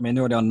through. I mean,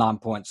 they're already on 9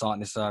 points,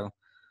 aren't they? So,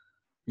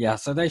 yeah,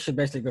 so they should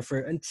basically go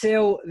through.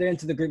 Until they're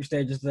into the group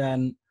stages,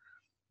 then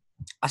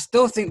I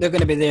still think they're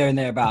going to be there and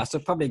thereabouts.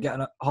 They'll probably get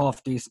a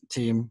half-decent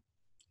team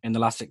in the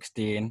last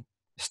 16.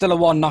 Still a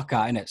 1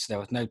 knockout in it, so there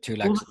was no 2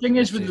 legs. Well, the thing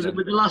is, with the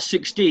last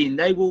 16,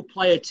 they will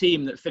play a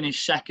team that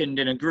finished second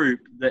in a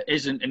group that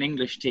isn't an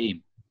English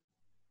team.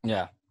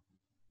 Yeah.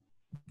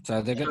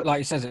 So, they're like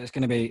you said, there's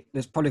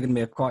probably going to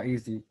be a quite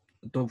easy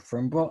dub for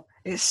them. But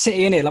it's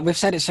City, innit? Like we've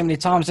said it so many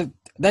times.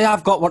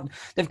 They've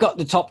got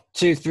the top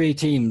 2-3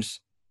 teams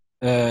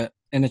in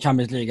the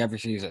Champions League every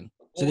season.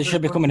 So they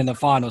should be coming in the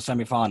final,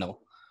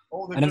 semi-final.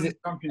 All they've done in the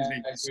Champions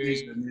League this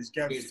season is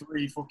get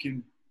 3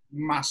 fucking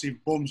massive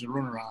bums to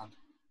run around.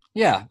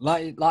 Yeah,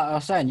 like I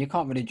was saying, you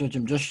can't really judge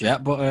them just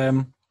yet, but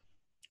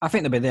I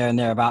think they'll be there and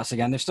thereabouts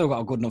again. They've still got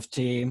a good enough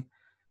team.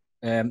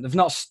 They've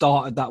not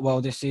started that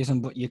well this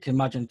season, but you can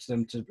imagine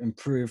them to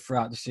improve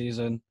throughout the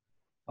season.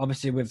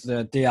 Obviously, with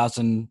the Diaz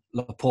and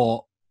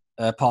Laporte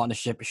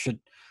partnership, it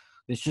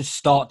should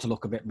start to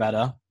look a bit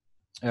better.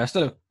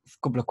 Still a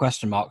couple of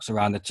question marks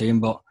around the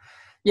team, but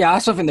yeah, I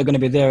still think they're going to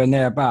be there and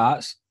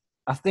thereabouts.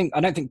 I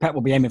don't think Pep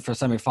will be aiming for a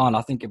semi-final.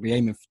 I think he'll be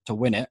aiming to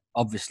win it,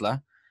 obviously.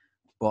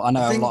 But I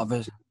know a lot of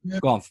us.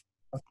 Go on.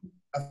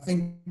 I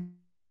think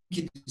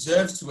he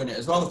deserves to win it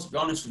as well, to be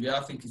honest with you.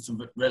 I think he's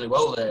done really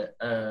well there.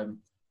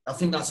 I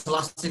think that's the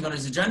last thing on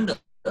his agenda.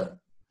 Don't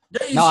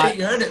you say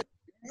you heard it?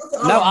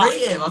 I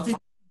rate him. I think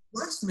he's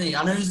blessed me.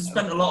 I know he's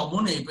spent a lot of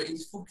money, but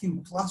he's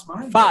fucking class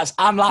manager. Fats,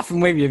 I'm laughing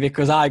with you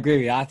because I agree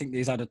with you. I think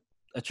he's had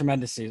a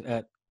tremendous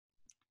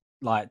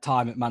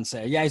time at Man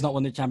City. Yeah, he's not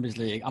won the Champions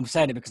League. I'm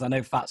saying it because I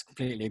know Fats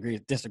completely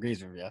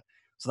disagrees with you.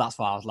 So that's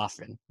why I was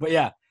laughing. But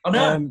yeah, I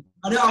know. End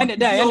of the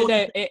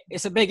day,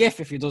 it's a big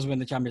if he does win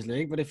the Champions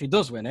League. But if he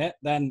does win it,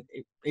 then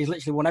he's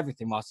literally won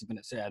everything whilst he's been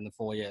at City in the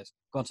 4 years.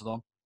 Go on,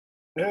 Tom.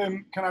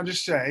 Can I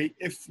just say,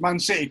 if Man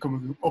City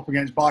come up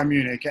against Bayern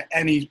Munich at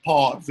any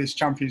part of this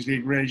Champions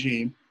League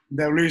regime,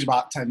 they'll lose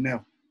about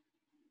 10-0.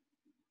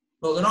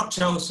 Well, they're not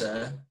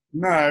Chelsea.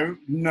 No.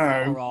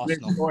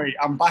 Wait,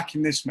 I'm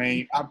backing this,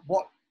 mate.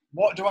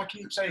 What do I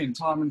keep saying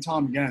time and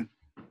time again?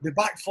 The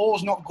back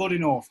four's not good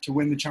enough to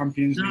win the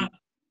Champions League.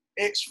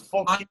 It's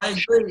fucking. I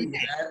agree with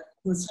that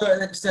to a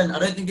certain extent. I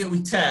don't think it'll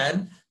be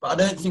 10, but I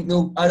don't think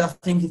they'll. I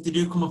think if they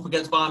do come up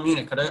against Bayern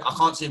Munich, I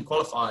can't see them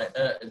qualify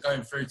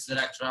going through to the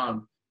next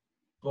round.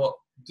 But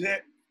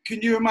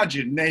can you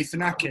imagine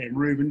Nathan Ake and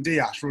Ruben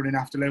Dias running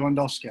after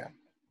Lewandowski?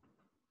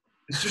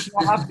 It's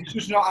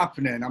just not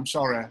happening. I'm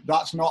sorry.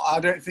 That's not. I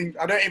don't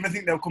even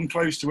think they'll come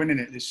close to winning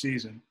it this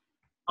season.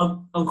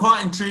 I'm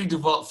quite intrigued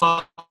with what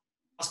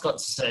Fast's got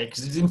to say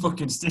because he's in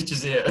fucking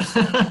stitches here.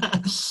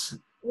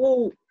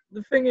 Well,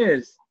 the thing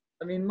is,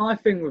 I mean, my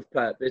thing with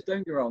Pep is,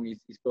 don't get me wrong,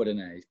 he's good in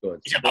it. He's good.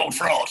 He's a bold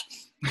fraud.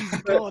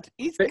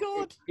 He's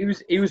good.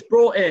 He was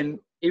brought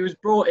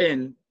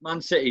in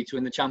Man City to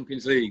win the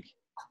Champions League.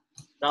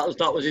 That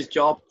was his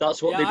job.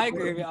 That's what. I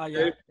agree with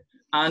you.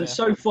 And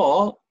so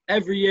far,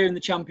 every year in the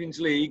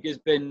Champions League has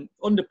been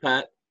under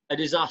Pep a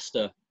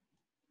disaster.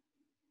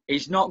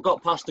 He's not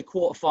got past the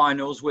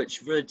quarterfinals, which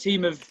for a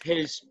team of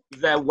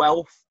their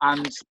wealth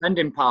and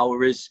spending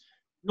power is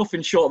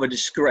nothing short of a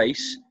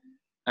disgrace.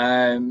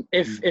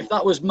 If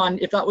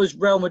that was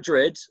Real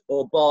Madrid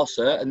or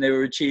Barca and they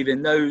were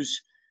achieving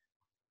those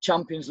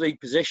Champions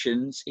League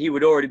positions, he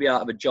would already be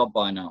out of a job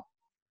by now.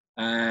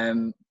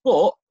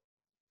 But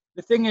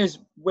the thing is,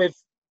 with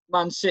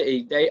Man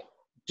City, they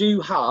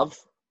do have,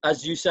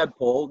 as you said,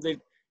 Paul,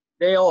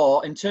 they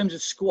are, in terms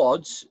of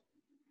squads,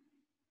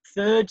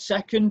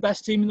 second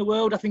best team in the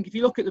world. I think if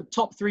you look at the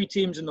top 3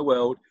 teams in the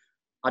world,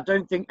 I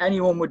don't think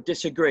anyone would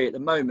disagree at the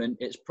moment.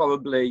 It's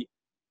probably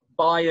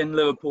Bayern,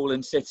 Liverpool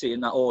and City in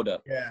that order.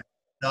 Yeah.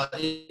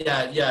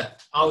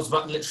 I was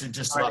literally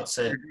just about to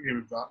say. Agree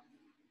with that.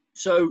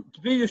 So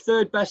to be the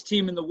 3rd best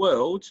team in the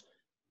world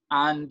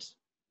and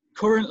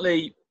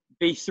currently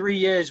be 3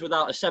 years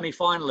without a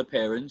semi-final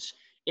appearance,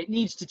 it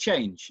needs to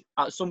change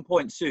at some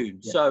point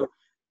soon. Yeah. So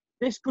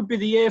this could be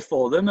the year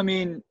for them. I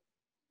mean,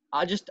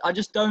 I just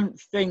don't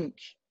think,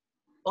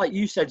 like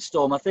you said,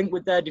 Storm, I think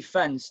with their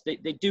defence, they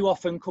do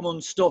often come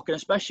unstuck, and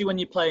especially when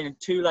you're playing in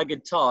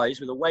 2-legged ties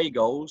with away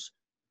goals,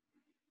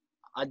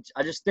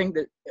 I just think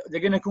that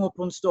they're going to come up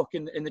unstuck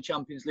in the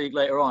Champions League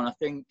later on.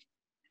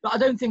 But I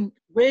don't think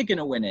we're going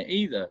to win it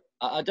either.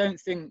 I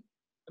think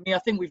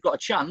we've got a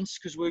chance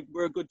because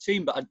we're a good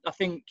team, but I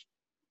think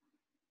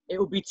it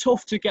will be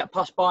tough to get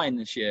past Bayern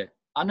this year.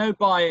 I know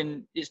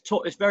Bayern,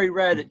 it's very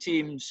rare that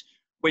teams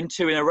win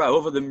 2 in a row,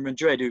 other than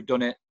Madrid, who've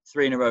done it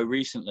 3 in a row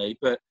recently.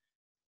 But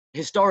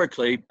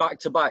historically,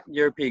 back-to-back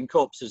European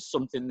Cups is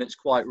something that's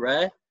quite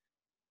rare.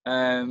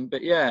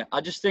 But yeah, I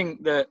just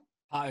think that...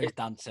 Patty's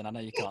dancing, I know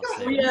you can't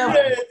see.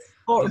 Yeah,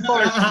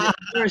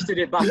 Forest did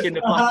it back in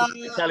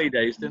the telly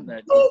days, didn't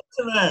they?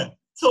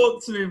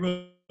 Talk to me,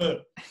 bro.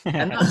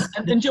 And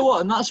you know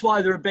what? And that's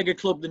why they're a bigger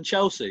club than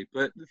Chelsea.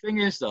 But the thing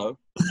is, though...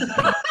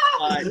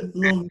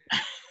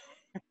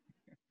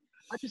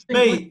 I just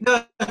think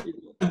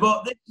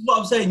but this is what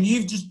I'm saying.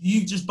 You've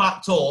just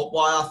backed up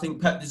why I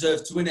think Pep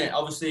deserves to win it.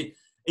 Obviously,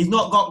 he's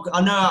not got.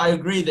 I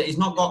agree that he's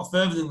not got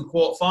further than the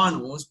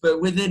quarterfinals,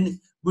 but with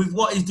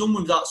what he's done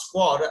with that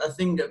squad, I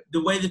think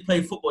the way they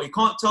play football, you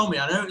can't tell me.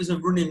 I know it is a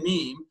running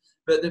meme,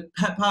 but the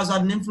Pep has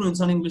had an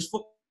influence on English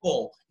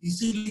football. You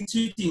see League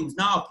 2 teams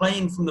now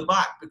playing from the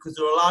back because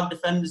there are allowed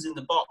defenders in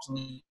the box, and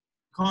you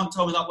can't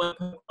tell me that way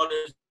Pep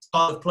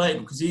started play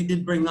because he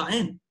did bring that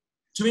in.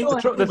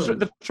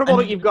 The trouble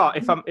that you've got,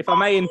 if I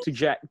may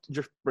interject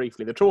just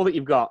briefly, the trouble that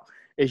you've got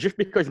is just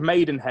because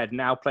Maidenhead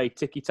now play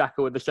tiki-taka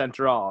with the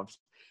centre halves,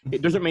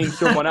 it doesn't mean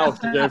someone else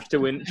deserves to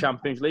win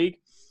Champions League.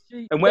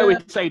 And where we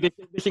say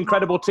this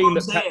incredible team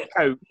that Pep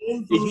coached,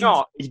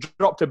 he's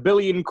dropped £1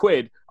 billion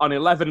on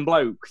 11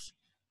 blokes.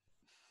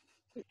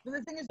 But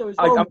the thing is, though,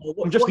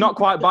 I'm just not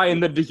quite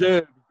buying the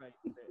deserve.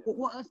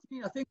 What has to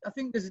be? I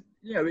think there's,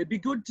 it'd be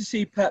good to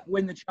see Pep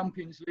win the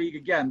Champions League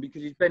again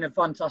because he's been a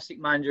fantastic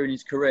manager in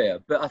his career.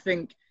 But I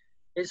think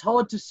it's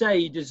hard to say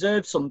he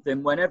deserves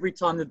something when every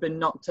time they've been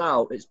knocked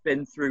out, it's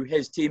been through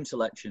his team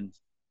selections.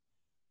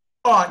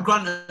 All right,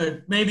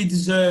 granted, maybe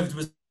deserved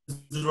was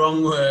the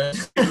wrong word.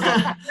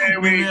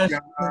 There we go.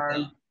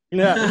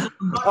 Yeah,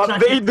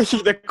 this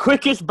is the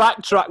quickest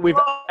backtrack we've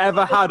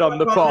ever had on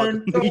the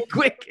pod. The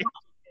quickest.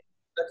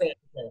 Okay.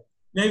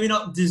 Maybe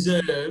not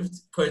deserved,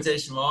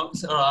 quotation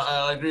marks. All right,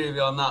 I agree with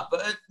you on that.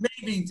 But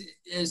maybe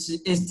it's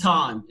his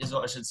time, is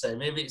what I should say.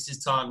 Maybe it's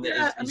his time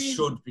that he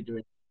should be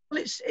doing. Well,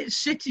 it's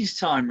City's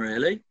time,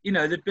 really.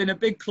 They've been a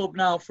big club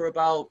now for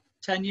about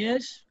 10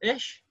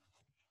 years-ish.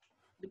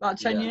 About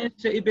 10 years,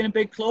 City have been a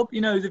big club.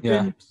 They've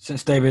been...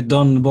 Since David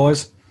Dunn, the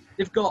boys.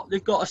 They've got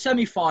a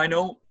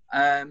semi-final,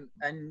 and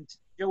you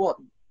know what?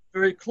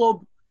 For a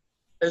club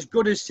as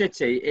good as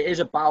City, it is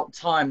about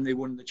time they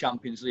won the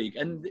Champions League.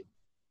 And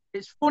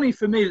it's funny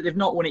for me that they've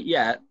not won it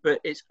yet, but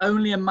it's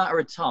only a matter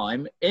of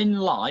time in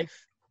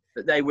life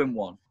that they win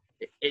one.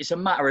 It's a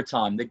matter of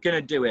time. They're going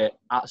to do it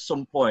at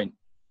some point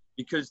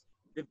because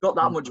they've got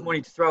that much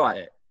money to throw at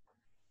it.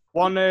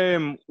 One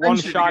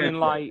shining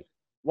light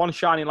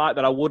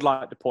that I would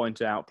like to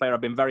point out, player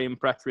I've been very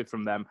impressed with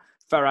from them,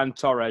 Ferran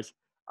Torres.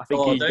 I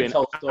think he's been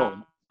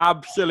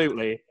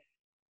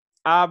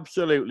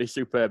absolutely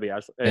superb. He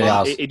has.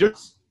 He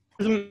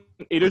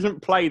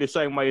doesn't play the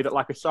same way that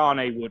like a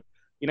Sane would.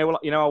 You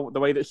know the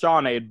way that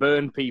Sane had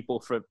burned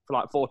people for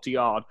like 40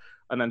 yards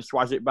and then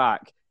swaz it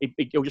back.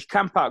 He'll just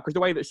camp out because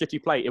the way that City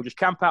play, he'll just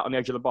camp out on the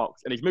edge of the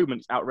box and his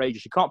movement's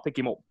outrageous. You can't pick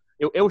him up.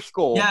 He'll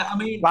score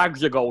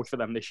bags of goals for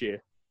them this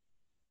year.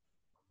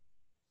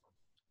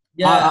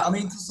 Yeah,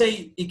 to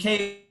say he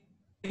came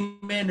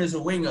in as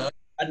a winger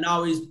and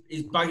now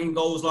he's bagging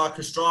goals like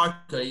a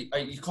striker.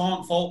 You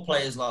can't fault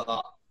players like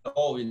that.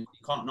 Oh, you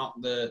can't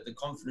knock the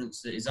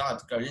confidence that he's had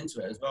going into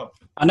it as well.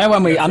 I know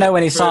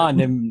when he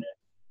signed him,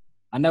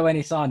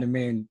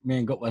 me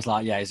and Gut was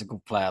like, yeah, he's a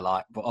good player,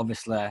 like, but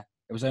obviously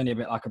it was only a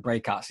bit like a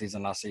breakout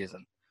season last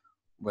season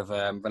with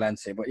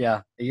Valencia. But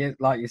yeah, he is,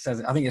 like you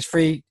said, I think it's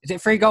 3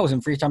 goals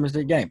in 3 Champions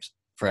League games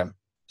for him,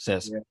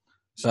 sis. Yeah.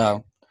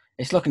 So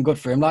it's looking good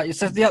for him. Like you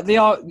said, they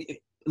are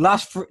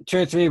last 2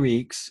 or 3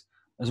 weeks,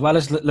 as well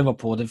as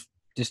Liverpool, they're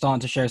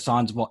starting to show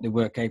signs of what they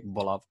were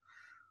capable of.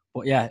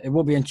 But yeah, it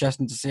will be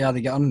interesting to see how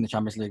they get on in the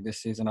Champions League this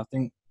season.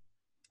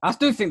 I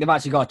still think they've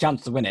actually got a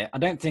chance to win it. I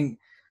don't think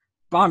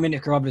Bayern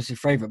Munich are obviously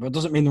favourite, but it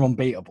doesn't mean they're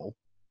unbeatable.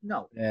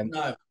 No.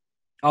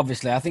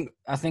 Obviously, I think.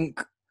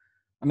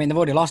 They've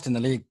already lost in the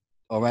league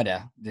already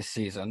this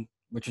season,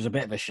 which was a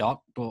bit of a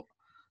shock. But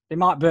they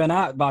might burn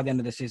out by the end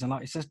of the season.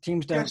 Like it says,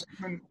 teams don't.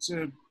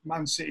 To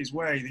Man City's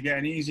way, they get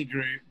an easy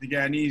group, they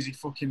get an easy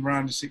fucking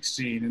round of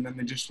 16, and then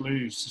they just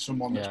lose to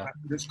someone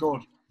that's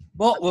good.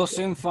 But we'll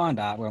soon find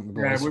out, won't we,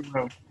 boys? Yeah, we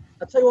will.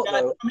 I'll tell you what,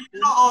 though.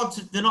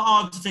 They're not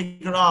hard to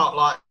figure out.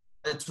 Like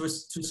to a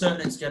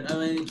certain extent.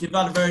 They've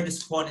had a very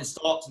disappointing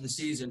start to the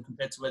season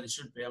compared to where they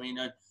should be.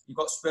 You've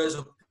got Spurs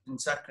up in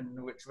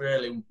second, which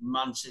really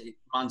Man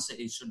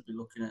City should be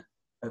looking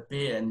at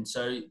being.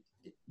 So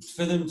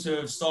for them to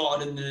have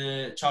started in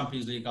the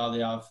Champions League how they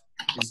have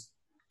is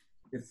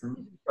different.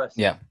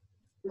 Yeah.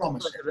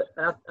 And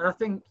I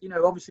think,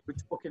 obviously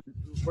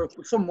we're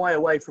some way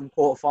away from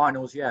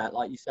quarterfinals yet,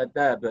 like you said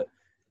there, but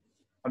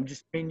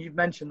you've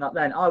mentioned that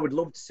then. I would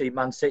love to see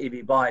Man City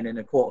be Bayern in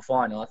a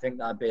quarterfinal. I think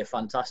that'd be a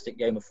fantastic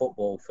game of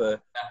football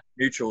for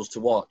neutrals to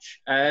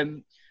watch.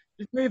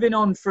 Just moving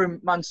on from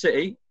Man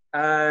City,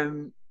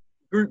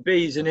 Group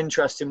B is an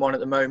interesting one at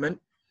the moment.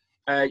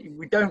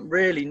 We don't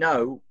really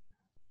know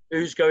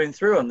who's going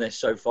through on this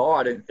so far,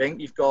 I don't think.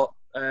 You've got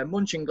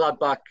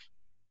Mönchengladbach,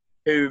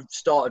 who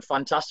started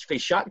fantastically.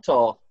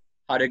 Shakhtar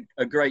had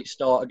a great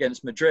start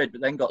against Madrid,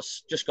 but then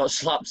just got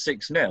slapped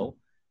 6-0.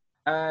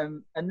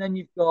 And then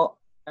you've got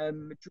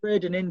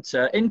Madrid and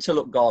Inter. Inter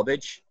look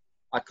garbage.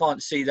 I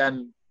can't see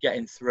them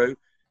getting through.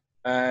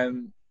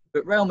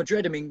 But Real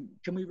Madrid,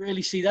 can we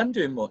really see them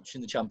doing much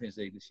in the Champions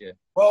League this year?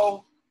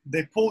 Well,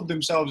 they pulled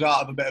themselves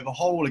out of a bit of a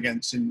hole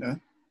against Inter.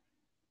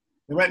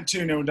 They went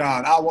 2-0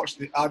 down.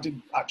 I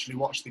did actually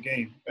watch the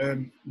game.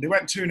 They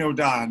went 2-0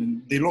 down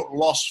and they looked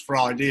lost for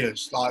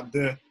ideas. Like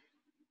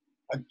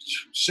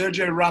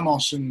Sergio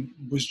Ramos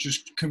was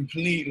just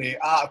completely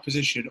out of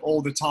position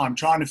all the time,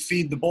 trying to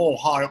feed the ball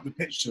high up the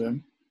pitch to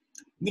them.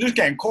 And they're just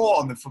getting caught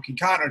on the fucking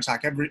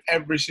counter-attack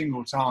every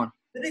single time.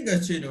 They didn't go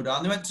 2-0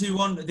 down. They went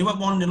 2-1. They went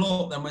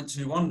 1-0 up, then went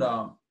 2-1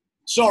 down.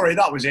 Sorry,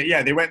 that was it.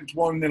 Yeah, they went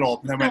 1-0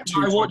 up and then went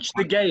 2-1. I watched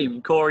the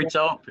game, Corey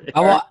Top.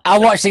 I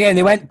watched the game.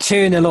 They went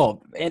 2-0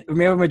 up.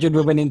 Real Madrid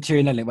were winning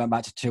 2-0. It went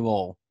back to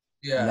 2-2.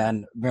 Yeah. And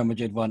then Real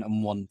Madrid won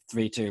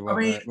 3-2.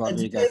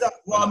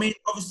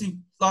 Obviously,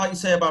 like you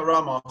say about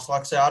Ramos,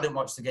 like I say, I didn't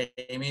watch the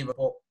game either,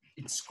 but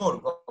he scored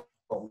a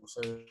goal.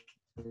 So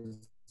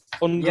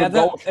 100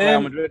 goals for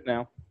Real Madrid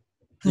now.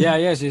 Yeah,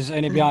 yes. He's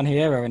only behind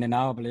Hierro in it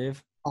now, I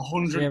believe.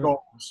 100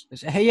 goals.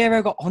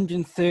 Hierro got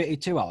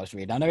 132, I was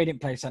reading. I know he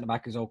didn't play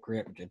centre-back his whole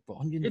career, but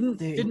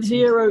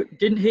 132.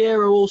 Didn't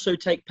Hierro also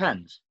take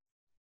pens?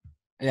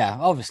 Yeah,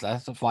 obviously.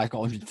 That's why he's got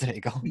 130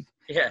 goals.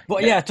 Yeah.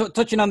 But yeah,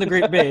 touching on the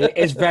Group B, it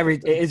is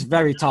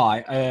very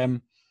tight.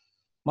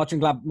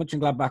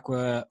 Mönchengladbach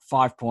were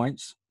 5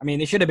 points.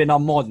 They should have been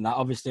on more than that,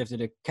 obviously, if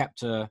they'd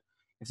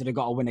have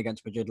got a win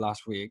against Madrid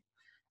last week.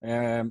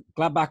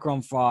 Gladbach are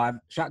on 5.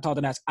 Shakhtar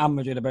Donetsk and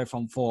Madrid are both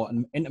on 4.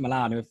 And Inter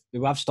Milan,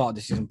 who have started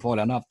this season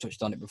poorly, I know I've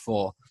touched on it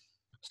before,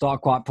 started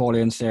quite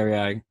poorly in Serie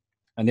A.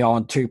 And they are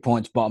on 2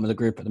 points bottom of the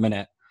group at the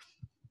minute.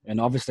 And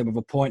obviously with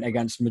a point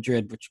against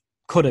Madrid, which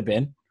could have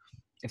been,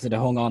 if they'd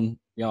have hung on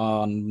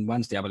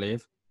Wednesday, I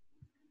believe,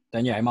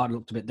 then yeah, it might have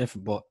looked a bit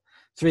different. But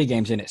 3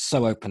 games in, it's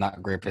so open,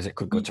 that group, as it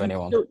could go to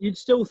anyone. You'd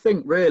still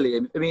think, really,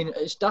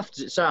 as daft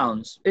as it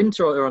sounds,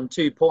 Inter are on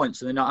 2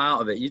 points and they're not out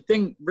of it. You'd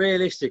think,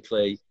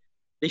 realistically,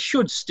 they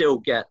should still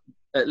get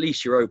at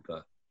least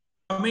Europa.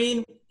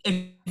 If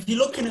you're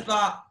looking at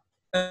that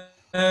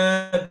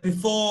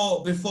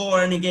before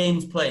any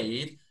games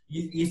played,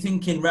 you're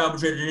thinking Real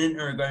Madrid and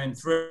Inter are going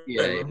through,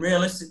 and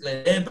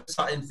realistically, they're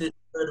sat in third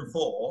and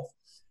fourth.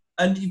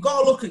 And you've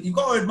got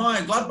to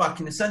admire Gladbach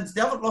in the sense they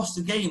haven't lost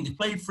a game. They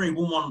played 3,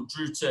 1-1,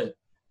 drew 2.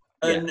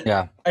 And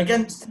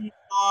against teams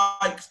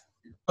like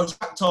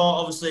Shakhtar,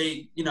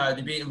 obviously, you know,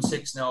 they beat them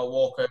 6-0,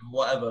 walkover,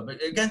 whatever.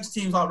 But against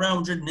teams like Real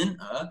Madrid and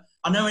Inter,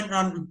 I know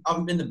Inter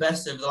haven't been the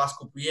best over the last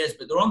couple of years,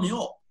 but they're on the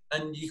up.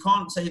 And you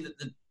can't say that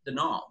they're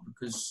not,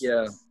 because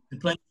they're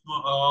playing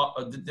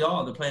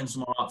they're playing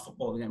some all right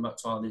football. They're getting back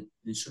to how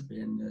they should be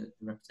in the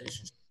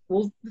reputation.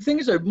 Well, the thing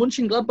is, though,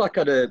 Mönchengladbach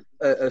had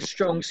a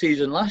strong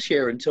season last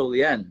year until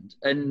the end.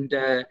 And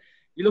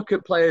you look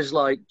at players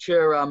like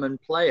Thuram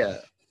and Player,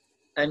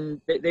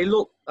 and they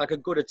look like a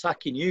good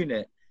attacking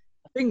unit.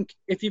 I think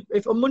if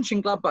a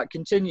Mönchengladbach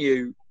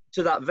continue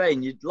to that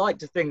vein, you'd like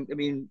to think, I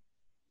mean,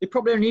 they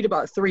probably only need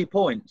about 3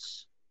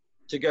 points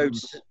to go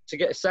to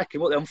get a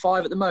second. What, they're on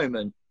 5 at the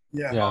moment?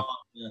 Yeah.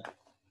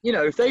 You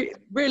know, if they,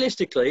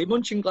 realistically,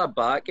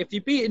 Mönchengladbach, if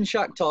you're beating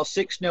Shakhtar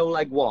 6-0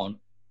 leg 1,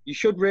 you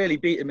should really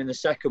beat them in the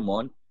second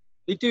one.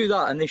 They do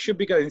that and they should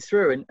be going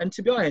through. And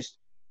to be honest,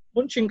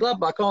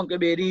 Mönchengladbach aren't going to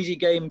be an easy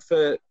game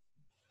for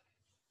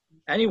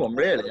anyone,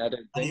 really, I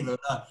don't think.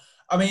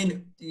 I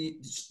mean,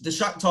 the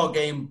Shakhtar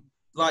game,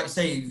 like I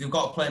say, they've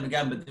got to play them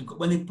again, but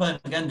when they play them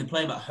again, they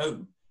play them at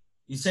home.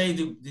 You say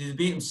they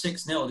beat them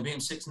 6-0, they beat them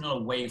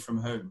 6-0 away from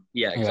home.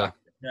 Yeah,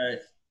 exactly.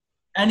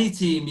 Any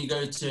team you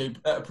go to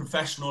at a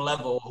professional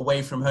level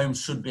away from home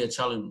should be a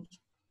challenge.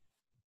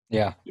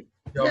 Yeah. You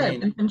know I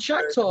mean? and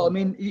Shakhtar, I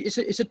mean,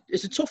 it's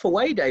a tough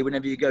away day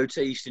whenever you go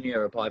to Eastern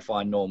Europe, I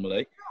find,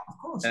 normally. Yeah, of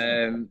course.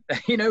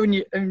 You know,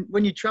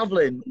 when you're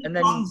travelling, and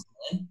then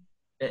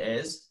it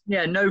is.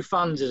 Yeah, no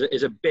fans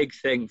is a big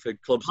thing for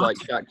clubs like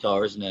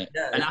Shakhtar, isn't it?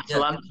 Yeah, and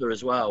Atalanta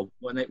as well.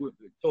 When we're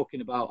talking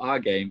about our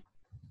game,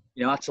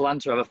 you know,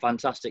 Atalanta have a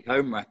fantastic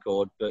home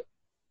record, but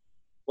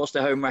what's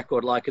their home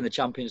record like in the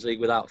Champions League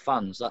without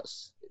fans?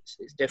 It's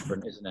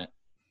different, isn't it?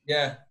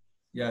 Yeah,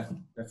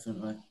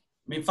 definitely.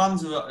 I mean,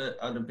 fans are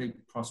a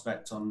big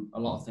prospect on a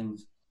lot of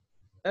things.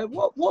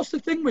 What's the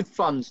thing with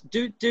fans?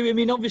 I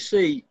mean,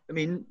 obviously, I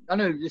mean, I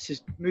know this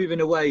is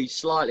moving away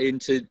slightly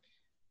into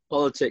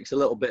politics a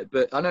little bit,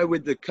 but I know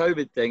with the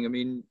COVID thing, I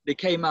mean, they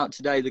came out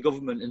today, the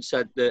government, and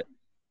said that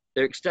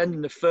they're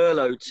extending the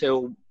furlough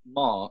till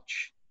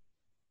March.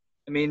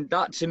 I mean,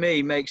 that to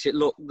me makes it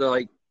look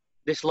like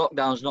this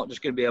lockdown's not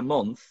just going to be a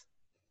month.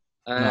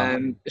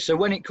 No. So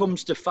when it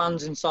comes to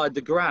fans inside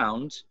the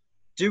ground,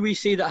 do we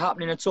see that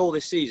happening at all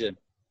this season?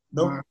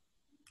 No.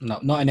 No,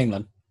 not in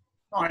England.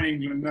 Not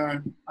in England,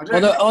 no.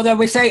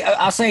 Although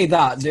I say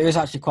that, there is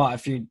actually quite a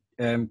few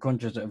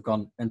countries that have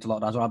gone into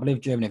lockdown. So I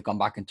believe Germany have gone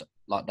back into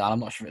lockdown. I'm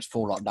not sure if it's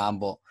full lockdown,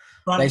 but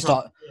they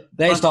start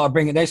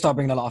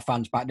bringing a lot of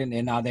fans back, didn't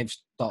they? Now they've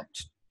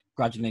stopped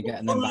gradually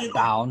getting them back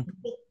down.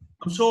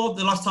 I'm sure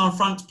the last time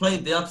France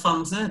played, they had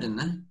fans there, didn't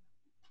they?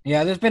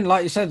 Yeah, there's been,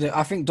 like you said,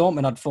 I think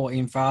Dortmund had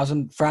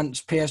 14,000.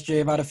 France, PSG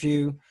have had a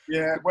few.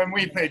 Yeah, when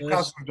we played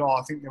Krasnodar,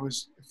 I think there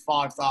was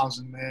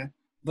 5,000 there.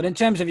 But in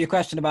terms of your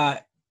question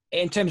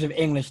in terms of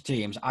English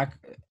teams,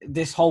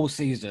 this whole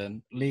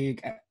season,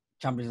 League,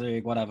 Champions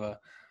League, whatever,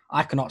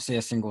 I cannot see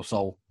a single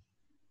soul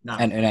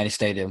in any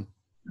stadium.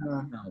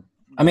 No.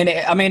 I mean,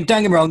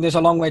 don't get me wrong, there's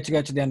a long way to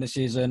go to the end of the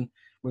season.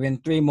 Within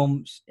 3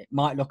 months, it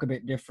might look a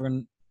bit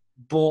different,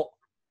 but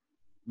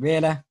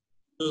really?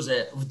 Does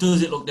it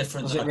look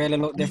different? Does it really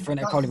look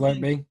different? It probably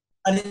won't be.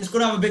 And it's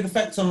going to have a big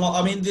effect on.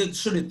 I mean,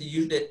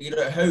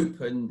 you'd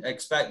hope and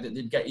expect that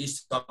they'd get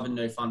used to having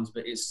no fans,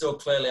 but it's still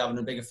clearly having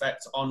a big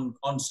effect on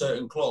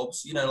certain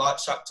clubs. You know, like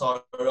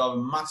Shakhtar who have a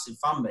massive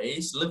fan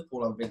base.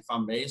 Liverpool have a big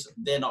fan base.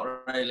 They're not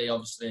really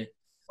obviously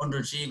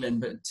underachieving,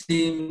 but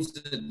teams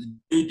that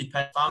do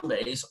depend on fan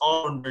base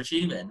are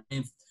underachieving. I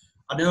mean,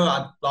 I know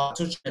I like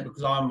touching it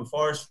because I'm a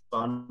Forest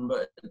fan,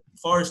 but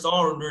Forest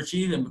are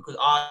underachieving because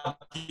I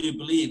do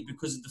believe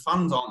because the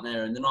fans aren't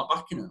there and they're not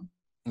backing them.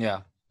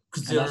 Yeah.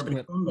 Because they're a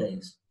big fan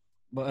base.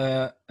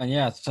 But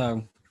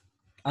so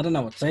I don't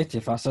know what to say to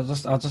you, Fast. I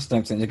just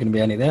don't think there's going to be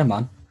any there,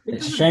 man.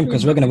 It's a shame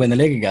because we're going to win the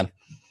league again.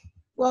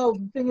 Well,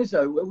 the thing is,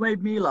 though, it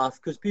made me laugh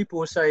because people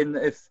were saying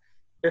that if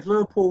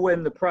Liverpool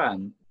win the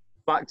Prem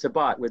back to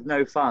back with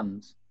no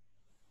fans,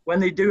 when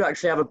they do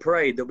actually have a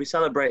parade, they'll be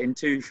celebrating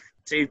two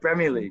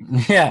Premier League.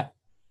 Yeah.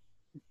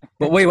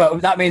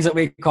 But that means that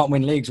we can't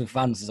win leagues with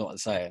fans, is what I'm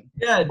saying.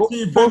 Yeah,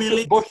 two Premier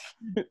League.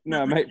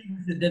 No, mate.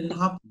 It didn't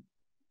happen.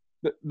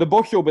 The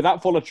bush will be that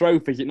full of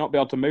trophies, you'd not be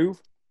able to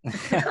move.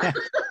 But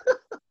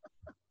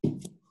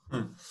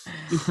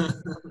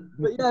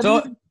yeah,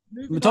 So,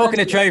 we're talking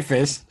of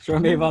trophies. Shall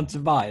we move on to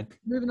Bayern?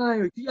 Moving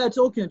on, yeah,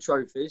 talking of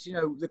trophies, you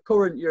know, the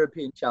current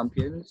European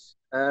champions,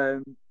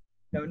 you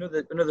know,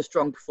 another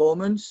strong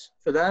performance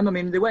for them. I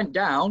mean, they went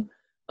down.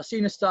 I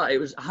seen a stat. It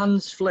was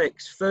Hans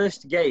Flick's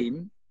first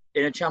game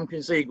in a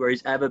Champions League where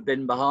he's ever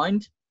been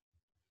behind.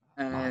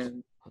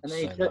 And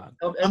they ended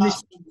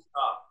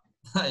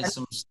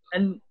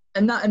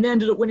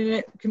up winning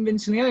it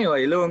convincingly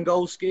anyway.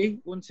 Lewandowski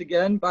once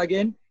again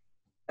bagging.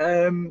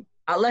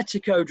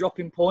 Atletico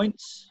dropping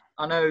points.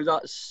 I know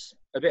that's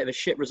a bit of a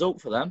shit result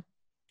for them.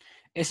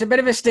 It's a bit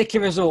of a sticky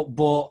result,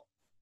 but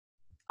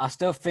I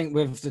still think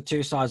with the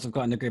two sides they've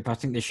got in the group, I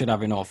think they should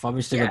have enough.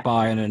 Obviously, with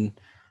Bayern and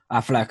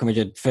Athletic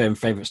Madrid firm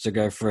favourites to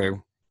go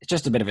through, it's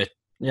just a bit of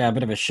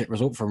a shit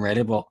result for them,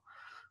 really. But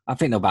I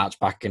think they'll bounce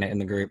back in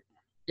the group.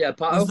 Yeah,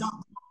 Pato.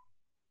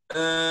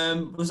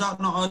 Was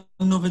that not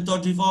another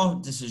dodgy VAR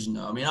decision,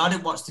 though? I mean, I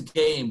didn't watch the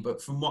game,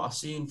 but from what I've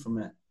seen from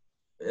it,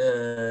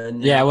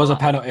 it was a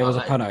penalty. It was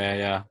a penalty.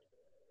 Yeah,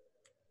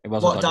 it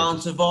was. What, down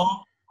to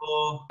VAR?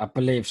 Or? I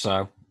believe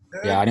so.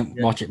 Yeah, I didn't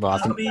watch it, but I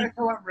think they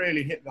haven't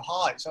really hit the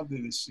heights, have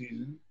they, this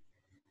season?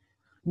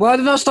 Well,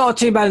 they've not started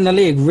too bad in the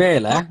league,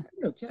 really.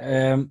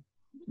 Okay.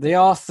 They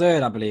are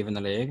third, I believe, in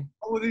the league.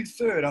 Oh, they're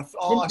third. I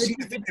see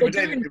the thing the other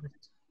day.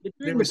 They're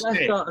doing the best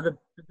out of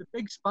the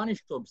big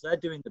Spanish clubs. They're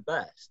doing the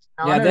best.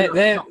 Now,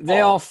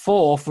 they are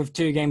fourth with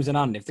 2 games in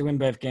hand. If they win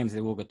both games, they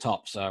will go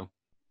top. So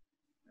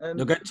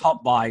they'll go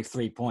top by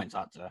 3 points,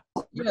 actually.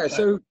 Yeah.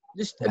 So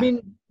I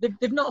mean,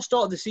 they've not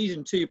started the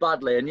season too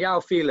badly. And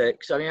João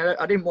Felix. I mean,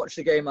 I didn't watch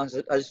the game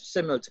as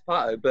similar to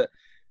Pato, but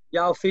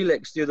João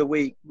Felix the other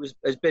week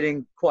has been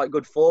in quite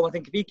good form. I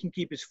think if he can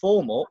keep his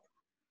form up,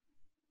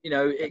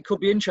 it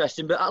could be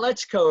interesting. But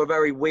Atletico are a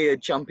very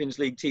weird Champions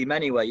League team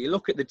anyway. You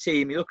look at the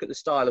team, you look at the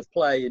style of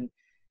play, and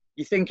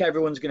you think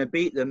everyone's going to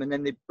beat them, and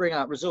then they bring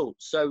out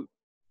results. So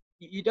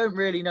you don't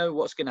really know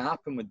what's going to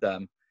happen with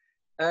them.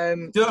 I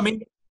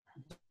mean,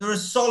 they're a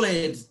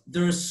solid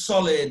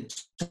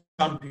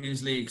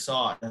Champions League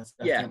side. I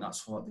think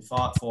that's what they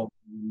fight for.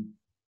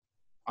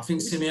 I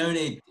think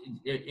Simeone,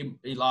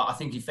 I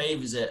think he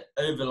favours it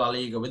over La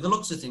Liga with the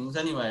looks of things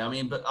anyway. I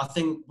mean, but I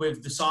think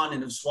with the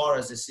signing of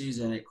Suarez this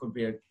season, it could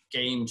be a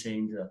game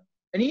changer.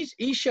 And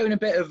he's shown a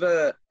bit of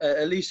a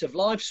lease of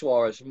life,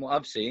 Suarez, from what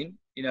I've seen.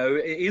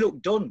 He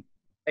looked done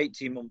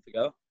 18 months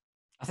ago.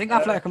 I think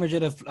Athletic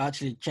Madrid have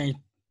actually changed.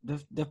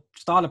 The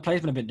style of play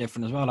has been a bit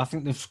different as well. I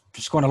think they've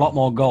scored a lot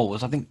more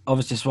goals. I think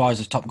obviously Suarez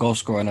is top goal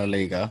scorer in La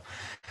Liga.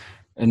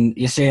 And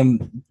you see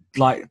him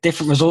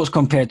different results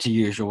compared to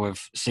usual with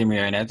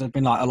Simeone. There's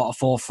been a lot of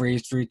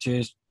 4-3s,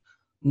 3-2s,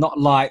 not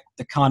like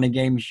the kind of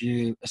games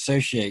you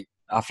associate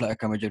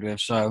Athletic Madrid with.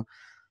 So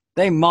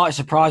they might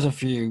surprise a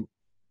few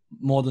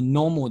more than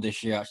normal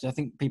this year, actually. I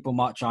think people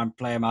might try and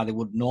play them how they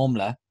would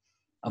normally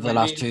over the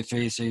last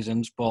 2-3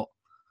 seasons, but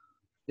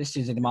this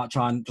season they might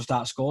try and just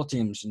outscore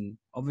teams. And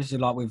obviously,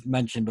 like we've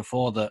mentioned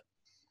before, that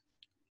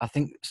I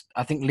think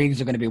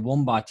leagues are going to be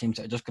won by teams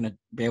that are just going to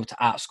be able to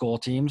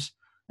outscore teams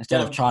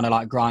instead of trying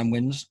to grind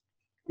wins.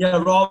 Yeah,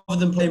 rather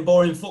than playing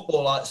boring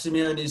football like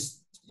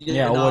Simeone's.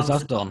 Always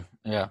has done.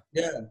 Yeah.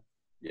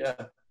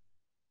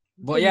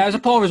 But yeah, it was a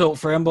poor result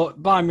for him.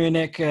 But Bayern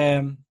Munich,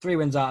 3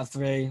 wins out of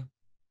 3,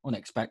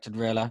 unexpected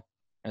really.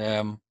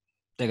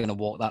 They're going to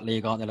walk that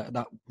league, aren't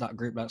they? That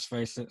group, let's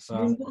face it. So,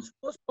 I mean,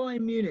 what's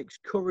Bayern Munich's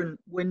current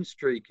win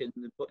streak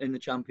in the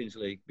Champions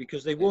League?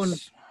 Because they won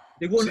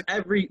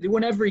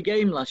every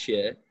game last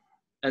year,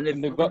 and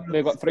they've got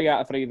 3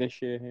 out of 3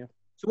 this year here.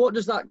 So what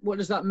does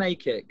that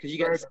make it? Because you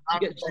get how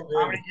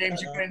many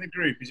games you play in the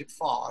group? Is it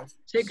 5?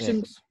 6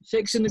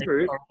 in the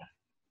group.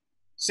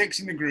 6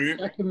 in the group.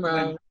 Second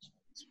round,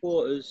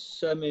 quarters,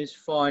 semis,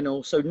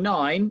 final. So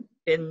 9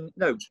 in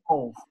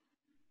 12.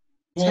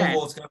 10.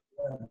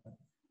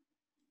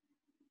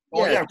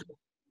 Yeah.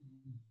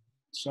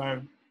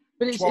 So.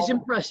 But it's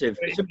impressive.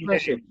 It's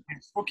impressive.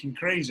 It's fucking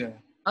crazy.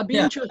 I'd be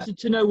interested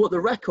to know what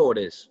the record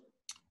is.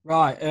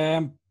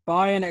 Right.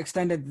 Bayern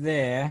extended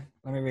their.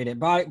 Let me read it.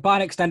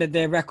 Bayern extended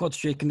their record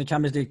streak in the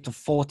Champions League to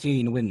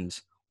 14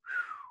 wins.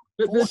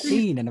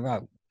 14 in a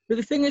row. But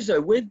the thing is,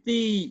 though,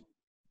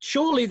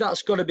 surely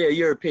that's got to be a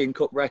European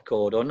Cup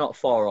record, or not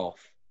far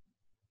off.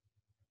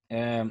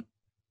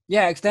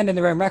 Yeah, extending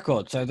their own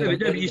record. So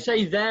but you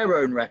say their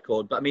own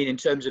record, but I mean in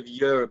terms of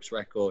Europe's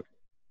record.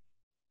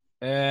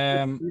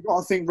 You've got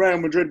to think Real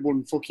Madrid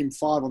won fucking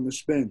 5 on the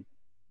spin.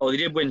 Oh, they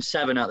did win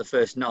 7 out of the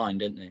first 9,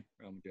 didn't they,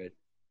 Real Madrid?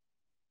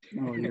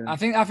 Oh, yeah. I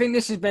think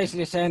this is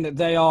basically saying that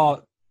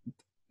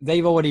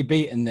they've already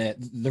beaten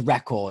the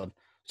record.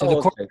 So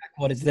the current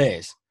record is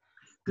theirs.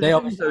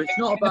 It's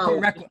not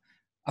about.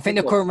 I think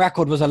the current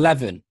record was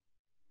 11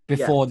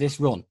 before this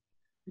run.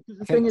 Because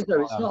the thing is,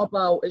 though,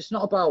 it's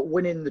not about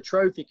winning the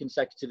trophy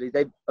consecutively.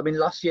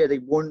 Last year they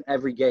won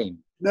every game.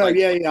 No, I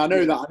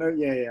know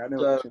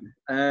that.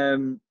 I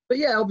know. But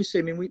yeah,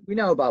 obviously, I mean, we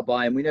know about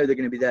Bayern. We know they're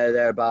going to be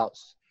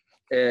thereabouts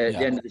at the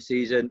end of the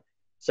season.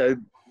 So,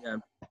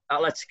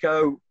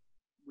 Atletico,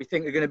 we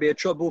think they're going to be a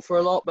trouble for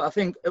a lot. But I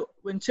think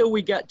until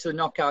we get to the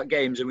knockout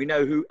games and we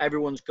know who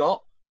everyone's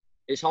got,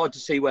 it's hard to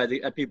see where the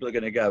people are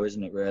going to go,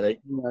 isn't it? Really?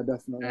 Yeah,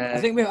 definitely.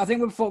 I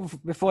think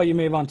before you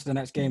move on to the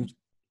next game,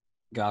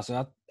 guys,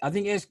 I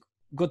think it's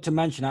good to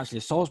mention actually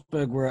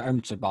Salzburg were at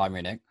home to Bayern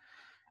Munich,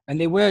 and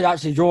they were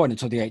actually drawing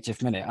until the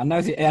 80th minute. I know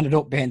it ended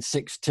up being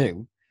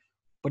 6-2,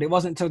 but it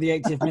wasn't until the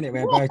 80th minute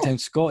where Boateng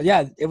scored.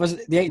 Yeah, it was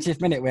the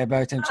 80th minute where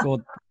Boateng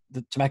scored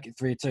to make it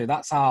 3-2.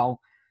 That's how,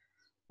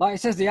 like it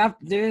says, there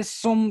is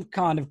some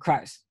kind of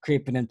cracks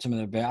creeping into them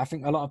a bit. I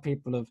think a lot of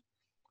people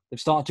they've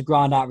started to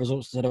grind out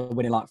results instead of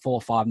winning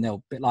 4-5-0,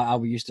 a bit like how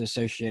we used to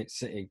associate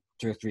City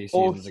 2 or 3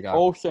 seasons ago.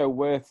 Also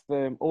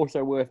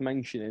worth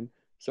mentioning,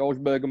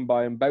 Salzburg and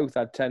Bayern both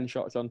had 10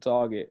 shots on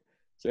target.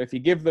 So if you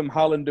give them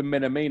Haaland and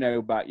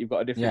Minamino back, you've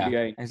got a different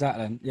game.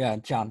 Exactly. Yeah,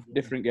 Chan.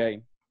 Different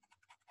game.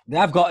 They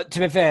have got, to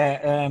be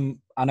fair,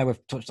 I know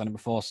we've touched on it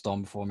before,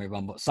 Storm, before we move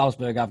on, but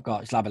Salzburg have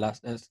got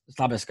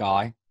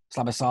Slabasai,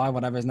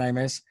 whatever his name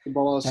is,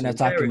 an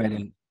attacking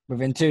million.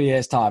 Within 2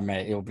 years' time,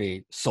 mate, he'll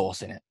be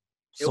sourcing it.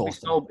 It'll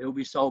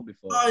be sold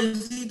before. Oh,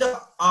 is he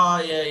that?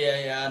 Oh,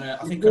 yeah. I know.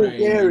 I think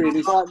Bulgarian.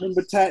 He's like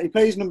number 10. He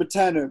plays number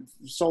 10 at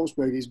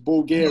Salzburg. He's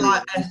Bulgarian.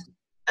 Like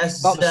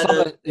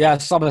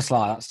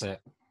Slabasai, that's it.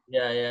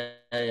 Yeah.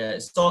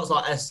 It starts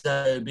like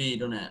SOB,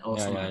 doesn't it? Or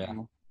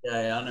something.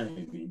 Yeah, I know what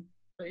you mean.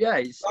 But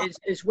yeah,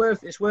 it's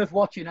worth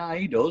watching how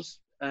he does.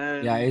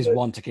 He's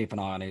one to keep an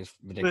eye on. He's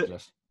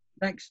ridiculous.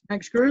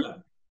 Next group.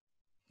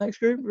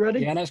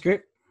 Ready? Yeah, next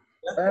group.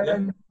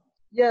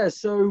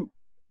 So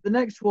the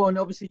next one,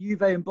 obviously,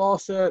 Juve and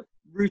Barca,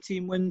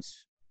 routine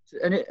wins,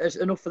 and it's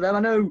enough for them.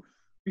 I know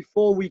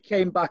before we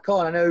came back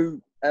on, I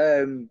know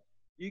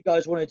you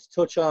guys wanted to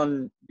touch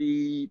on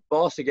the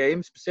Barca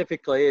game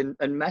specifically and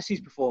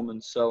Messi's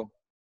performance. So,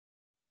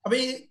 I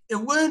mean, it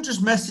weren't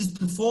just Messi's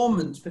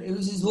performance, but it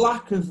was his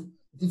lack of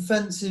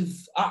defensive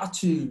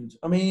attitude.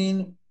 I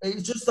mean,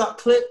 it's just that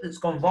clip that's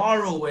gone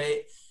viral where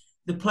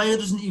the player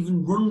doesn't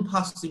even run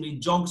past him, he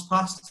jogs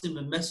past him,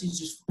 and Messi's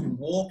just fucking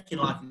walking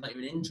like he's not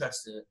even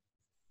interested.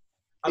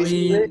 Is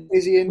he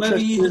interested? Whether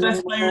you're the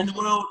best player in the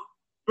world,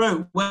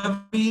 bro,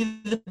 whether you're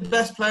the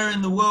best player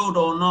in the world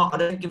or not, I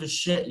don't give a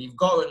shit. You've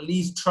got to at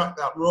least track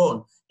that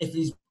run. If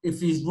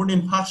he's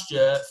running past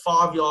you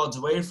 5 yards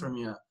away from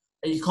you,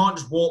 and you can't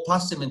just walk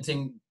past him and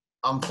think,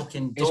 I'm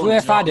fucking done. It's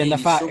worth adding the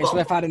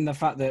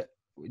fact that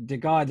the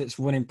guy that's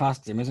running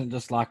past him isn't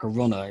just like a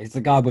runner. He's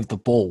the guy with the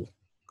ball.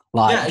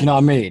 Like, you know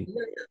what I mean?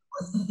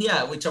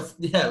 Yeah, which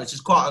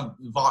is quite a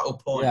vital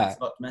point. Yeah.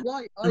 He's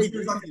like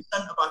a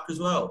centre back as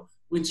well,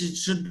 which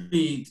should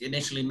be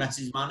initially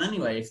Messi's man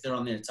anyway if they're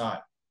on the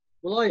attack.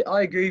 Well,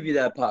 I agree with you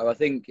there, Pat. I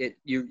think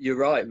you're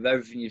right with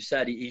everything you've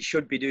said. He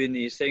should be doing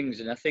these things,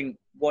 and I think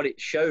what it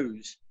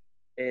shows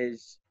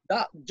is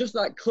that just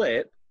that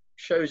clip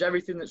shows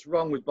everything that's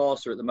wrong with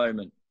Barca at the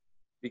moment,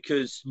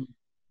 because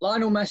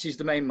Lionel Messi's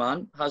the main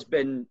man, has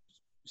been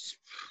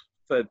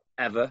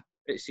forever.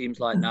 It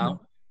seems like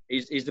now.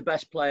 He's the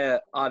best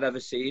player I've ever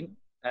seen.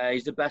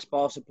 He's the best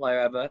Barca player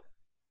ever.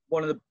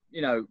 One of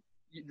the,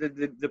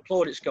 the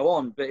plaudits go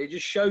on, but it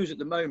just shows at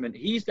the moment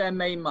he's their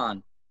main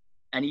man,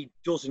 and he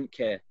doesn't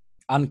care.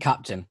 And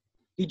captain.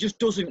 He just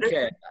doesn't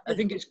care. I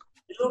think it's.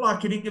 It looked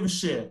like he didn't give a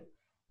shit.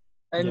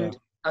 And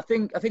I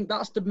think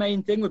that's the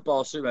main thing with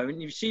Barca at the moment.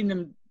 You've seen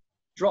them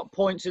drop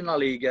points in La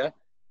Liga.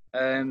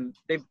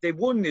 They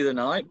won the other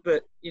night,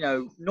 but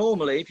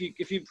normally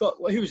if you've got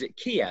who was it,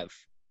 Kiev.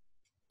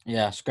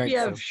 Yeah, it's great.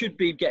 Kiev should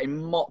be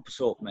getting mops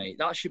up, mate.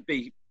 That should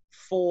be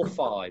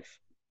 4-5.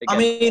 I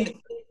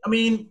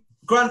mean,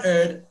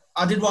 granted,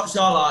 I did watch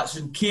the highlights,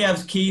 and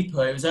Kiev's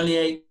keeper, he was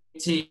only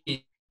 18.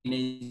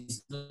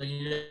 He's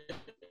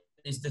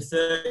the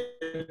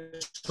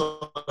third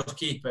choice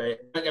keeper.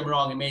 Don't get me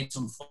wrong, he made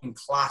some fucking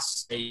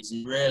class saves.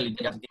 He really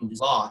did have to give him his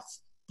life.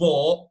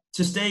 But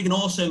Ter Stegen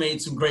also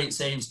made some great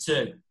saves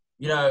too.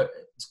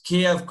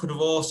 Kiev could have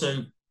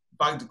also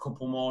bagged a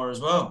couple more as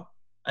well.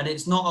 And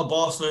it's not a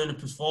Barcelona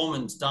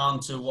performance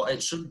down to what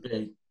it should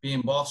be,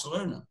 being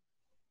Barcelona.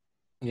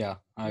 Yeah,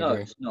 I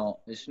agree. No,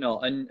 it's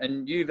not.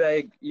 And Juve,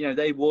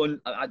 they won.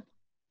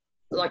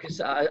 Like I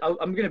said,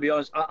 I'm going to be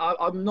honest.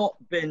 I've not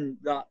been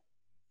that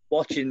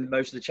watching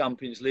most of the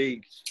Champions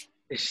League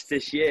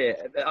this year.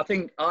 I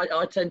think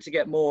I tend to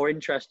get more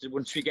interested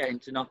once we get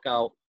into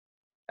knockout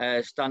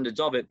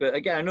standards of it. But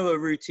again, another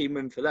routine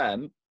win for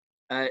them.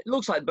 It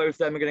looks like both of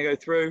them are going to go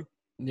through.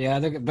 Yeah,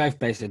 they're both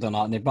basically done,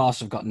 aren't they?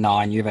 Barca have got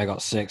 9, Juve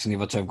got 6, and the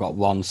other two have got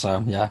 1.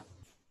 So yeah,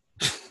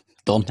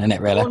 done, isn't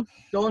it? Really?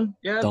 Done.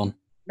 Yeah. Done.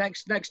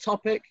 Next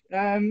topic.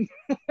 I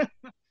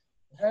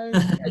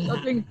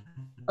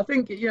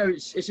think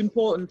it's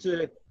important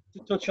to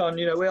touch on.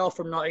 We are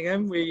from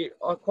Nottingham. We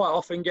quite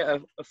often get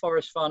a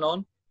Forest fan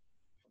on.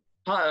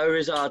 Pato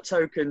is our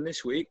token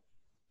this week.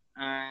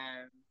 Go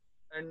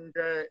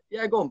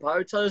on,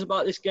 Pato. Tell us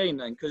about this game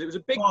then, because it was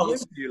a big win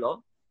for you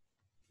lot.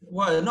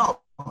 Well,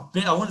 not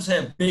big. I wouldn't say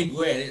a big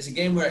win. It's a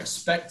game we're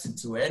expected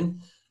to win.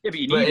 Yeah, but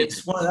you need it.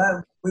 It's one of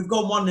them. We've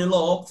gone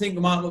 1-0 up. Think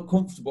we might look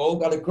comfortable.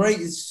 Got a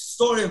great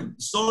story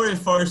of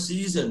Forest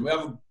season.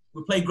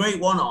 We play great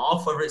one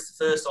half, whether it's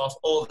the first half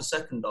or the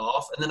second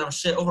half, and then have a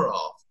shit other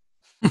half.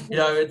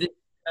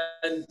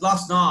 And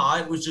last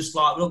night was just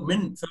like, look,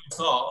 mint first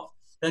half.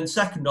 Then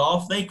second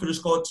half, they could have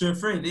scored 2 or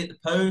 3. They hit the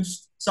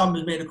post.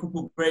 Sambas made a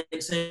couple of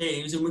great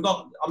saves, and I'm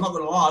not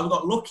going to lie, we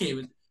got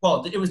lucky.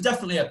 It was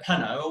definitely a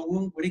penalty.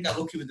 We didn't get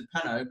lucky with the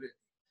penalty,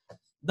 but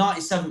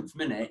 97th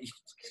minute.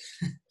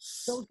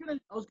 So I was going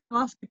to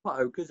ask you,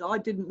 Pato, because I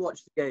didn't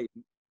watch the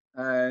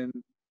game.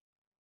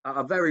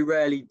 I very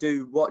rarely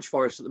do watch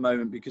Forest at the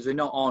moment because they're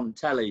not on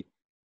telly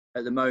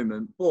at the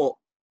moment. But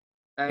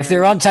if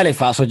they're on telly,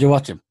 fast, would you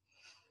watch them?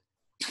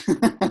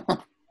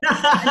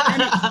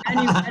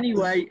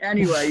 anyway,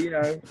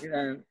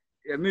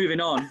 moving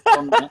on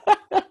from that.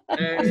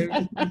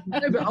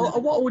 No,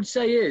 but what I would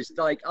say is,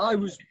 like, I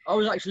was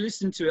actually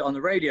listening to it on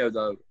the radio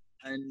though,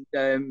 and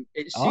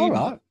it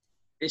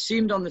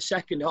seemed on the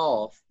second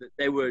half that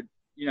they were,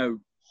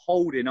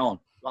 holding on.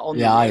 Like,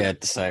 on I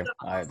heard the same.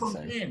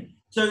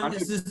 So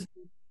this is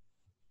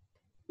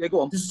go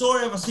on. The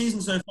story of a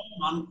season so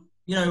far, man.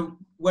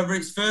 Whether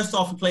it's first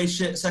half we play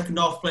shit, second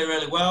half play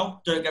really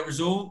well, don't get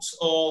results,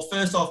 or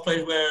first half plays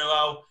really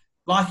well,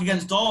 like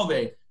against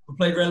Derby, we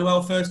played really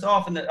well first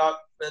half, and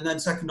then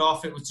second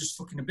half it was just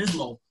fucking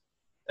abysmal.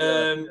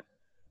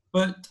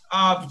 But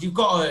you've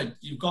got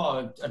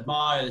to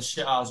admire the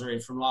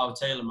shithousery from Lyle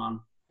Taylor, man.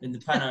 In the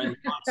penalty,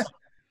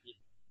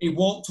 he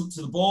walked up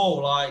to the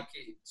ball like.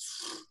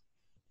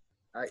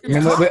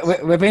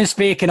 We've been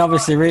speaking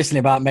obviously recently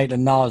about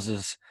Maitland-Niles'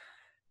 his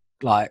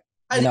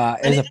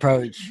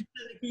approach.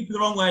 Keep it the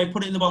wrong way,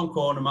 put it in the bottom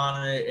corner,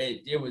 man, and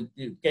it was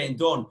getting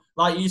done.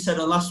 Like you said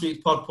on last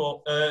week's pod,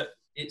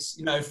 it's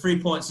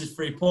 3 points is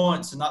 3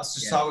 points, and that's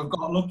just how we've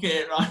got to look at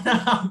it right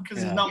now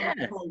because it's not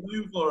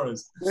moving for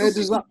us. Where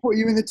does that put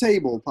you in the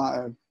table,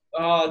 Pato?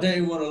 Oh, I don't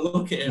even want to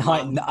look at it.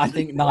 I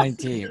think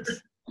 19th.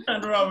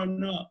 I'd rather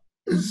not.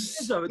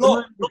 So,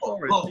 look,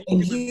 and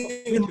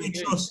we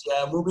trust,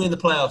 we'll be in the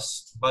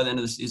playoffs by the end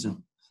of the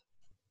season.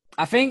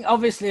 I think,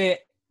 obviously,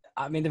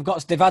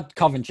 they've had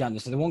Coventry,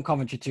 so they won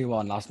Coventry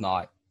 2-1 last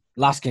night,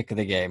 last kick of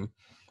the game.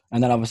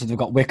 And then, obviously, they've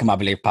got Wickham, I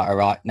believe, Pato,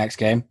 right, next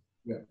game.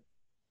 Yeah.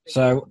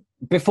 So,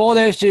 before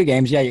those two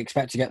games, you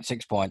expect to get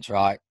 6 points,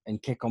 right,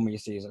 and kick on with your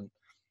season.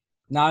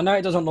 Now, I know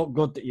it doesn't look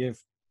good that you've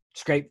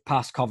scraped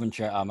past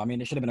Coventry.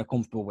 It should have been a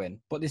comfortable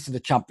win, but this is the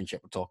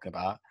Championship we're talking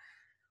about.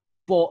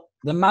 But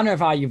the manner of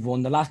how you've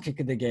won, the last kick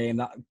of the game,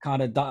 that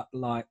kind of,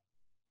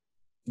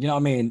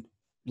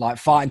 like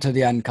fighting to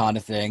the end kind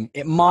of thing,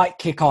 it might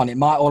kick on. It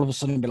might all of a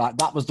sudden be like,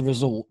 that was the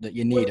result that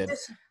you needed. Well,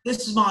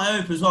 this is my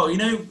hope as well.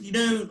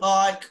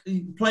 Like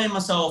playing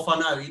myself, I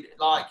know,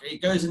 like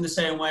it goes in the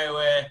same way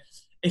where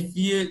if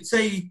you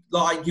say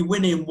like you're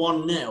winning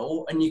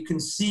 1-0 and you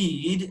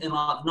concede in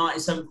like the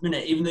 97th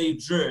minute, even though you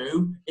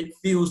drew, it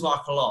feels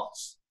like a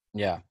loss.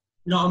 Yeah.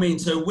 You know what I mean?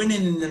 So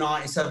winning in the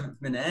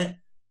 97th minute,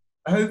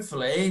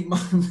 hopefully,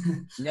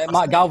 it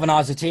might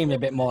galvanise the team a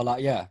bit more.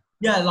 Like, yeah,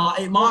 like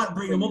it might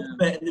bring them up a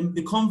bit, and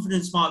the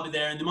confidence might be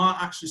there, and they might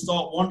actually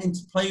start wanting to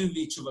play with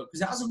each other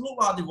because it hasn't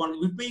looked like they've wanted.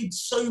 We've made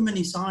so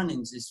many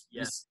signings this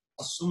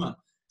summer,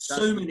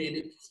 so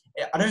many.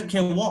 I don't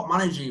care what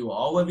manager you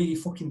are, whether you're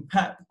fucking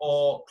Pep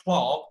or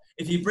Klopp.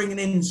 If you're bringing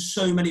in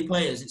so many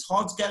players, it's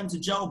hard to get them to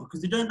gel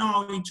because they don't know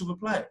how each other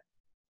play.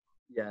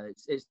 Yeah,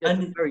 it's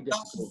very difficult.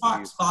 That's the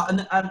fact.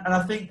 And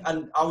I think,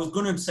 and I was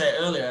going to say it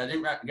earlier, I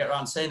didn't get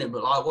around saying it,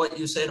 but like what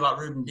you were saying about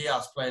Ruben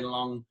Dias playing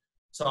alongside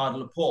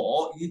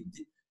Laporte,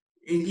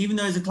 even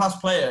though he's a class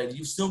player,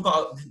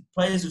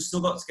 players have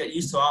still got to get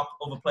used to how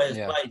other players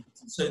play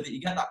so that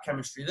you get that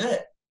chemistry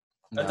there.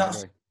 No,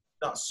 that's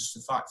just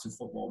a fact of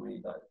football,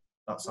 me.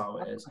 That's how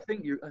it is. I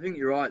think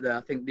you're right there.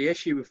 I think the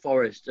issue with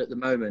Forest at the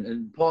moment,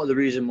 and part of the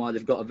reason why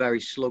they've got a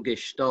very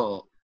sluggish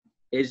start,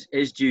 is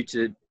due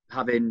to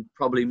having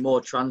probably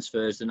more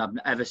transfers than I've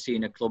ever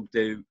seen a club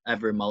do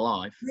ever in my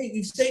life.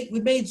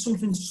 We've made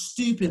something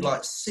stupid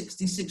like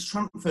 66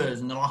 transfers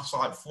in the last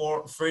like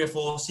 3 or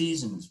 4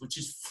 seasons, which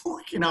is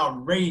fucking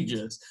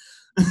outrageous.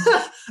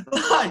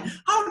 Like,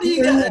 how do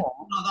you get like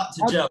that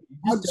to gel?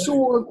 I'd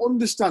sort of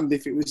understand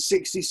if it was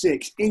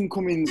 66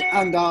 incomings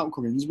and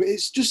outgoings, but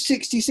it's just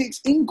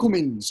 66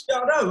 incomings.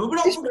 Yeah, I know. We've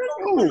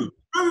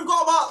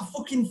got about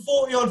fucking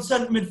 40-odd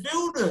centre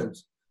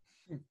midfielders.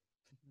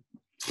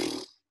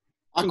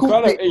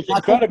 It's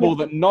incredible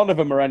that none of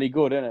them are any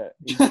good, isn't it?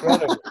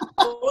 Incredible.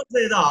 I wouldn't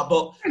say that,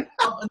 but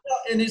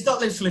and it's not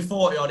literally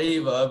 40-odd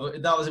either,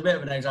 but that was a bit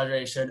of an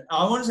exaggeration.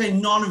 I wouldn't say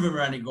none of them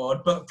are any good,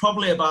 but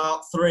probably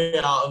about 3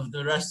 out of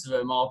the rest of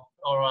them are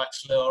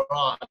actually all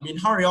right. I mean,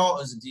 Harry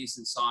Arter's a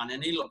decent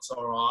signing. He looks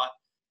all right.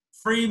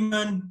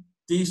 Freeman,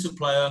 decent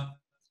player.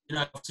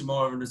 Obviously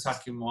more of an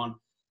attacking one.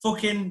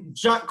 Fucking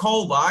Jack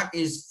Colback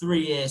is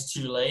 3 years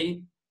too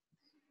late.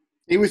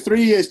 He was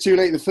 3 years too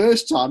late the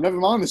first time, never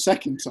mind the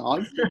second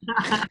time.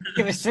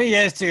 It was 3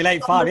 years too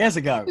late 5 years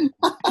ago.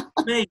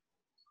 Mate,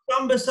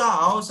 Sam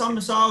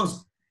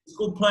Bissau's a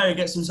good player,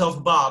 gets himself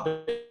a bar,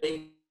 but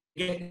he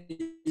gets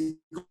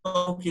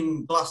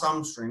fucking glass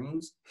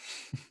hamstrings.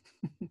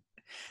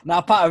 Now,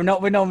 Pat,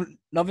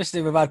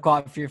 obviously we've had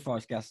quite a few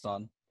Forest guests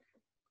on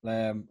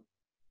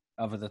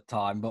over the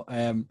time, but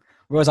we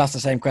always ask the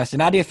same question.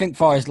 How do you think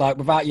Forest, like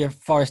without your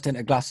Forest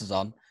tinted glasses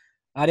on,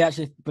 how do you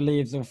actually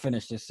believe they'll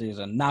finish this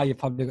season? Now you've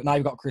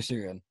got Chris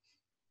Hughton.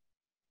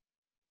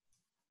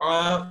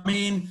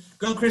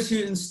 Going Chris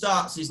Hughton's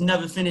stats, he's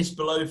never finished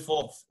below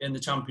 4th in the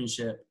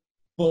Championship.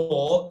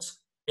 But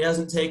he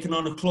hasn't taken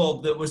on a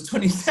club that was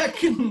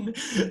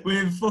 22nd.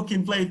 We've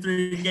fucking played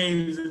 3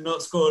 games and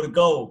not scored a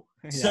goal.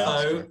 Yeah,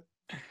 so,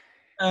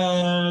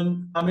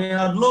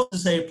 I'd love to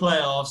say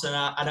playoffs, and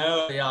I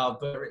know they are,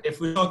 but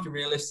if we're talking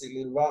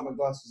realistically, without my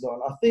glasses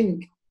on, I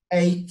think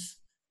 8th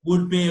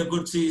would be a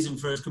good season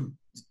for us,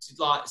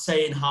 like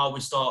saying how we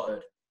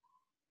started.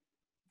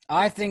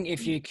 I think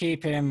if you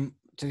keep him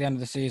to the end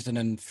of the season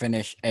and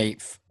finish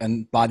 8th,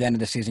 and by the end of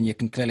the season, you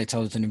can clearly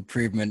tell there's an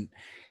improvement.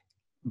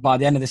 By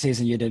the end of the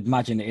season, you'd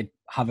imagine he'd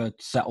have a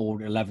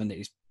settled 11 that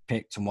he's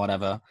picked and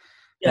whatever.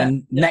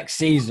 Then next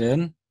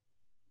season,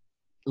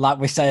 like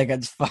we say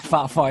against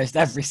Fat Forest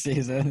every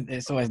season,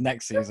 it's always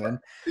next season.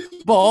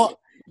 But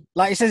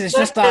like he says, it's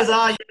just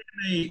that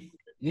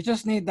you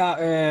just need that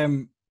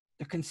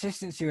the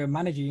consistency of a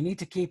manager. You need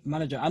to keep a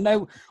manager. I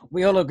know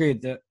we all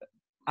agreed that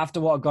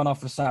after what had gone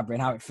off with Sabri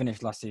and how it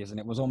finished last season,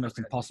 it was almost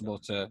impossible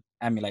to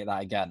emulate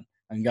that again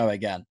and go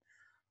again.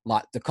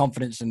 Like, the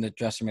confidence in the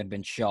dressing room had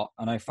been shot.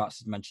 I know Fats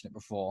has mentioned it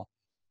before.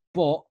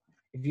 But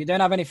if you don't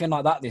have anything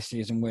like that this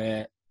season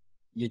where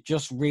you're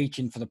just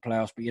reaching for the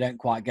playoffs but you don't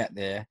quite get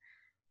there,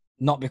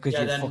 not because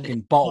you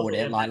fucking bottled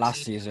it like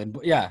last season,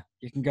 but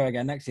you can go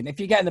again next season. If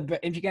you get in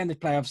the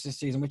playoffs this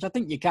season, which I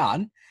think you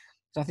can,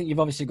 so I think you've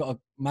obviously got a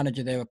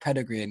manager there with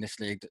pedigree in this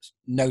league that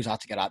knows how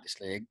to get out of this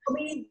league. I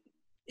mean,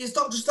 it's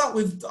not just that.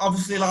 We've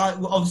obviously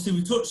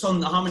we touched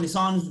on how many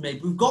signings we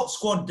made. We've got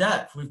squad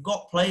depth. We've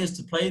got players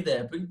to play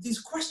there. But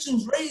these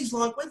questions raised,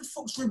 like, where the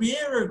fuck's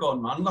Ribeiro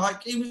gone, man?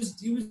 Like, he was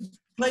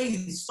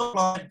playing stuff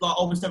like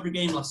almost every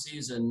game last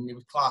season. It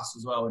was class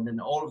as well. And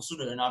then all of a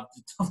sudden, I've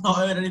not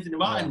heard anything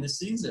about him this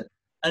season.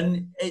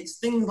 And it's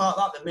things like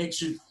that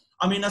makes you.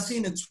 I mean, I've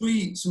seen a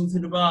tweet,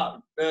 something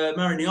about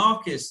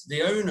Mariniakis,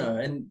 the owner,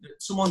 and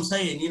someone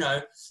saying, you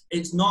know,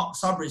 it's not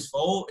Sabri's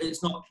fault,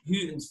 it's not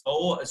Houghton's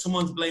fault,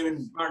 someone's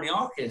blaming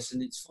Mariniakis,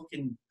 and it's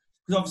fucking,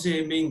 because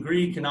obviously him being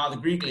Greek and how the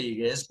Greek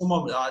league is,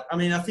 I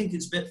mean, I think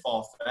it's a bit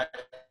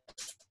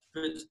far-fetched,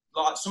 but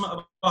like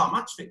something about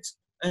match fix,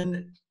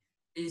 and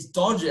it's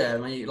dodgy. I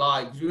mean,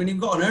 like, when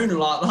you've got an owner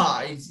like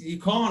that, you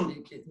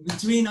can't,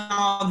 between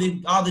how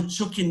they're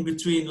chucking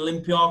between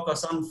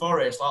Olympiacos and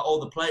Forest, like all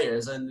the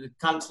players, and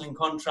cancelling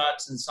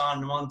contracts and signing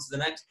them on to the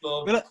next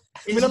club.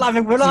 We've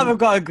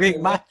got a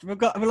Greek match. We've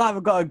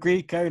got a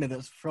Greek owner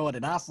that's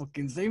frauding our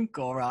fucking Zoom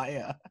call right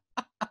here.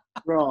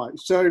 Right,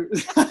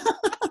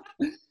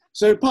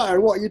 so Pato,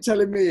 what you're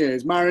telling me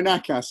is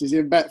Marinakas is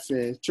in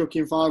Betfair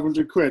chucking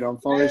 500 quid on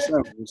Forest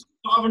Levels.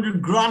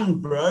 500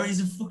 grand, bro.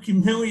 He's a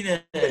fucking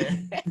millionaire.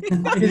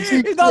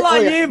 He's not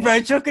like you, bro,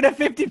 chucking a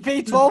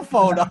 50p 12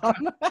 fold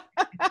on.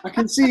 I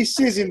can see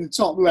Sis in the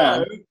top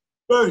left.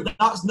 Bro,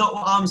 that's not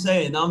what I'm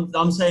saying.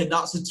 I'm saying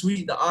that's a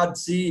tweet that I'd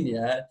seen,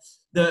 yeah,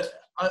 that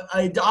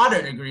I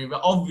don't agree with,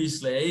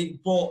 obviously,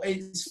 but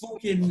it's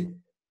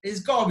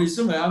got to be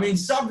something. I mean,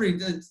 Sabri,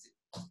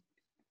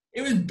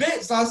 it was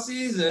bits last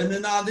season,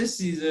 and now this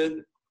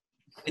season,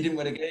 he didn't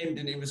win a game,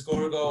 didn't he? He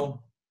score a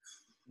goal.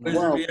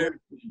 Well,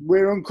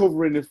 we're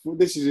uncovering,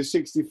 this is a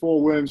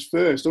 64 Worms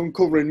first,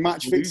 uncovering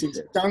match-fixing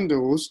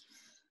scandals.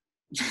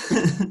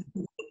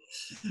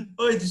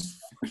 Oh, just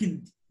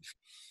fucking...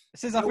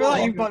 Since I feel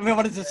like you've got me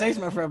wanted to say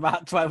something for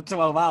about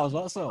 12 hours.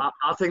 What's up?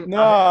 I think...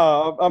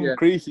 No, I'm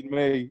creasing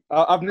me.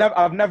 I've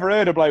never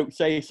heard a bloke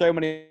say so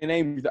many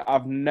names that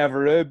I've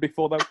never heard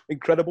before, though.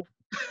 Incredible.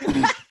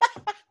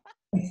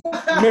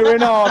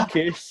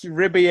 Marinakis,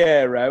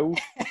 Ribeiro.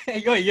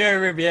 You got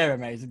Euro Ribeiro,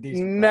 mate.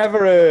 Never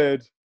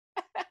heard.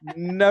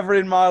 Never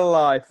in my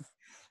life.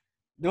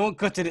 They won't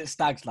cut it at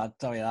Stags, lad.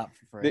 Tell you that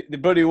for free. The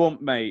bloody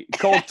won't, mate.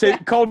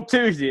 Cold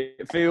Tuesday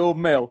at Field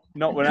Mill.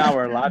 Not 1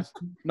 hour, lad.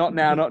 Not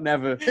now, not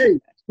never. Hey,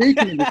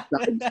 speaking of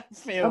the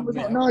Stags, have we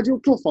got Nigel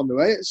Clough on the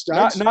way at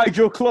Stags?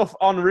 Nigel Clough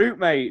en route,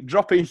 mate.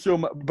 Dropping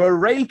some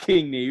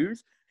breaking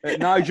news.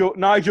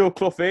 Nigel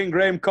Clough in,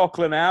 Graham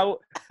Coughlin out.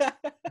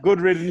 Good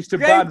riddance to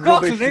bad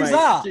rubbish, mate. Who's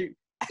that?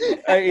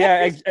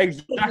 Yeah,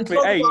 exactly.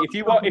 Hey, if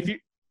you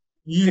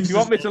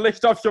want me to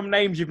list off some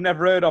names you've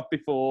never heard of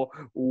before,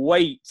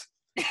 wait.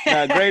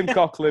 Graham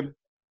Coughlin.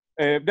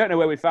 Don't know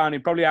where we found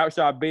him. Probably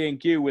outside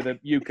B&Q with a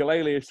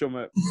ukulele or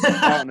something.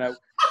 I don't know.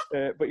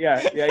 But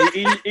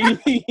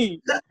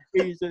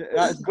he's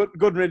that's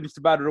good riddance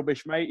to bad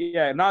rubbish, mate.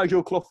 Yeah,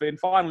 Nigel Clough in.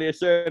 Finally, a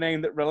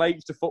surname that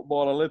relates to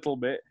football a little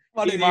bit.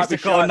 What did he used to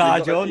call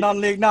Nigel?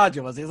 Non-league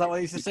Nigel, was he? Is that what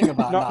he used to sing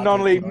about?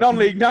 Non-league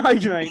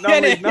Nigel, mate.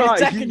 Non-league Nigel.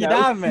 Taking you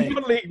down, mate.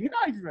 Non-league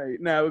Nigel,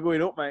 mate. No, we're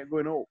going up, mate.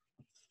 Going up.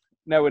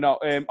 No, we're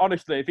not.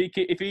 Honestly,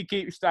 if he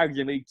keeps Stags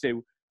in League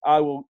 2,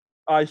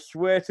 I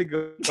swear to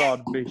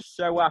God, be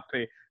so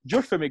happy.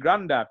 Just for me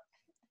granddad.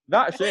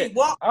 That's it.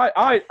 What?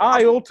 I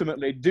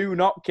ultimately do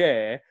not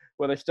care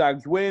whether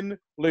Stags win,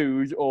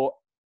 lose, or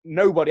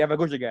nobody ever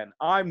goes again.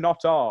 I'm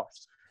not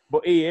arsed.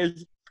 But he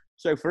is.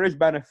 So for his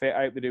benefit,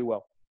 I hope they do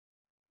well.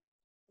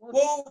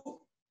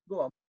 Well, go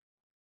on.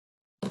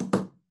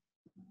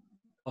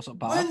 What's up,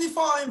 When they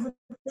fighting for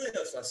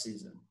playoffs last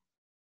season?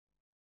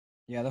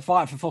 Yeah, they're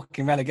fighting for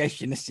fucking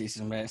relegation this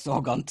season, mate. It's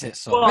all gone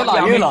tits up.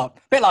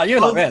 Bit like you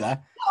lot, really. I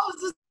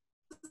was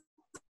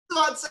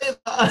about to say that.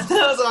 I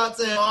was about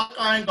to say,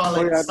 I ain't got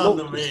like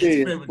Sunderland, mate.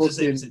 It's pretty much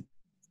the same.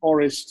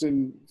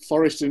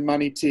 Forest and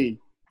Manny T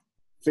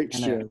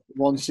fixture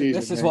one season.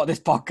 This is what this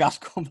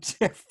podcast comes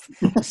to.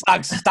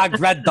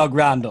 Stag Red Dog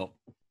Roundup.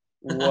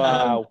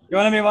 Wow. You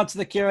want to move on to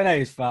the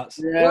Q&As, Fats?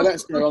 Yeah,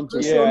 let's go on to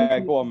it. Yeah,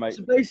 go on, mate.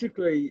 So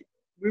basically,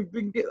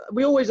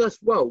 we always ask,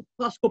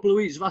 past couple of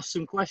weeks, I've asked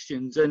some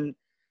questions, and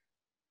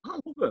I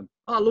love them.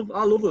 I love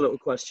the little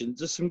questions.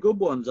 There's some good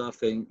ones, I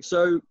think.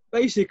 So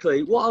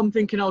basically, what I'm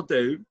thinking I'll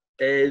do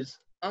is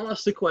I'll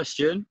ask the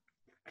question.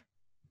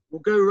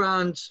 We'll go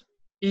around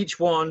each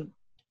one,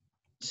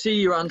 see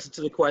your answer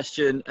to the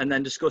question, and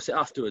then discuss it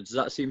afterwards. Does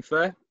that seem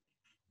fair?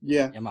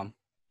 Yeah. Yeah, man.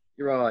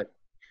 You're right.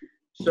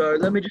 So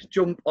let me just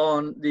jump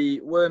on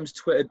the Worms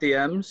Twitter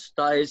DMs.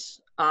 That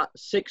is at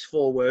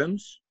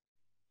 64Worms.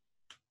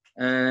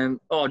 I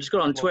just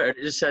got on Twitter.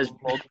 It just says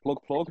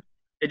Plug.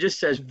 It just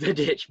says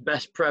Vidic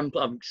best prem.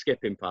 I'm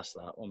skipping past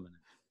that 1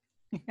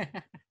 minute.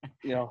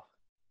 Yeah.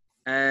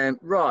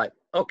 Right.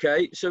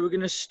 Okay. So we're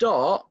going to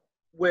start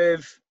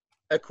with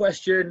a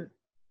question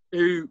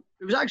it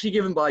was actually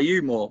given by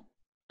you more.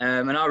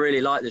 And I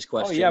really like this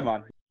question. Oh, yeah,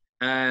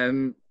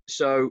 man.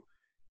 So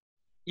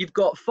you've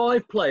got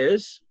 5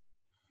 players.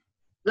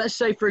 Let's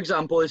say, for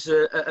example, it's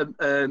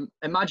an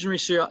imaginary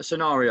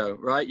scenario,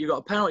 right? You've got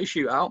a penalty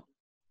shootout.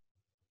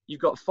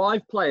 You've got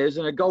 5 players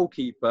and a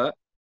goalkeeper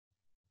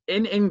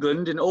in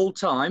England in all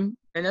time.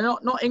 And they're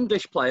not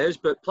English players,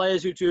 but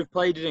players who have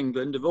played in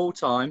England of all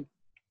time.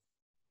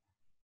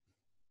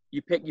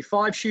 You pick your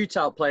 5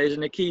 shootout players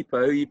and a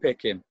keeper. Who you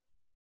picking?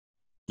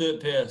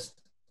 Stuart Pearce.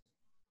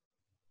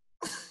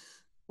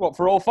 What,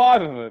 for all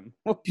 5 of them?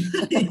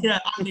 Yeah,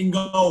 I'm in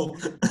goal.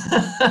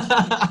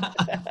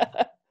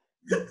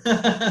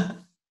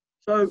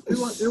 So,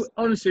 who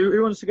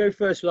wants to go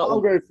first? With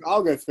that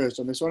I'll go first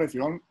on this one if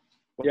you want.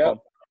 Yeah.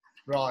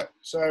 Right.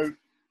 So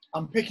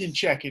I'm picking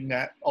Cech in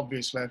net,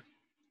 obviously.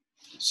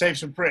 Saved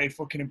some pretty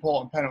fucking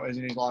important penalties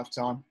in his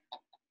lifetime.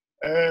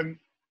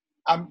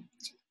 I'm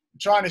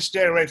trying to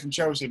steer away from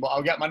Chelsea, but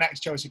I'll get my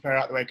next Chelsea player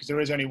out of the way because there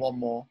is only one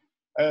more.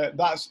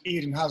 That's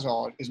Eden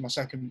Hazard. Is my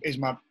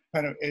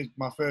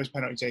first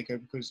penalty taker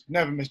because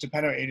never missed a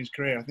penalty in his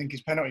career. I think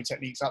his penalty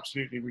technique's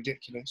absolutely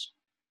ridiculous.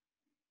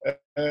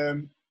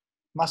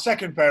 My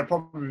second player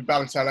probably be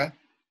Balotelli.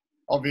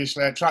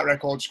 Obviously, a track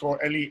record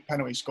elite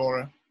penalty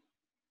scorer.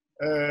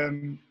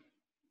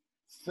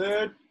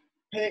 Third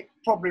pick,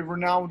 probably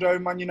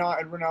Ronaldo, Man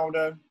United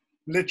Ronaldo.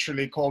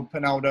 Literally called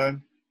Pinaldo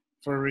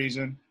for a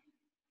reason.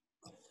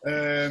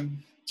 Who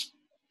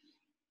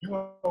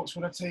else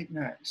would I take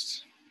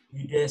next?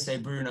 You dare say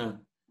Bruno.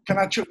 Can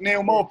I chuck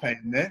Neil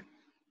Maupay in there?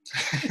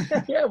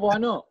 Yeah, why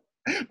not?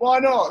 Why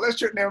not? Let's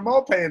chuck Neil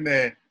Maupay in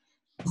there.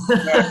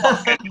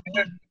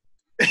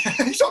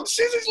 He's on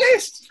Scissors'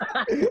 list.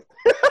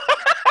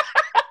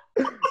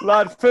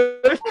 Lad,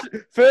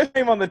 first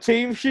name on the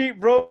team sheet,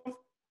 bro.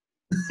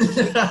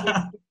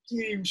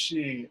 Team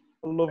sheet.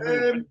 I love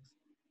it.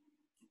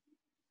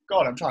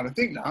 God, I'm trying to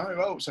think now.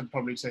 Who else I'd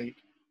probably take?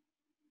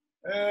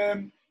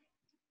 I'm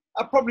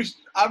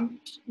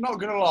not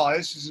going to lie,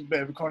 this is a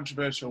bit of a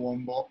controversial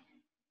one, but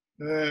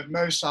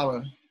Mo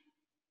Salah.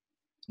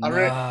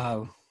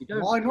 No.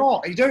 Why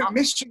not? He don't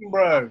miss him,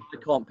 bro. I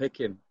can't pick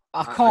him.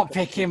 I can't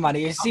pick him, man.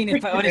 You've seen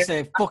it,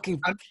 honestly, fucking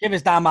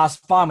shivers down my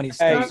spine when he's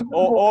Hey,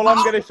 all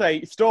I'm going to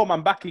say, Storm,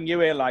 I'm backing you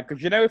here, lad,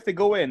 because you know if they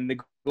go in,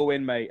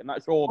 mate, and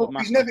that's all that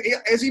matters.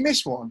 Has he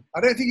missed one?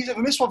 I don't think he's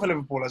ever missed one for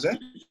Liverpool, has he?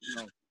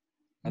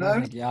 No.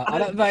 I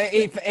don't know.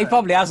 He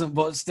probably hasn't,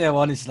 but still,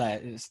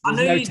 honestly,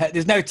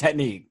 there's no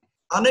technique.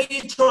 I know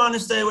you're trying to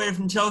stay away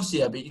from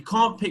Chelsea, but you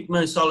can't pick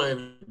Mo Salah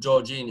over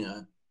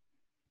Jorginho.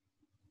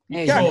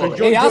 He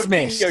has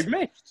missed.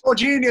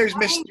 Jorginho's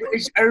missed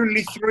his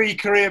only 3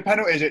 career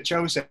penalties at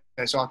Chelsea,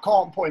 so I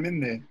can't put him in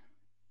there.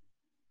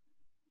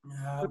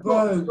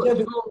 Bro.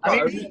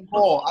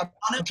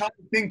 I'm trying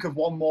to think of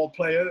one more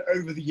player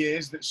over the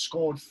years that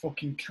scored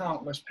fucking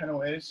countless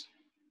penalties.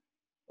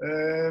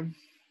 You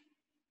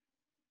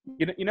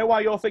know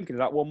why you're thinking of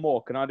that one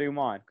more? Can I do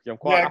mine? Because I'm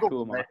quite happy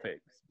with my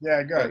picks.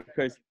 Yeah, go.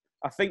 Because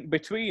I think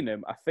between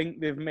them, I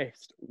think they've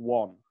missed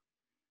one.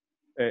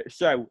 In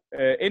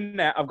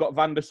there, I've got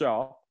Van der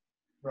Sar.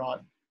 Right.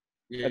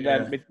 Yeah. And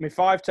then my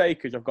 5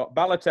 takers, I've got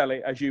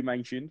Balotelli, as you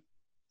mentioned.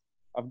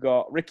 I've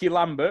got Ricky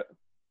Lambert.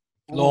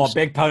 Lord,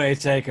 big penalty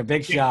taker,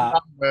 big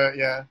shot. Lambert,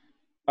 yeah.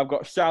 I've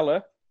got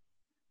Salah.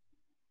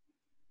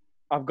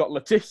 I've got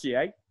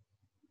Letitia.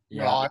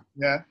 Yeah. Right,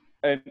 yeah.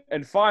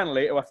 And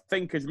finally, who I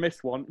think has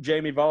missed one,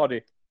 Jamie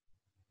Vardy.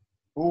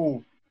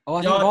 Ooh. Oh,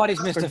 I think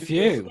Vardy's missed a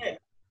few.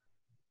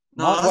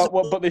 No,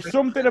 but there's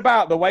something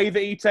about the way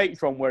that he takes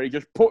from where he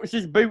just puts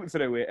his boot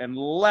through it and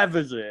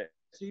levers it.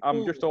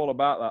 I'm just all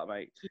about that,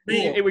 mate.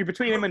 It was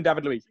between him and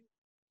David Luiz.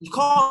 You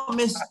can't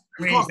miss.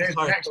 There's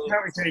the next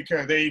penalty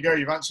taker. There you go.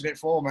 You've answered it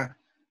for me.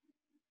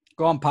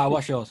 Go on, pal.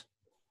 What's yours?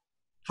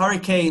 Harry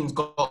Kane's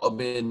got to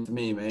be in for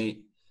me,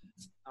 mate.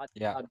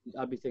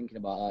 I'd be thinking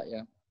about that,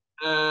 yeah.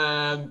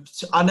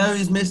 I know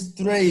he's missed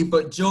 3,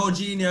 but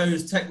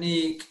Jorginho's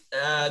technique,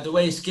 the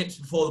way he skips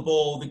before the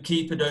ball, the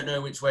keeper don't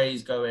know which way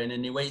he's going,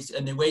 and he waits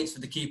for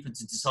the keeper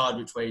to decide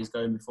which way he's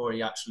going before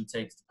he actually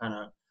takes the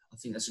penalty. I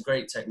think that's a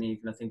great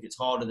technique, and I think it's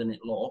harder than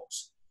it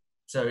looks.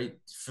 So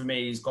for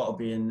me, he's got to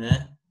be in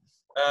there.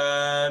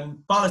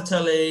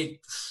 Balotelli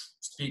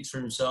speaks for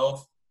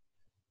himself.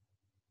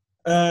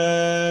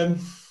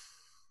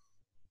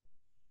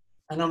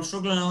 And I'm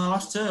struggling on the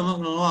last 2, I'm not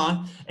going to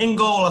lie. In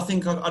goal, I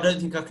don't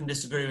think I can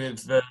disagree with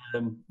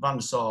Van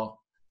der Sar.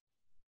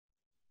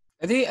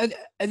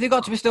 Have you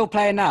got to be still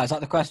playing now? Is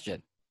that the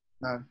question?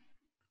 No.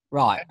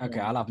 Right. Okay,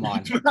 I'll have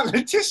mine.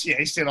 Le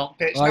Tissier still on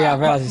pitch. Oh yeah, I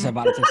realised you said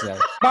about Le Tissier.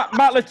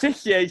 Matt Le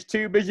Tissier is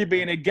too busy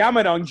being a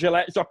gammon on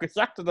Gillette Soccer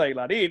Saturday,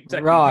 lad. He ain't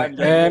taking Right.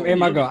 pens anymore.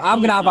 Here I go. I'm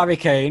gonna have Harry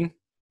Kane.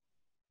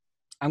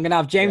 I'm gonna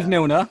have James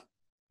Milner.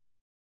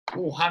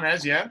 Oh,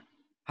 Hammers, yeah.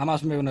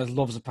 Hamas Milner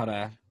loves a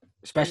penalty,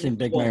 especially in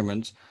big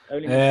moments.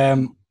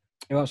 Who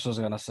else was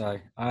I gonna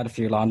say? I had a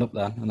few lined up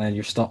then, and then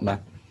you stopped me.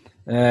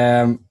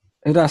 Who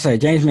did I say?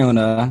 James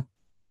Milner.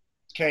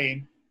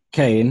 Kane.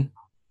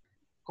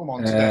 Come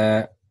on,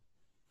 today.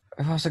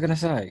 Who else was I going to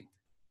say?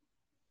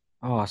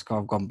 Oh, I've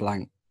gone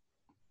blank.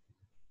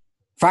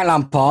 Frank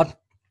Lampard.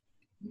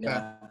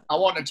 Yeah. I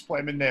wanted to put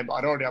him in there, but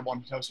I'd already had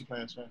one Chelsea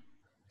player. So.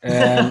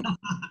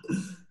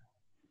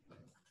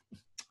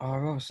 What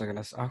else was I going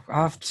to say?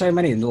 I have so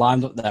many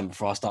lined up then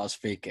before I started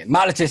speaking.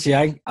 Matt Le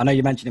Tissier. I know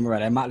you mentioned him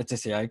already. Matt Le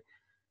Tissier.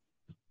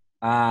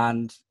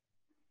 And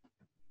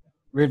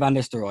Ruud van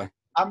Nistelrooy.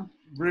 I'm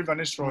Ruud van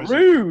Nistelrooy.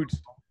 Rude.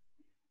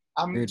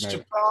 I'm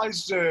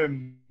surprised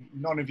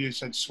none of you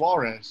said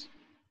Suarez.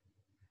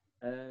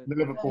 The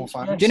Liverpool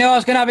fans. Do you know I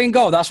was going to have in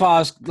goal? That's why I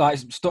was like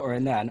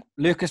stuttering then.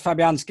 Lucas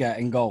Fabianski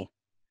in goal.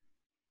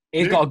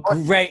 He's got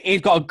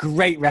a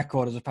great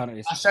record as a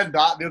penalty. I said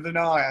that the other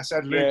night. I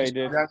said Lucas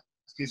Fabianski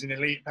is an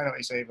elite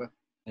penalty saver.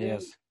 He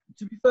is.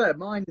 To be fair,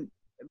 mine.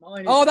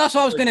 Oh, that's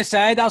what I was going to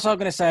say.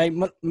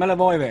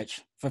 Milivojevic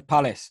for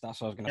Palace.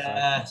 That's what I was going to say.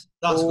 Yes,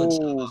 that's good.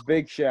 Oh,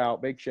 big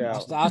shout.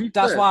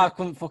 That's why I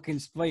couldn't fucking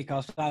speak. I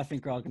was trying to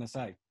think what I was going to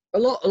say. A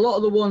lot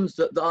of the ones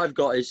that I've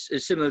got is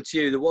similar to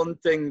you. The one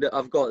thing that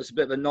I've got that's a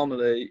bit of an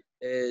anomaly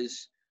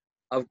is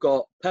I've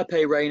got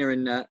Pepe Reina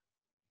in net.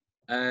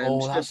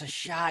 That's a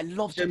shot. I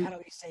love the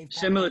penalty save.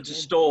 Similar to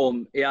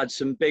Storm, he had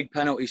some big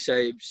penalty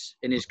saves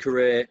in his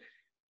career,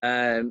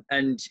 and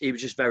he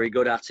was just very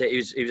good at it. He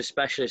was a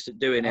specialist at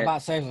doing it. I'm about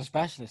to say he was a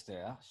specialist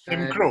here.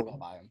 Tim Krul.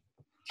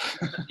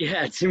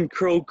 Yeah, Tim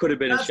Krul could have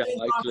been a shout,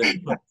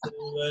 actually.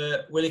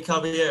 Willie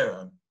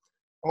Caballero.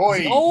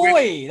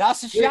 Oi,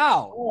 that's a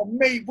shout. Oh,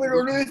 mate,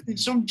 we're unearthing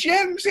some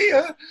gems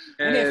here.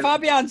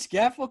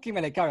 Fabianski, fucking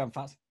minute. Carry on,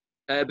 Pat.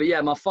 But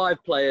yeah, my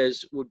 5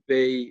 players would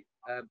be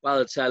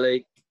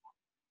Balotelli,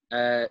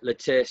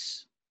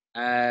 Latisse,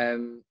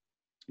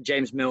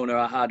 James Milner.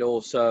 I had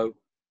also.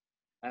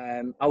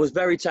 I was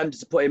very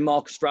tempted to put in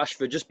Marcus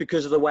Rashford just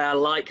because of the way I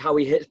like how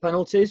he hits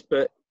penalties,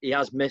 but he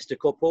has missed a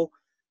couple.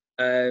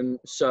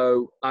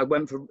 So I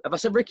went for. Have I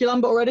said Ricky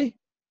Lambert already?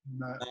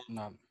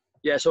 No.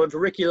 Yeah, so I went for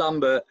Ricky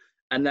Lambert.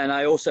 And then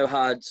I also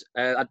had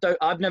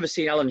I've never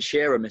seen Alan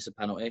Shearer miss a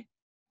penalty.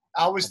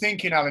 I was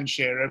thinking Alan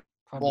Shearer,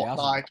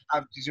 but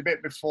he's a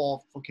bit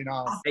before fucking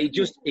ours. He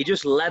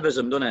just levers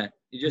them, doesn't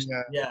he?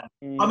 Yeah.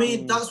 I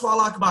mean, that's what I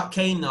like about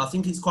Kane. Though I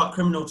think it's quite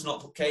criminal to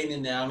not put Kane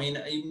in there. I mean,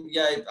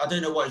 I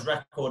don't know what his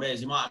record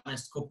is. He might have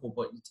missed a couple,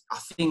 but I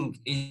think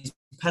his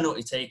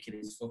penalty taking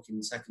is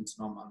fucking second to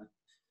none, man.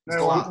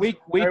 No, we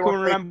can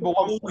remember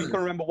one. We can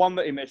remember one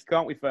that he missed,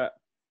 can't we, Fett?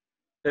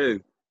 Who?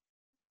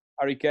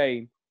 Harry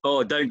Kane.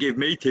 Oh, don't give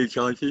me 2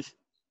 chances.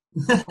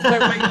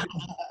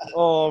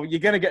 Oh, you're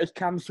going to get us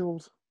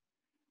cancelled.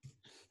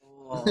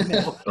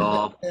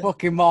 Oh,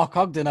 fucking Mark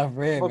Ogden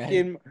over here,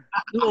 fucking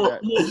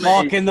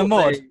Mark in the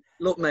mud.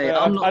 Look, mate.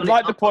 I'd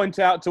like to point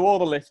out to all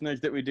the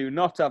listeners that we do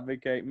not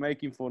advocate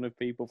making fun of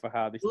people for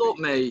how they speak. Look,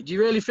 mate, do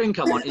you really think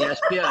I'm on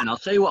ESPN? I'll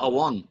tell you what I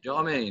want. Do you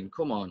know what I mean?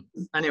 Come on.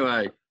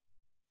 Anyway,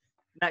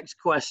 next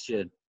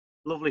question.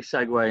 Lovely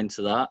segue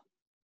into that.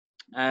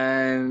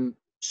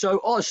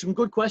 Some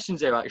good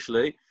questions here,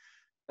 actually.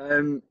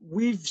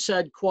 We've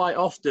said quite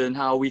often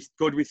how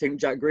good we think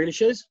Jack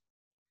Grealish is,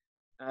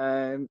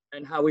 and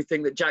how we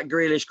think that Jack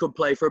Grealish could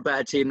play for a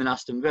better team than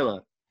Aston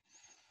Villa.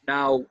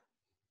 Now,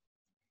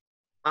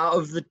 out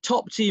of the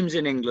top teams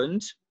in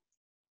England,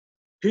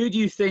 who do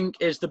you think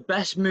is the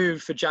best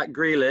move for Jack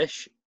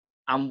Grealish,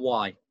 and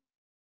why?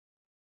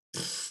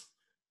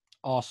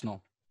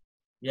 Arsenal.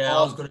 Yeah,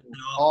 I was going to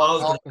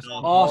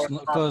Arsenal,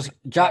 because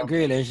Jack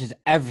Grealish is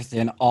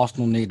everything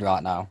Arsenal need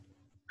right now.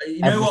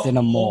 You know everything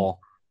and more.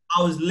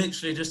 I was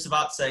literally just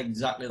about to say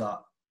exactly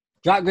that.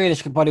 Jack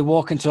Grealish could probably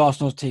walk into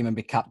Arsenal's team and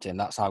be captain.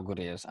 That's how good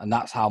he is. And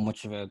that's how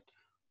much of a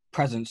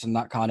presence and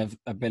that kind of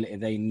ability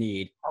they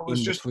need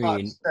in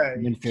between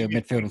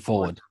midfield and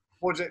forward.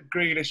 Would it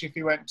Grealish, if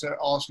he went to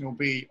Arsenal,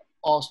 be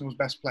Arsenal's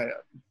best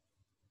player?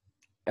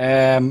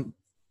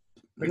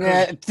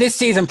 Yeah, this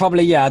season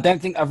probably. Yeah, I don't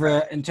think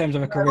in terms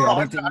of a career.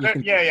 I'm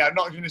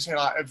not going to say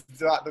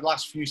the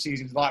last few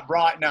seasons. Like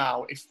right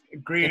now, if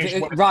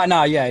Grealish right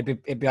now, yeah,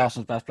 it'd be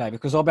Arsenal's best player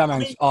because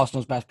Aubameyang's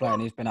Arsenal's best player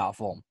and he's been out of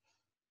form.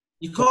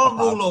 You can't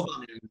rule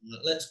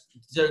Aubameyang.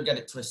 Don't get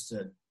it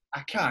twisted.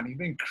 I can. He's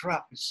been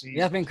crap this season.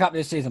 He has been crap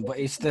this season, but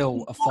he's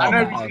still a far.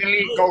 I know he's an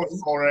elite goal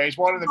scorer. He's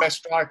one of the best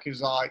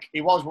strikers.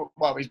 He's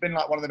been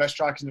like one of the best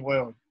strikers in the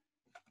world.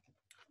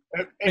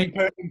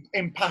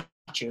 In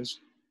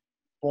patches.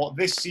 But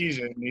this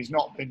season, he's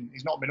not been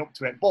up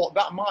to it. But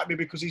that might be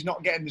because he's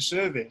not getting the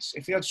service.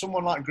 If he had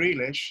someone like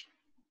Grealish,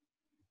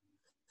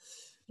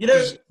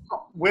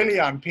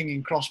 Willian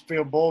pinging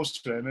cross-field balls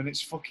to him, and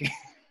it's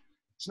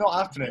not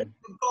happening.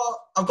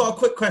 I've got a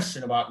quick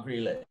question about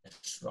Grealish,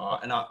 right?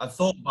 And I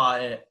thought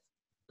about it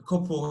a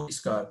couple of weeks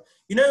ago.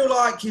 You know,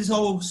 like his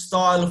whole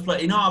style of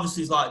play. You know,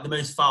 obviously he's like the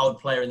most fouled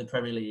player in the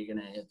Premier League,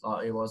 and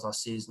like he was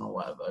last season or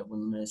whatever, one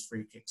of the most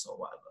free kicks or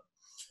whatever.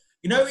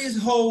 You know,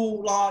 his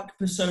whole like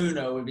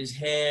persona with his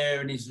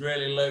hair and his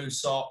really low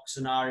socks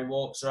and how he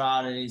walks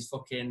around and he's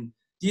fucking.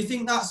 Do you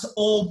think that's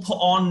all put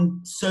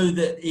on so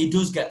that he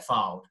does get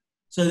fouled,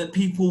 so that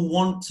people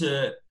want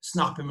to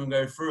snap him and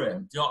go through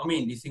him? Do you know what I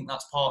mean? Do you think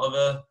that's part of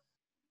a?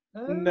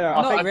 No,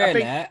 Not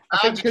really. I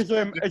think as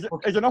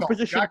an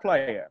opposition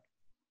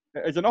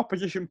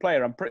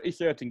player, I'm pretty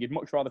certain you'd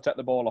much rather take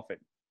the ball off him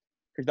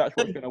because that's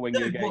what's going to win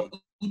you a game.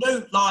 You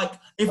know, like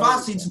if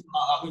I seen something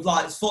like that with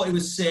like thought he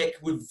was sick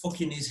with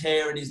fucking his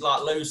hair and his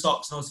like low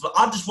socks and all stuff,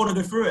 I just want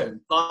to go through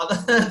him.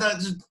 Like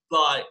that's just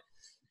like.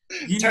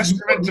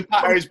 Testament to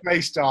Pato's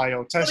play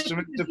style.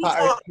 Testament to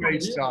Pato's play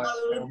style.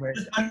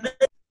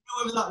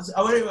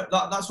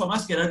 That's what I'm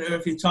asking. I don't know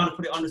if he's trying to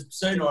put it on his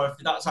persona or if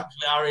that's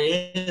actually how he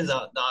is.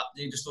 That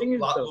he just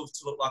loves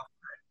to look like.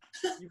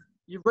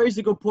 You've raised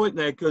a good point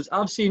there because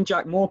I've seen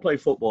Jack Moore play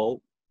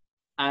football,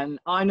 and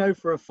I know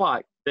for a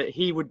fact that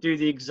he would do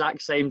the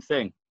exact same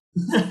thing.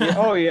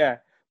 Yeah.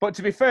 But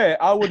to be fair,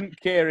 I wouldn't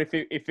care if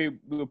he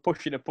were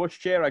pushing a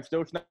pushchair. I'd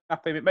still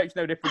snap him. It makes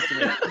no difference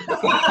to me.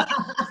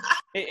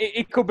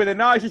 It could be the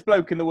nicest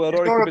bloke in the world,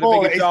 or it could be the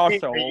biggest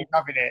arsehole.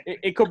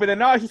 It could be the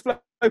nicest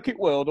bloke in the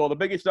world, or the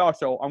biggest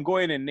arsehole. I'm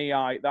going in knee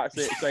high. That's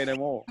it. Say no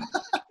more.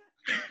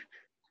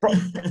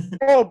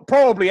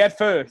 Probably head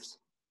first.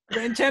 But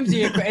in terms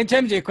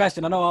of your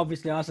question, I know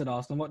obviously I said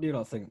Arsenal. What do you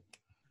lot think?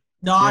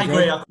 No, I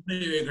agree. I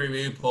completely agree with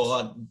you,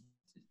 Paul.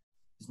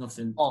 There's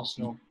nothing.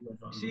 Arsenal.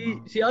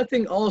 See, I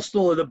think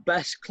Arsenal are the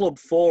best club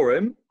for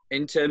him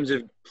in terms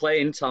of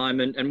playing time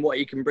and what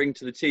he can bring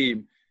to the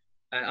team.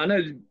 I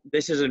know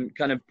this isn't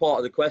kind of part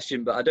of the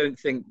question, but I don't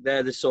think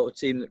they're the sort of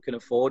team that can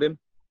afford him.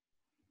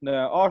 No,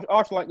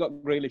 Arsenal ain't got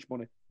Grealish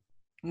money.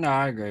 No,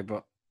 I agree,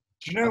 but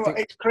do you know what?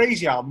 It's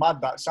crazy how mad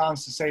that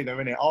sounds to say, though,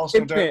 isn't it?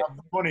 Arsenal don't have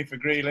the money for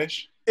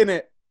Grealish.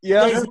 Innit?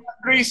 Yeah.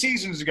 3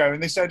 seasons ago,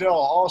 and they said,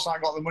 "Oh, Arsenal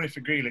ain't got the money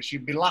for Grealish,"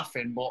 you'd be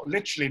laughing. But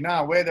literally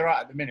now, where they're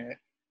at the minute,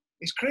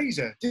 it's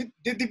crazy. Did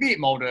they beat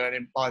Mulder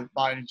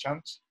by any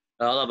chance?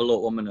 I'll have a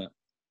look 1 minute.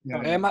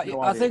 Yeah,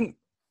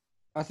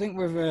 I think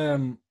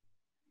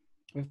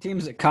with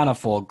teams that can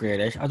afford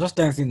Grealish, I just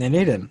don't think they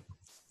need him.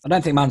 I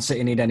don't think Man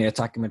City need any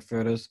attacking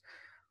midfielders.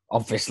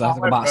 Obviously, I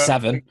think about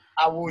 7.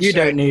 You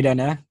don't need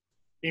any.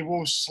 He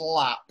will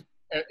slap.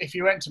 If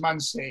he went to Man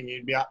City,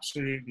 he'd be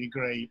absolutely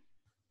great.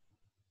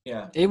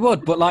 Yeah, he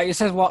would. But like you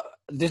said,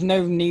 there's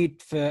no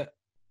need for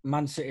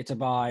Man City to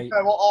buy.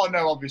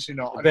 No, obviously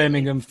not.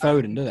 Birmingham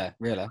Foden, do they?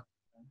 Really?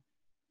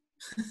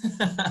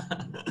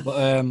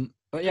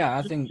 But yeah,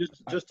 I think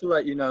just to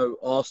let you know,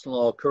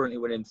 Arsenal are currently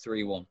winning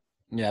 3-1.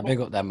 Yeah,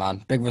 big up them,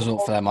 man. Big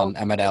result for them on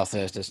Emmerdale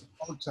Thursdays.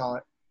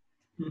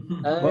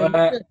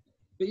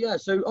 But yeah,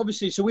 so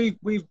obviously,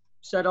 we've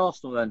said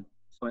Arsenal then.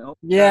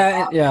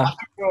 Yeah. I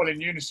think we're all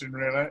in unison,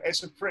 really.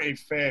 It's a pretty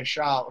fair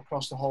shout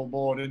across the whole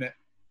board, isn't it?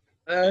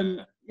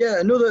 Yeah,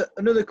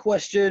 another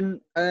question.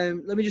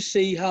 Let me just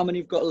see how many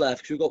you've got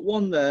left. Because we've got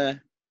one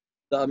there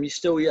that I'm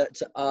still yet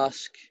to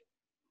ask.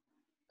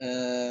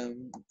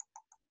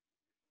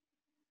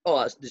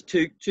 There's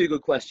two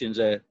good questions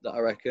there that I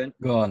reckon.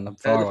 Go on, I'm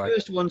far away. The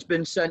first one's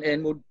been sent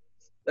in.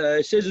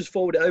 Scissors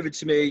forwarded it over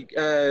to me.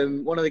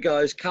 One of the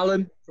guys,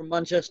 Callum from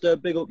Manchester,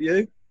 big up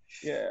you.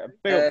 Yeah,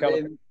 big up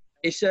Callum.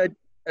 He said,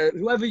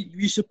 whoever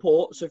you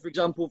support, so for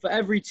example, for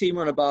every team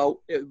run about,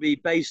 it would be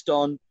based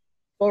on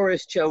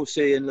Forest,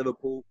 Chelsea and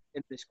Liverpool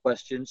in this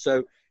question.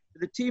 So for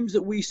the teams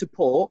that we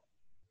support,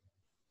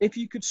 if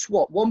you could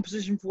swap one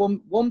position for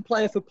one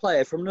player for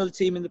player from another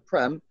team in the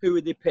Prem, who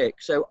would they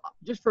pick? So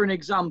just for an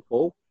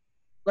example,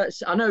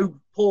 I know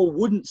Paul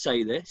wouldn't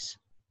say this,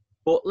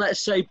 but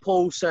let's say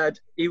Paul said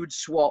he would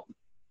swap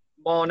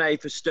Mane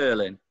for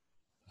Sterling,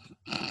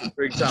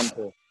 for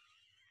example.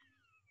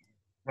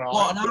 Right.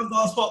 What? And I've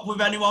got to swap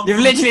with anyone. You've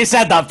literally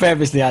said that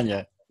purposely, haven't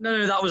you?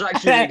 No, that was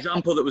actually the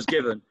example that was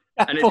given,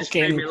 and it just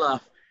made me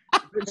laugh.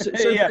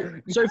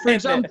 So for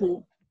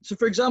example,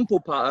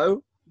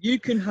 Pato, you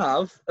can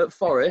have at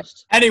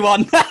Forest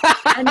anyone in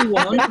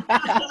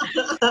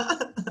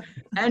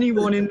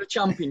the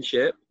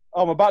Championship.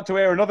 Oh, I'm about to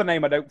hear another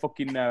name I don't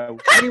fucking know.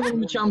 Anyone in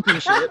the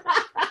Championship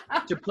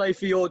to play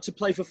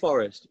for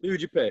Forest. Who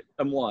would you pick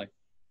and why?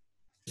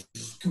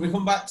 Can we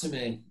come back to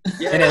me?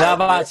 Yeah,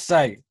 I'm about to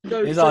say.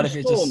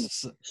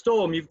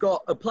 Storm, you've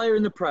got a player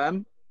in the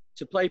Prem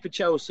to play for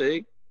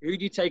Chelsea. Who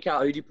do you take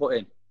out? Who do you put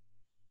in?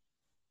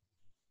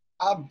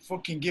 I'm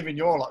fucking giving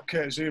you all like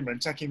Kurt Zuma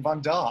and taking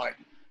Van Dijk.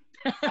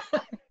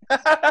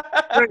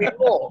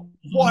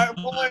 Why?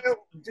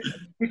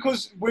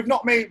 Because we've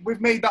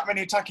made that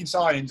many attacking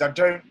signings.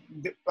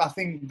 I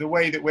think the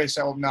way that we're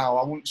set up now,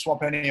 I wouldn't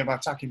swap any of our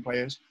attacking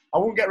players. I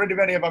wouldn't get rid of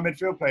any of our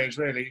midfield players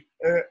really.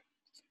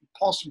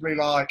 Possibly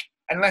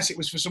unless it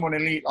was for someone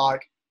elite,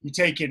 like you're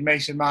taking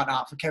Mason Mount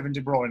out for Kevin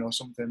De Bruyne or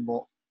something.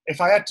 But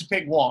if I had to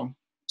pick one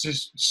to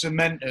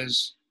cement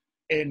us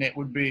in, it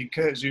would be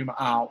Kurt Zuma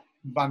out,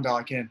 Van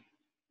Dijk in.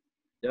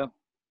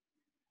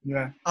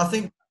 Yeah. I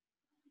think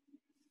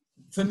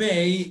for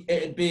me,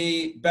 it'd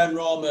be Ben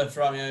Rama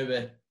for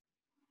Amiobi.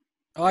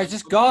 Oh, he's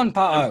just gone,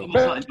 Pato.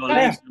 Ben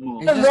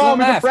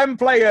Rama's a friend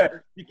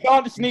player. You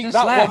can't sneak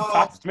that left. one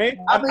past me.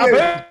 I've heard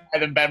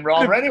better than Ben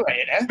Rama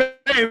anyway, you know?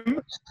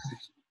 him.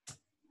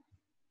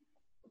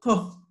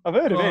 I've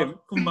heard of him.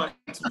 Come back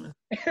to me.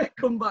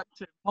 Come back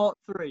to part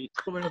 3. It's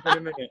coming up in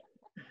a minute.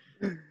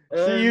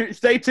 See you.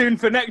 Stay tuned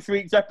for next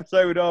week's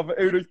episode of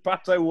Who Does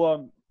Pato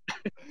Want?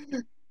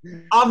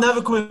 I'm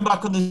never coming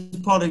back on this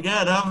pod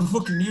again. I'm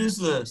fucking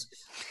useless.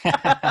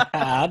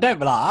 I don't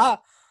be like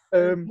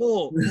that.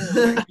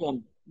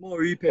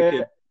 More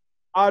e-picking.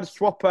 I'd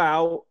swap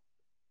out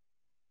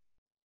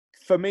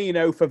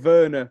Firmino for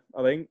Werner,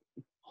 I think.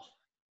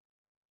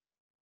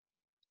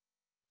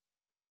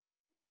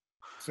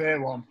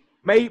 Fair one.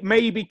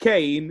 Maybe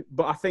Kane,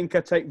 but I think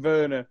I'd take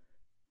Werner.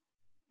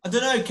 I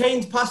don't know.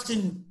 Kane's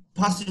passing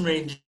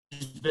range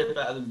is a bit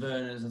better than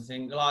Werner's, I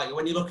think. Like,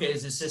 when you look at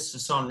his assists for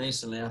Son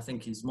recently, I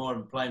think he's more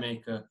of a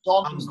playmaker.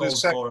 Son's the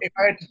second. If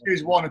I had to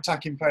choose one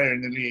attacking player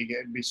in the league,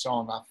 it'd be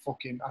Son. I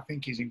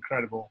think he's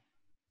incredible.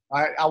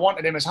 I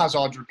wanted him as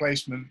Hazard's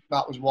replacement.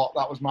 That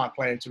was my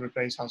player to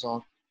replace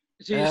Hazard.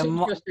 See,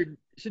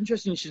 it's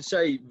interesting you should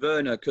say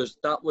Werner, because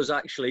that was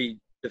actually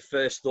the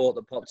first thought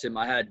that popped in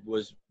my head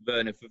was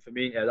Werner for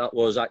Firmino. That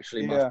was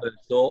actually my first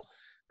thought.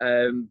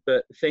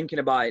 But thinking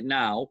about it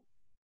now,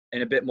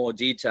 in a bit more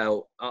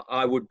detail,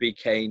 I would be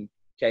Kane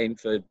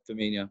for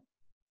Firmino.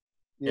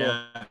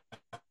 Yeah.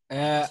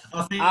 I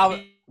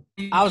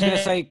was going to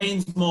say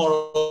Kane's more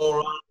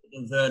all-round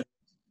than Werner.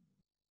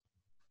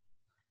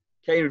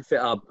 Kane would fit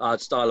our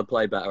style of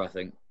play better, I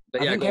think.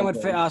 But I think Kane would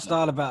fit our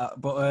style better,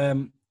 but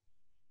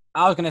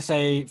I was going to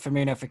say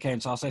Firmino for Kane,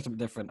 so I'll say something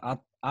different.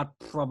 I'd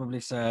probably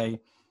say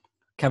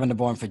Kevin De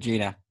Bruyne for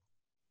Gina.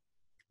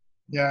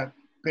 Yeah,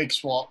 big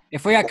swap.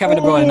 If we had Kevin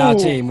De Bruyne in our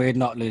team, we'd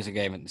not lose a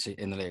game in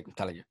the league, I'm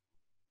telling you.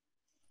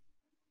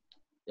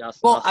 Yeah,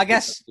 I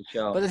guess,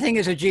 but the thing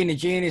is with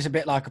Gini's a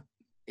bit like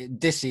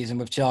this season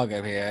with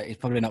Thiago here, he's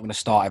probably not going to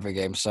start every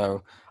game,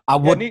 so I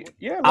would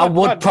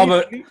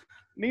probably...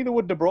 Neither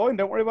would De Bruyne.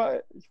 Don't worry about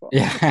it.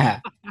 Yeah,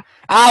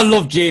 I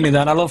love Gini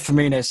then. I love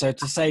Firmino. So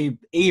to say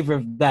either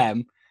of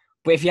them,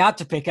 but if you had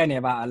to pick any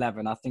of our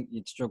 11, I think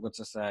you'd struggle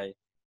to say.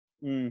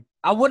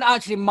 I wouldn't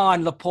actually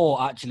mind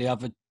Laporte actually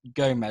over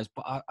Gomez,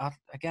 but I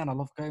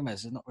love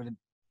Gomez. It's not really.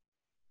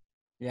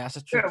 Yeah, it's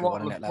a tricky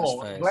one, isn't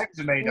it? Let's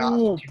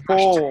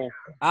face.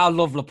 I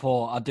love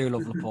Laporte. I do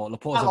love Laporte.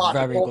 Laporte's a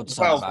very good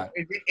centre back.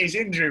 His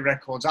injury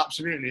record's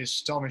absolutely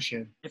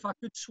astonishing. If I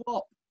could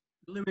swap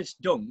Lewis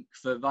Dunk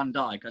for Van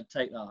Dijk, I'd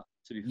take that.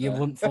 To be fair. You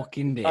wouldn't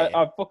fucking do.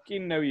 I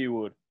fucking know you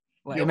would.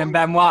 Well, him and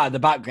Ben White at the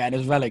background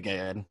is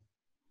relegated.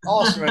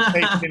 Arsenal are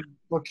taking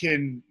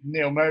fucking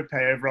Neil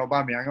Maupay over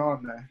Aubameyang,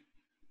 aren't they?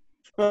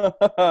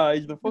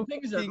 He's the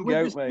fucking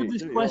goat, mate. With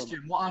this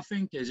question, what I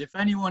think is, if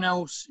anyone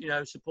else,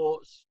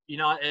 supports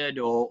United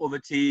or other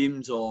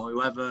teams or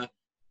whoever,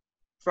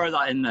 throw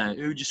that in there.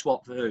 Who would you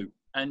swap for who?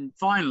 And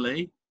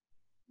finally,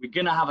 we're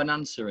gonna have an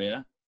answer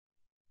here.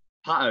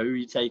 Pato, who are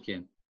you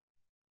taking?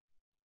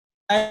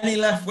 Any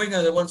left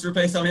winger that wants to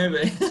replace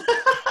Amiobi.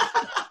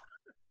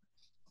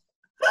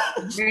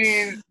 I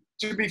mean,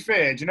 to be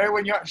fair, do you know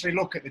when you actually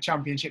look at the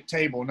championship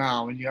table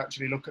now and you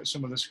actually look at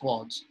some of the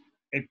squads,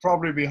 it'd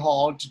probably be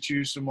hard to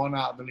choose someone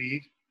out of the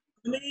league.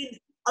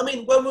 I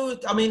mean, when we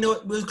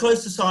were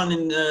close to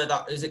signing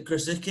that. Is it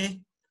Grzycki?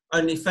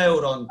 And he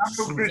failed on.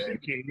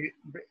 Grzycki,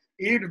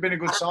 he'd have been a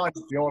good sign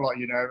for your lot,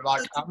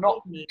 Like, I'm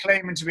not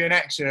claiming to be an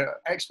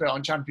expert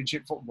on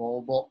championship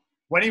football, but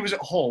when he was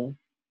at Hull,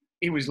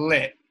 he was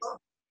lit.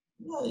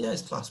 Well, yeah,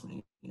 it's class,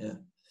 mate. Yeah.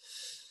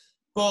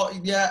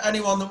 But, yeah,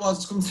 anyone that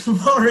wants to come to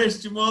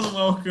Morris, you're more than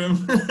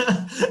welcome.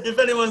 If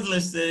anyone's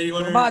listening, you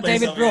want to replace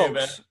David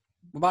Brooks?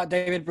 What about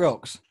David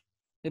Brooks?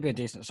 He'd be a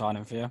decent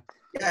signing for you.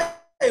 Yeah,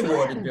 he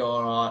would. He'd be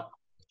all right.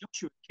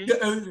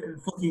 Get over it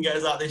and fucking get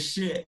us out of this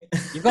shit.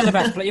 You've got the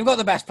best player. You've got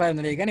the best player in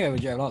the league anyway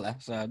with Joe Lolle,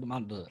 so it doesn't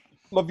matter, does it?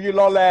 Love you,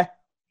 Lolle.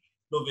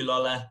 Love you,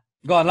 Lolle.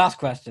 Go on, last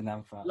question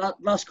then.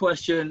 Last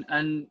question,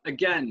 and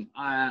again,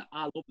 I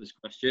love this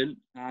question,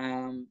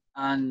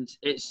 and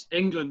it's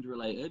England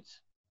related.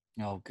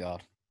 Oh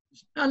God.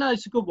 No,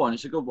 it's a good one.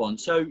 It's a good one.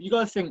 So you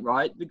got to think,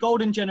 right? The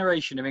golden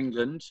generation of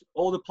England,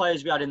 all the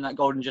players we had in that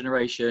golden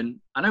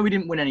generation. I know we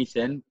didn't win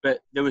anything,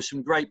 but there were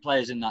some great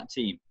players in that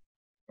team,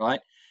 right?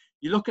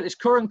 You look at this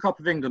current crop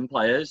of England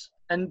players,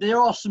 and there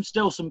are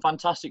still some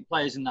fantastic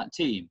players in that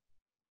team.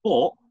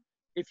 But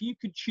if you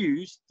could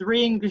choose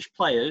 3 English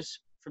players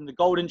from the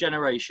golden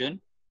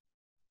generation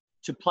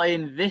to play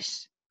in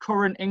this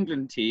current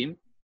England team,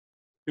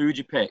 who would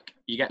you pick?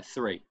 You get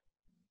 3.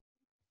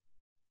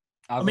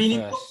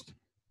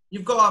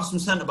 You've got to have some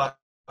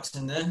centre-backs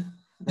in there.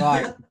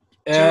 Right.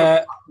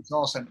 It's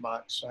all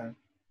centre-backs, so.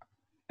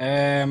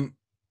 I'm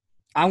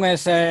going to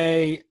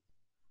say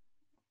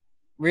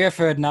Rio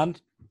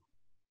Ferdinand,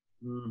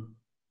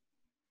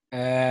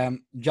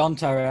 John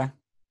Terry,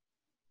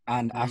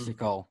 and Ashley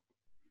Cole.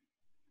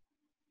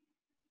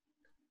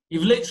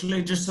 You've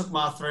literally just took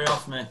my 3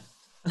 off me.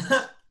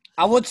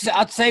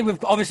 I'd say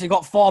we've obviously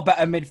got 4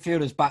 better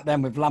midfielders back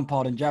then with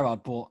Lampard and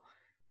Gerrard, but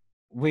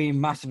we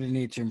massively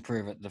need to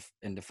improve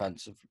in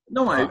defensive.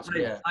 No,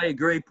 I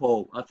agree,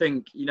 Paul. I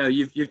think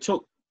you've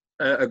took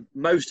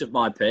most of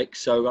my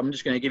picks, so I'm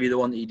just going to give you the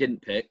one that you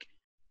didn't pick.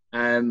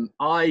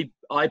 I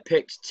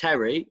picked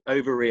Terry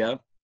over Rio,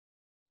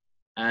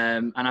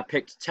 and I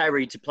picked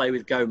Terry to play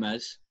with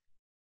Gomez.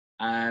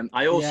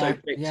 I also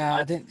picked. Yeah,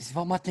 I didn't.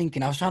 What am I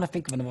thinking? I was trying to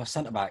think of another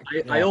centre back.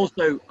 I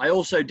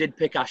also did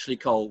pick Ashley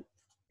Cole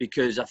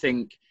because I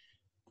think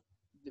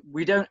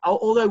we don't.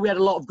 Although we had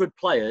a lot of good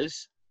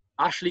players,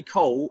 Ashley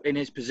Cole in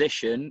his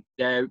position,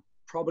 there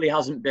probably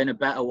hasn't been a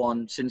better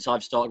one since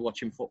I've started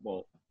watching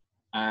football.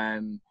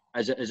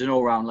 As an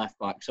all-round left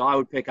back, so I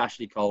would pick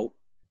Ashley Cole,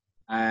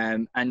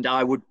 and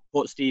I would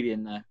put Stevie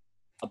in there.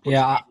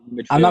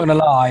 I'm not gonna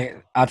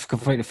lie, I'd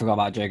completely forgot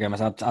about Joe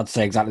Gomez. I'd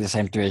say exactly the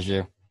same 3 as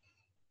you.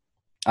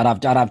 I'd have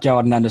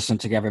Gerrard and Anderson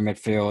together in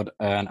midfield,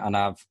 and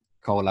have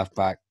Cole left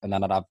back, and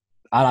then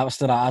I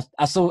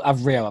still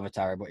have Rio over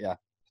Terry, but yeah,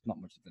 not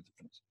much of a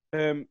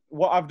difference.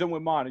 What I've done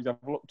with mine is I've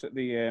looked at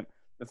the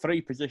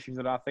 3 positions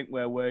that I think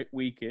we're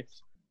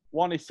weakest.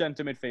 One is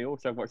centre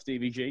midfield, so I've got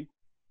Stevie G.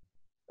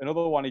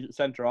 Another one is at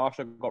centre half,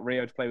 so I've got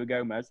Rio to play with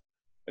Gomez.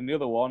 And the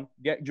other one,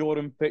 get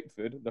Jordan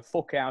Pickford the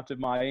fuck out of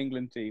my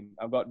England team.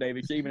 I've got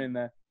David Seaman in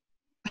there.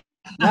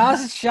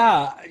 That's a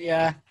shot,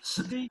 yeah.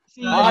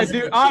 I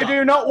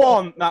do not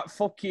want that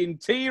fucking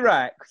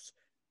T-Rex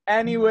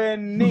anywhere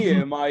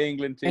near my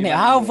England team.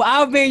 How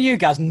have me and you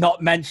guys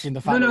not mentioned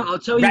the fact that I'll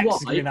tell you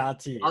Rex why. in our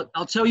team?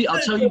 I'll tell you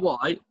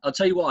why. I'll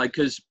tell you why,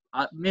 because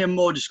me and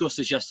Moore discussed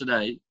this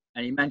yesterday,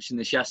 and he mentioned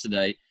this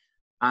yesterday,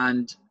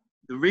 and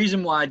the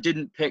reason why I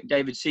didn't pick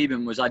David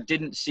Seaman was I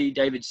didn't see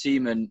David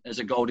Seaman as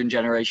a golden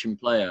generation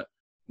player.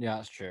 Yeah,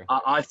 that's true.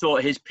 I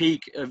thought his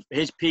peak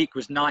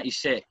was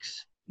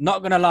 96.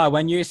 Not gonna lie,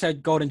 when you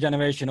said golden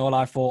generation, all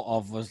I thought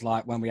of was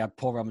like when we had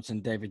Paul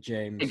Robinson, David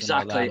James.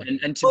 Exactly,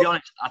 and to be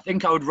honest, I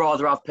think I would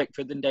rather have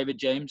Pickford than David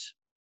James.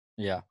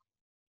 Yeah.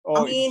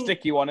 Oh, it's a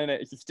sticky one, isn't it?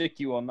 It's a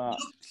sticky one, that.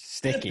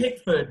 Sticky.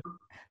 Pickford.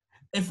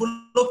 If we're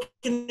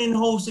looking in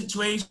whole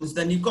situations,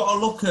 then you've got to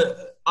look at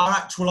our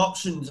actual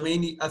options. I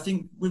mean, I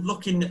think we're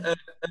looking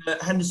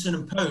at Henderson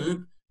and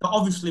Pope. They're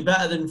obviously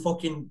better than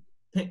fucking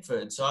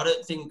Pickford. So I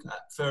don't think,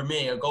 for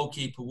me, a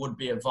goalkeeper would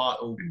be a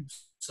vital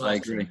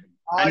selection.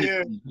 I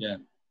agree.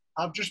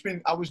 I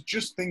was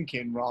just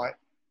thinking, right?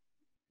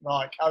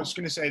 Like, I was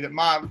going to say that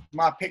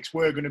my picks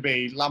were going to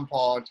be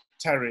Lampard,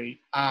 Terry,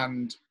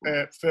 and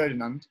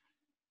Ferdinand.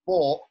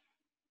 But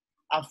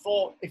I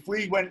thought if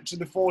we went to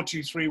the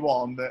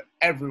 4-2-3-1 that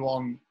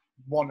everyone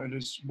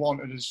wants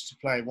us to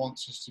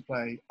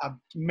play, I'd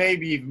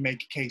maybe even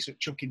make a case at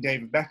chucking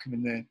David Beckham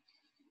in there.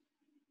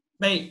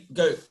 Mate,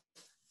 go.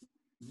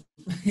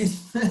 I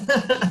just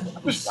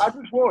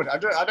would. I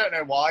don't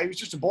know why. He was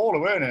just a baller,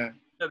 weren't he?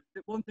 The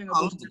one thing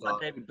I will say about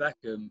David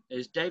Beckham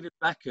is David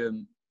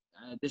Beckham.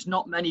 There's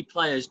not many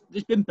players.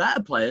 There's been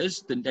better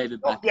players than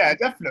David Beckham. Yeah,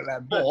 definitely.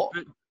 But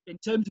in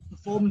terms of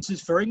performances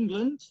for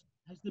England,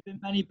 has there been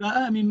many better?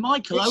 I mean,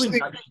 Michael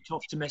Owen's actually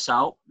tough to miss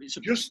out.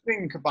 Just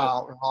think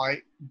about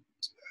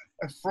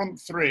a front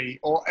three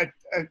or a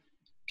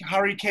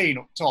Harry Kane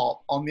up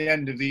top on the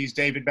end of these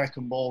David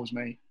Beckham balls,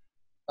 mate.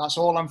 That's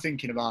all I'm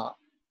thinking about.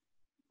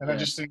 And I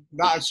just think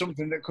that is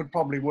something that could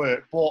probably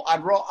work. But I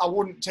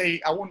wouldn't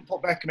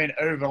put Beckham in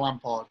over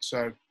Lampard.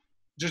 So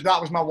just that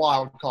was my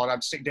wild card.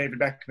 I'd stick David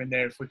Beckham in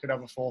there if we could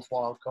have a 4th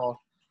wild card.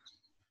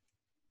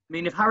 I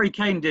mean, if Harry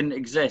Kane didn't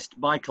exist,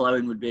 Michael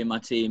Owen would be in my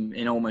team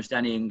in almost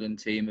any England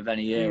team of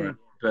any era.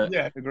 But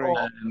yeah, agree.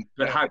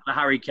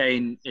 Harry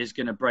Kane is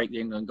going to break the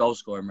England goal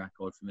scoring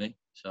record for me.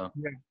 So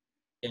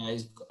yeah,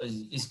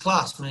 he's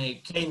class,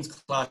 mate. Kane's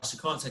class. You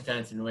can't take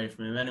anything away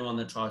from him. Anyone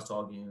that tries to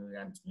argue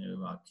against me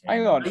about Kane.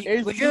 Hang on,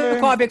 was you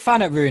quite a big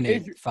fan of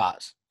Rooney,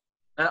 Fats?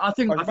 I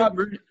think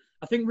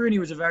Rooney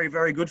was a very,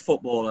 very good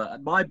footballer.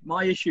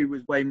 My issue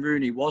with Wayne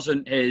Rooney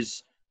wasn't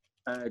his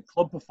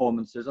club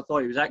performances. I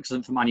thought he was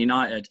excellent for Man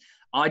United.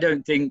 I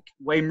don't think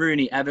Wayne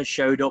Rooney ever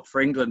showed up for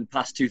England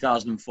past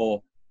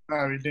 2004.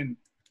 No, he didn't.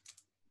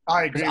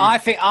 I agree. I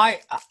think I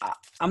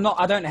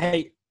don't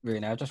hate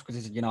Rooney just because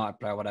he's a United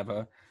player or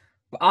whatever.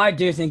 But I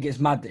do think it's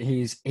mad that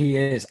he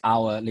is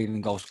our leading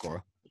goal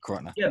scorer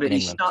currently. Yeah, but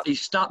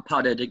he's stat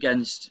padded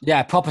against.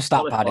 Yeah, proper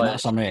stat padding.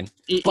 That's what I mean.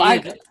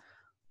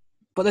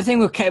 But the thing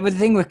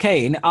with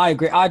Kane, I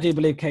agree. I do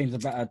believe Kane's a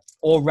better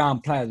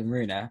all-round player than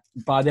Rooney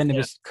by the end of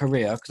his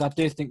career, because I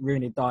do think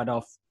Rooney died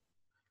off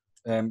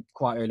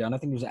quite early on. I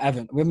think it was at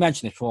Everton. We've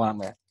mentioned it before, haven't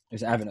we? It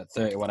was at Everton at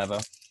 30 or whatever.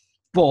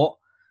 But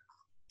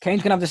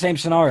Kane's going to have the same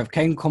scenario. If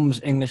Kane comes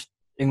England's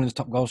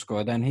top goal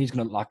scorer, then he's going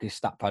to look like his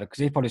stat padder because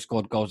he's probably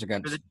scored goals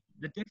against.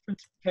 The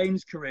difference in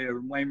Kane's career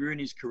and Wayne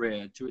Rooney's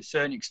career, to a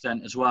certain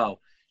extent as well,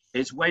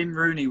 is Wayne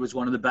Rooney was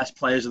one of the best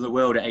players in the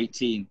world at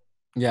 18.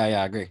 Yeah,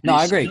 I agree. No,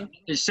 I agree.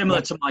 It's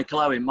similar to Michael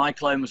Owen.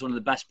 Michael Owen was one of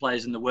the best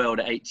players in the world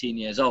at 18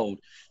 years old.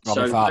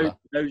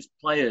 Those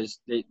players,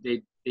 they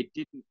didn't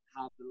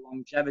have the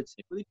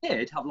longevity. Well, they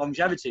did have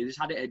longevity. They just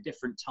had it at a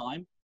different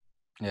time.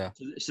 Yeah.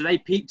 So they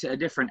peaked at a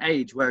different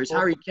age, whereas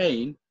Harry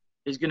Kane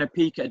is going to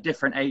peak at a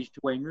different age to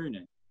Wayne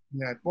Rooney.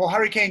 Yeah. Well,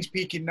 Harry Kane's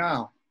peaking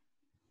now.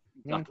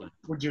 Exactly.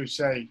 Would you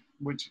say?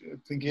 Would you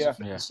think is a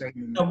fair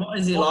statement? And what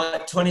is he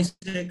like?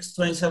 26,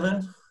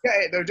 27? Yeah,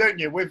 though, don't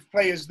you? With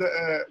players that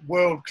are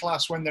world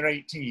class when they're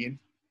 18,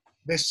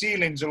 their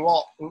ceiling's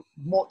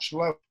much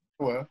lower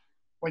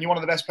when you're one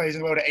of the best players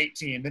in the world at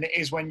 18 than it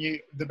is when you're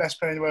the best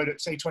player in the world at,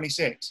 say,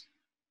 26.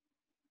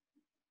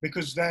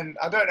 Because then,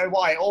 I don't know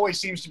why, it always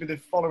seems to be the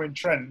following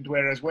trend,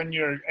 whereas when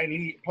you're an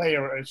elite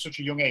player at such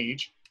a young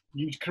age,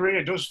 your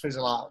career does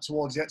fizzle out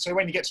towards it. So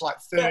when you get to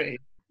like 30...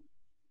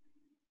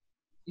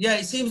 Yeah,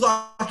 it seems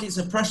like it's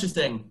a pressure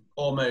thing,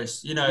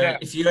 almost. You know,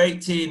 if you're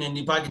 18 and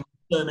you're bagging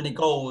so many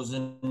goals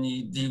and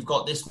you've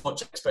got this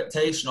much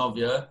expectation of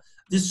you,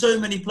 there's so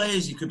many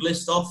players you could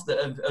list off that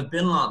have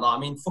been like that. I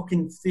mean,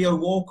 fucking Theo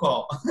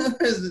Walcott.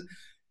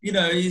 You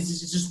know,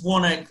 he's just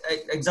one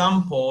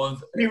example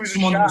of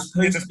someone who's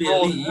supposed to be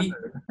elite.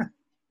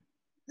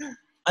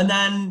 And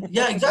then,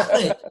 yeah,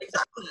 exactly.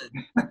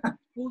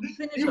 Well, the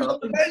thing is,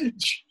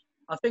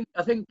 I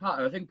think, Pat,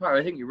 I think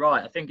you're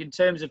right. I think in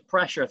terms of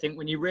pressure, I think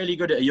when you're really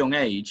good at a young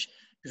age,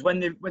 because when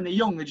they're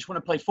young, they just want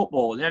to play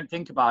football. They don't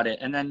think about it,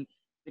 and then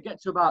they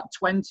get to about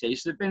 20.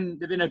 So they've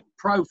been a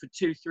pro for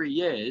 2-3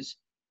 years,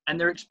 and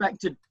they're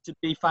expected to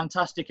be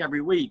fantastic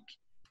every week.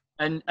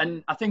 And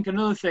I think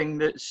another thing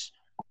that's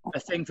a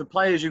thing for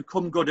players who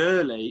come good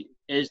early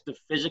is the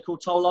physical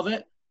toll of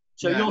it.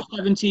 So you're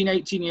 17,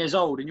 18 years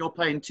old, and you're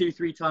playing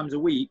 2-3 times a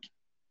week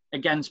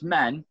against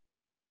men.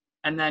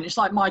 And then it's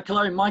like Michael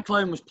Owen. Michael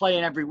Owen was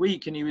playing every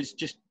week, and he was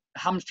just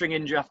hamstring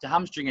injury after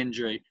hamstring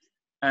injury.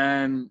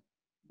 Wayne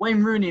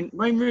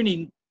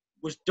Rooney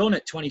was done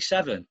at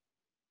 27. Do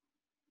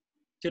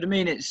you know what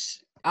I mean?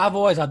 I've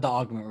always had that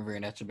argument with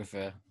Rooney, to be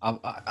fair.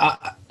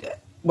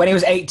 When he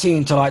was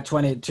 18 to like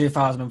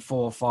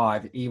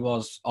 2004-05, he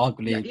was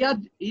arguably... Yeah,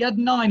 he had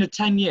 9 or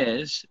 10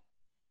 years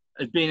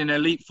as being an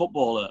elite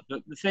footballer.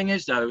 But the thing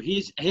is, though,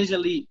 his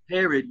elite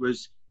period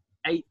was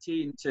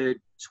 18 to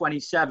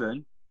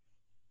 27.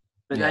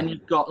 But then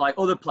you've got like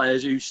other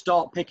players who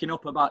start picking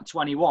up about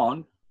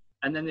 21,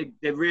 and then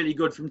they're really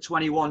good from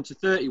 21 to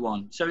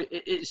 31. So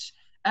it's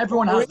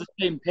everyone has the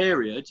same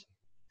period.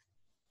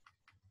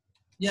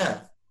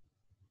 Yeah.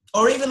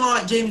 Or even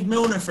like James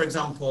Milner, for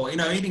example. You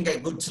know, he didn't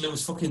get good till he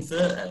was fucking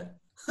 30.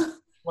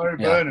 Slow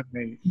burner,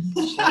 mate.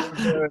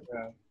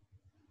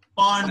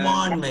 Fine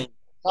wine, mate.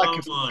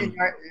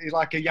 He's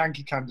like a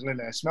Yankee candle in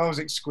there. Smells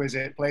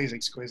exquisite, plays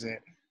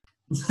exquisite.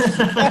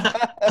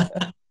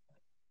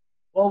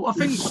 Well, I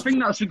think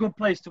that's a good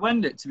place to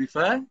end it. To be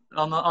fair,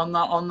 on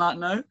that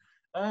note,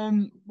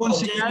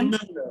 once again,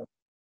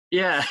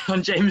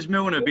 on James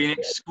Milner being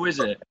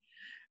exquisite.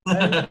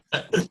 But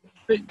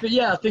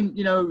yeah, I think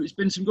it's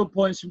been some good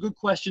points, some good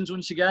questions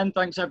once again.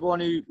 Thanks everyone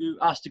who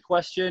asked a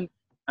question.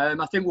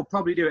 I think we'll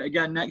probably do it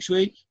again next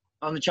week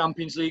on the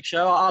Champions League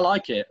show. I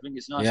like it. I think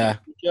it's nice.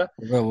 Yeah,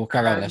 we'll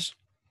carry on this.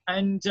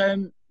 And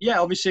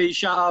obviously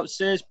shout out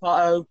Sis,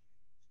 Pato,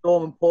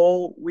 Storm and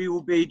Paul. We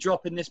will be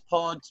dropping this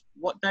pod,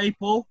 what day,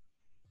 Paul?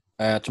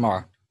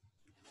 Tomorrow.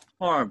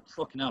 Tomorrow,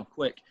 fucking hell,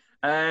 quick.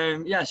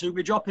 So we'll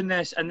be dropping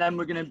this, and then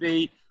we're going to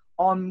be,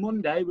 on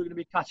Monday, we're going to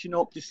be catching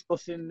up,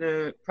 discussing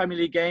the Premier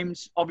League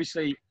games.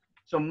 Obviously,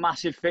 some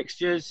massive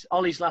fixtures.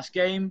 Ollie's last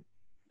game,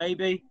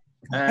 maybe.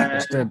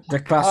 It's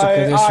the classic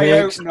of this week.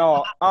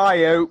 I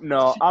hope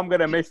not. I'm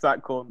going to miss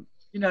that cunt.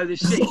 The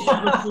City,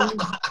 Liverpool,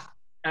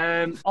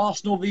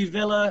 Arsenal v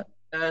Villa,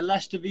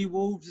 Leicester v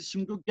Wolves. There's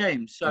some good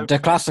games. So the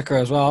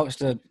Classicer as well. It's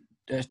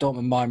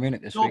Dortmund Bayern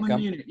Munich this week.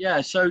 Munich,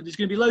 yeah. So there's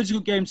going to be loads of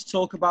good games to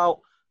talk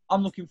about.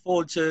 I'm looking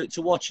forward to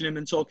watching him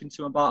and talking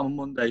to him about them on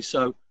Monday.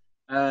 So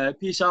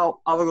peace out.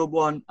 Have a good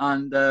one,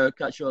 and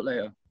catch you up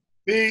later.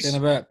 Peace. See you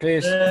in a bit.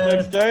 Peace.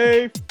 Thanks,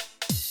 Dave.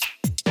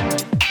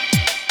 Once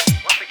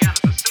again,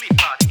 the silly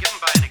party given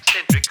by an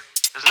eccentric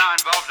has now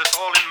involved us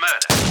all in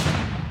murder.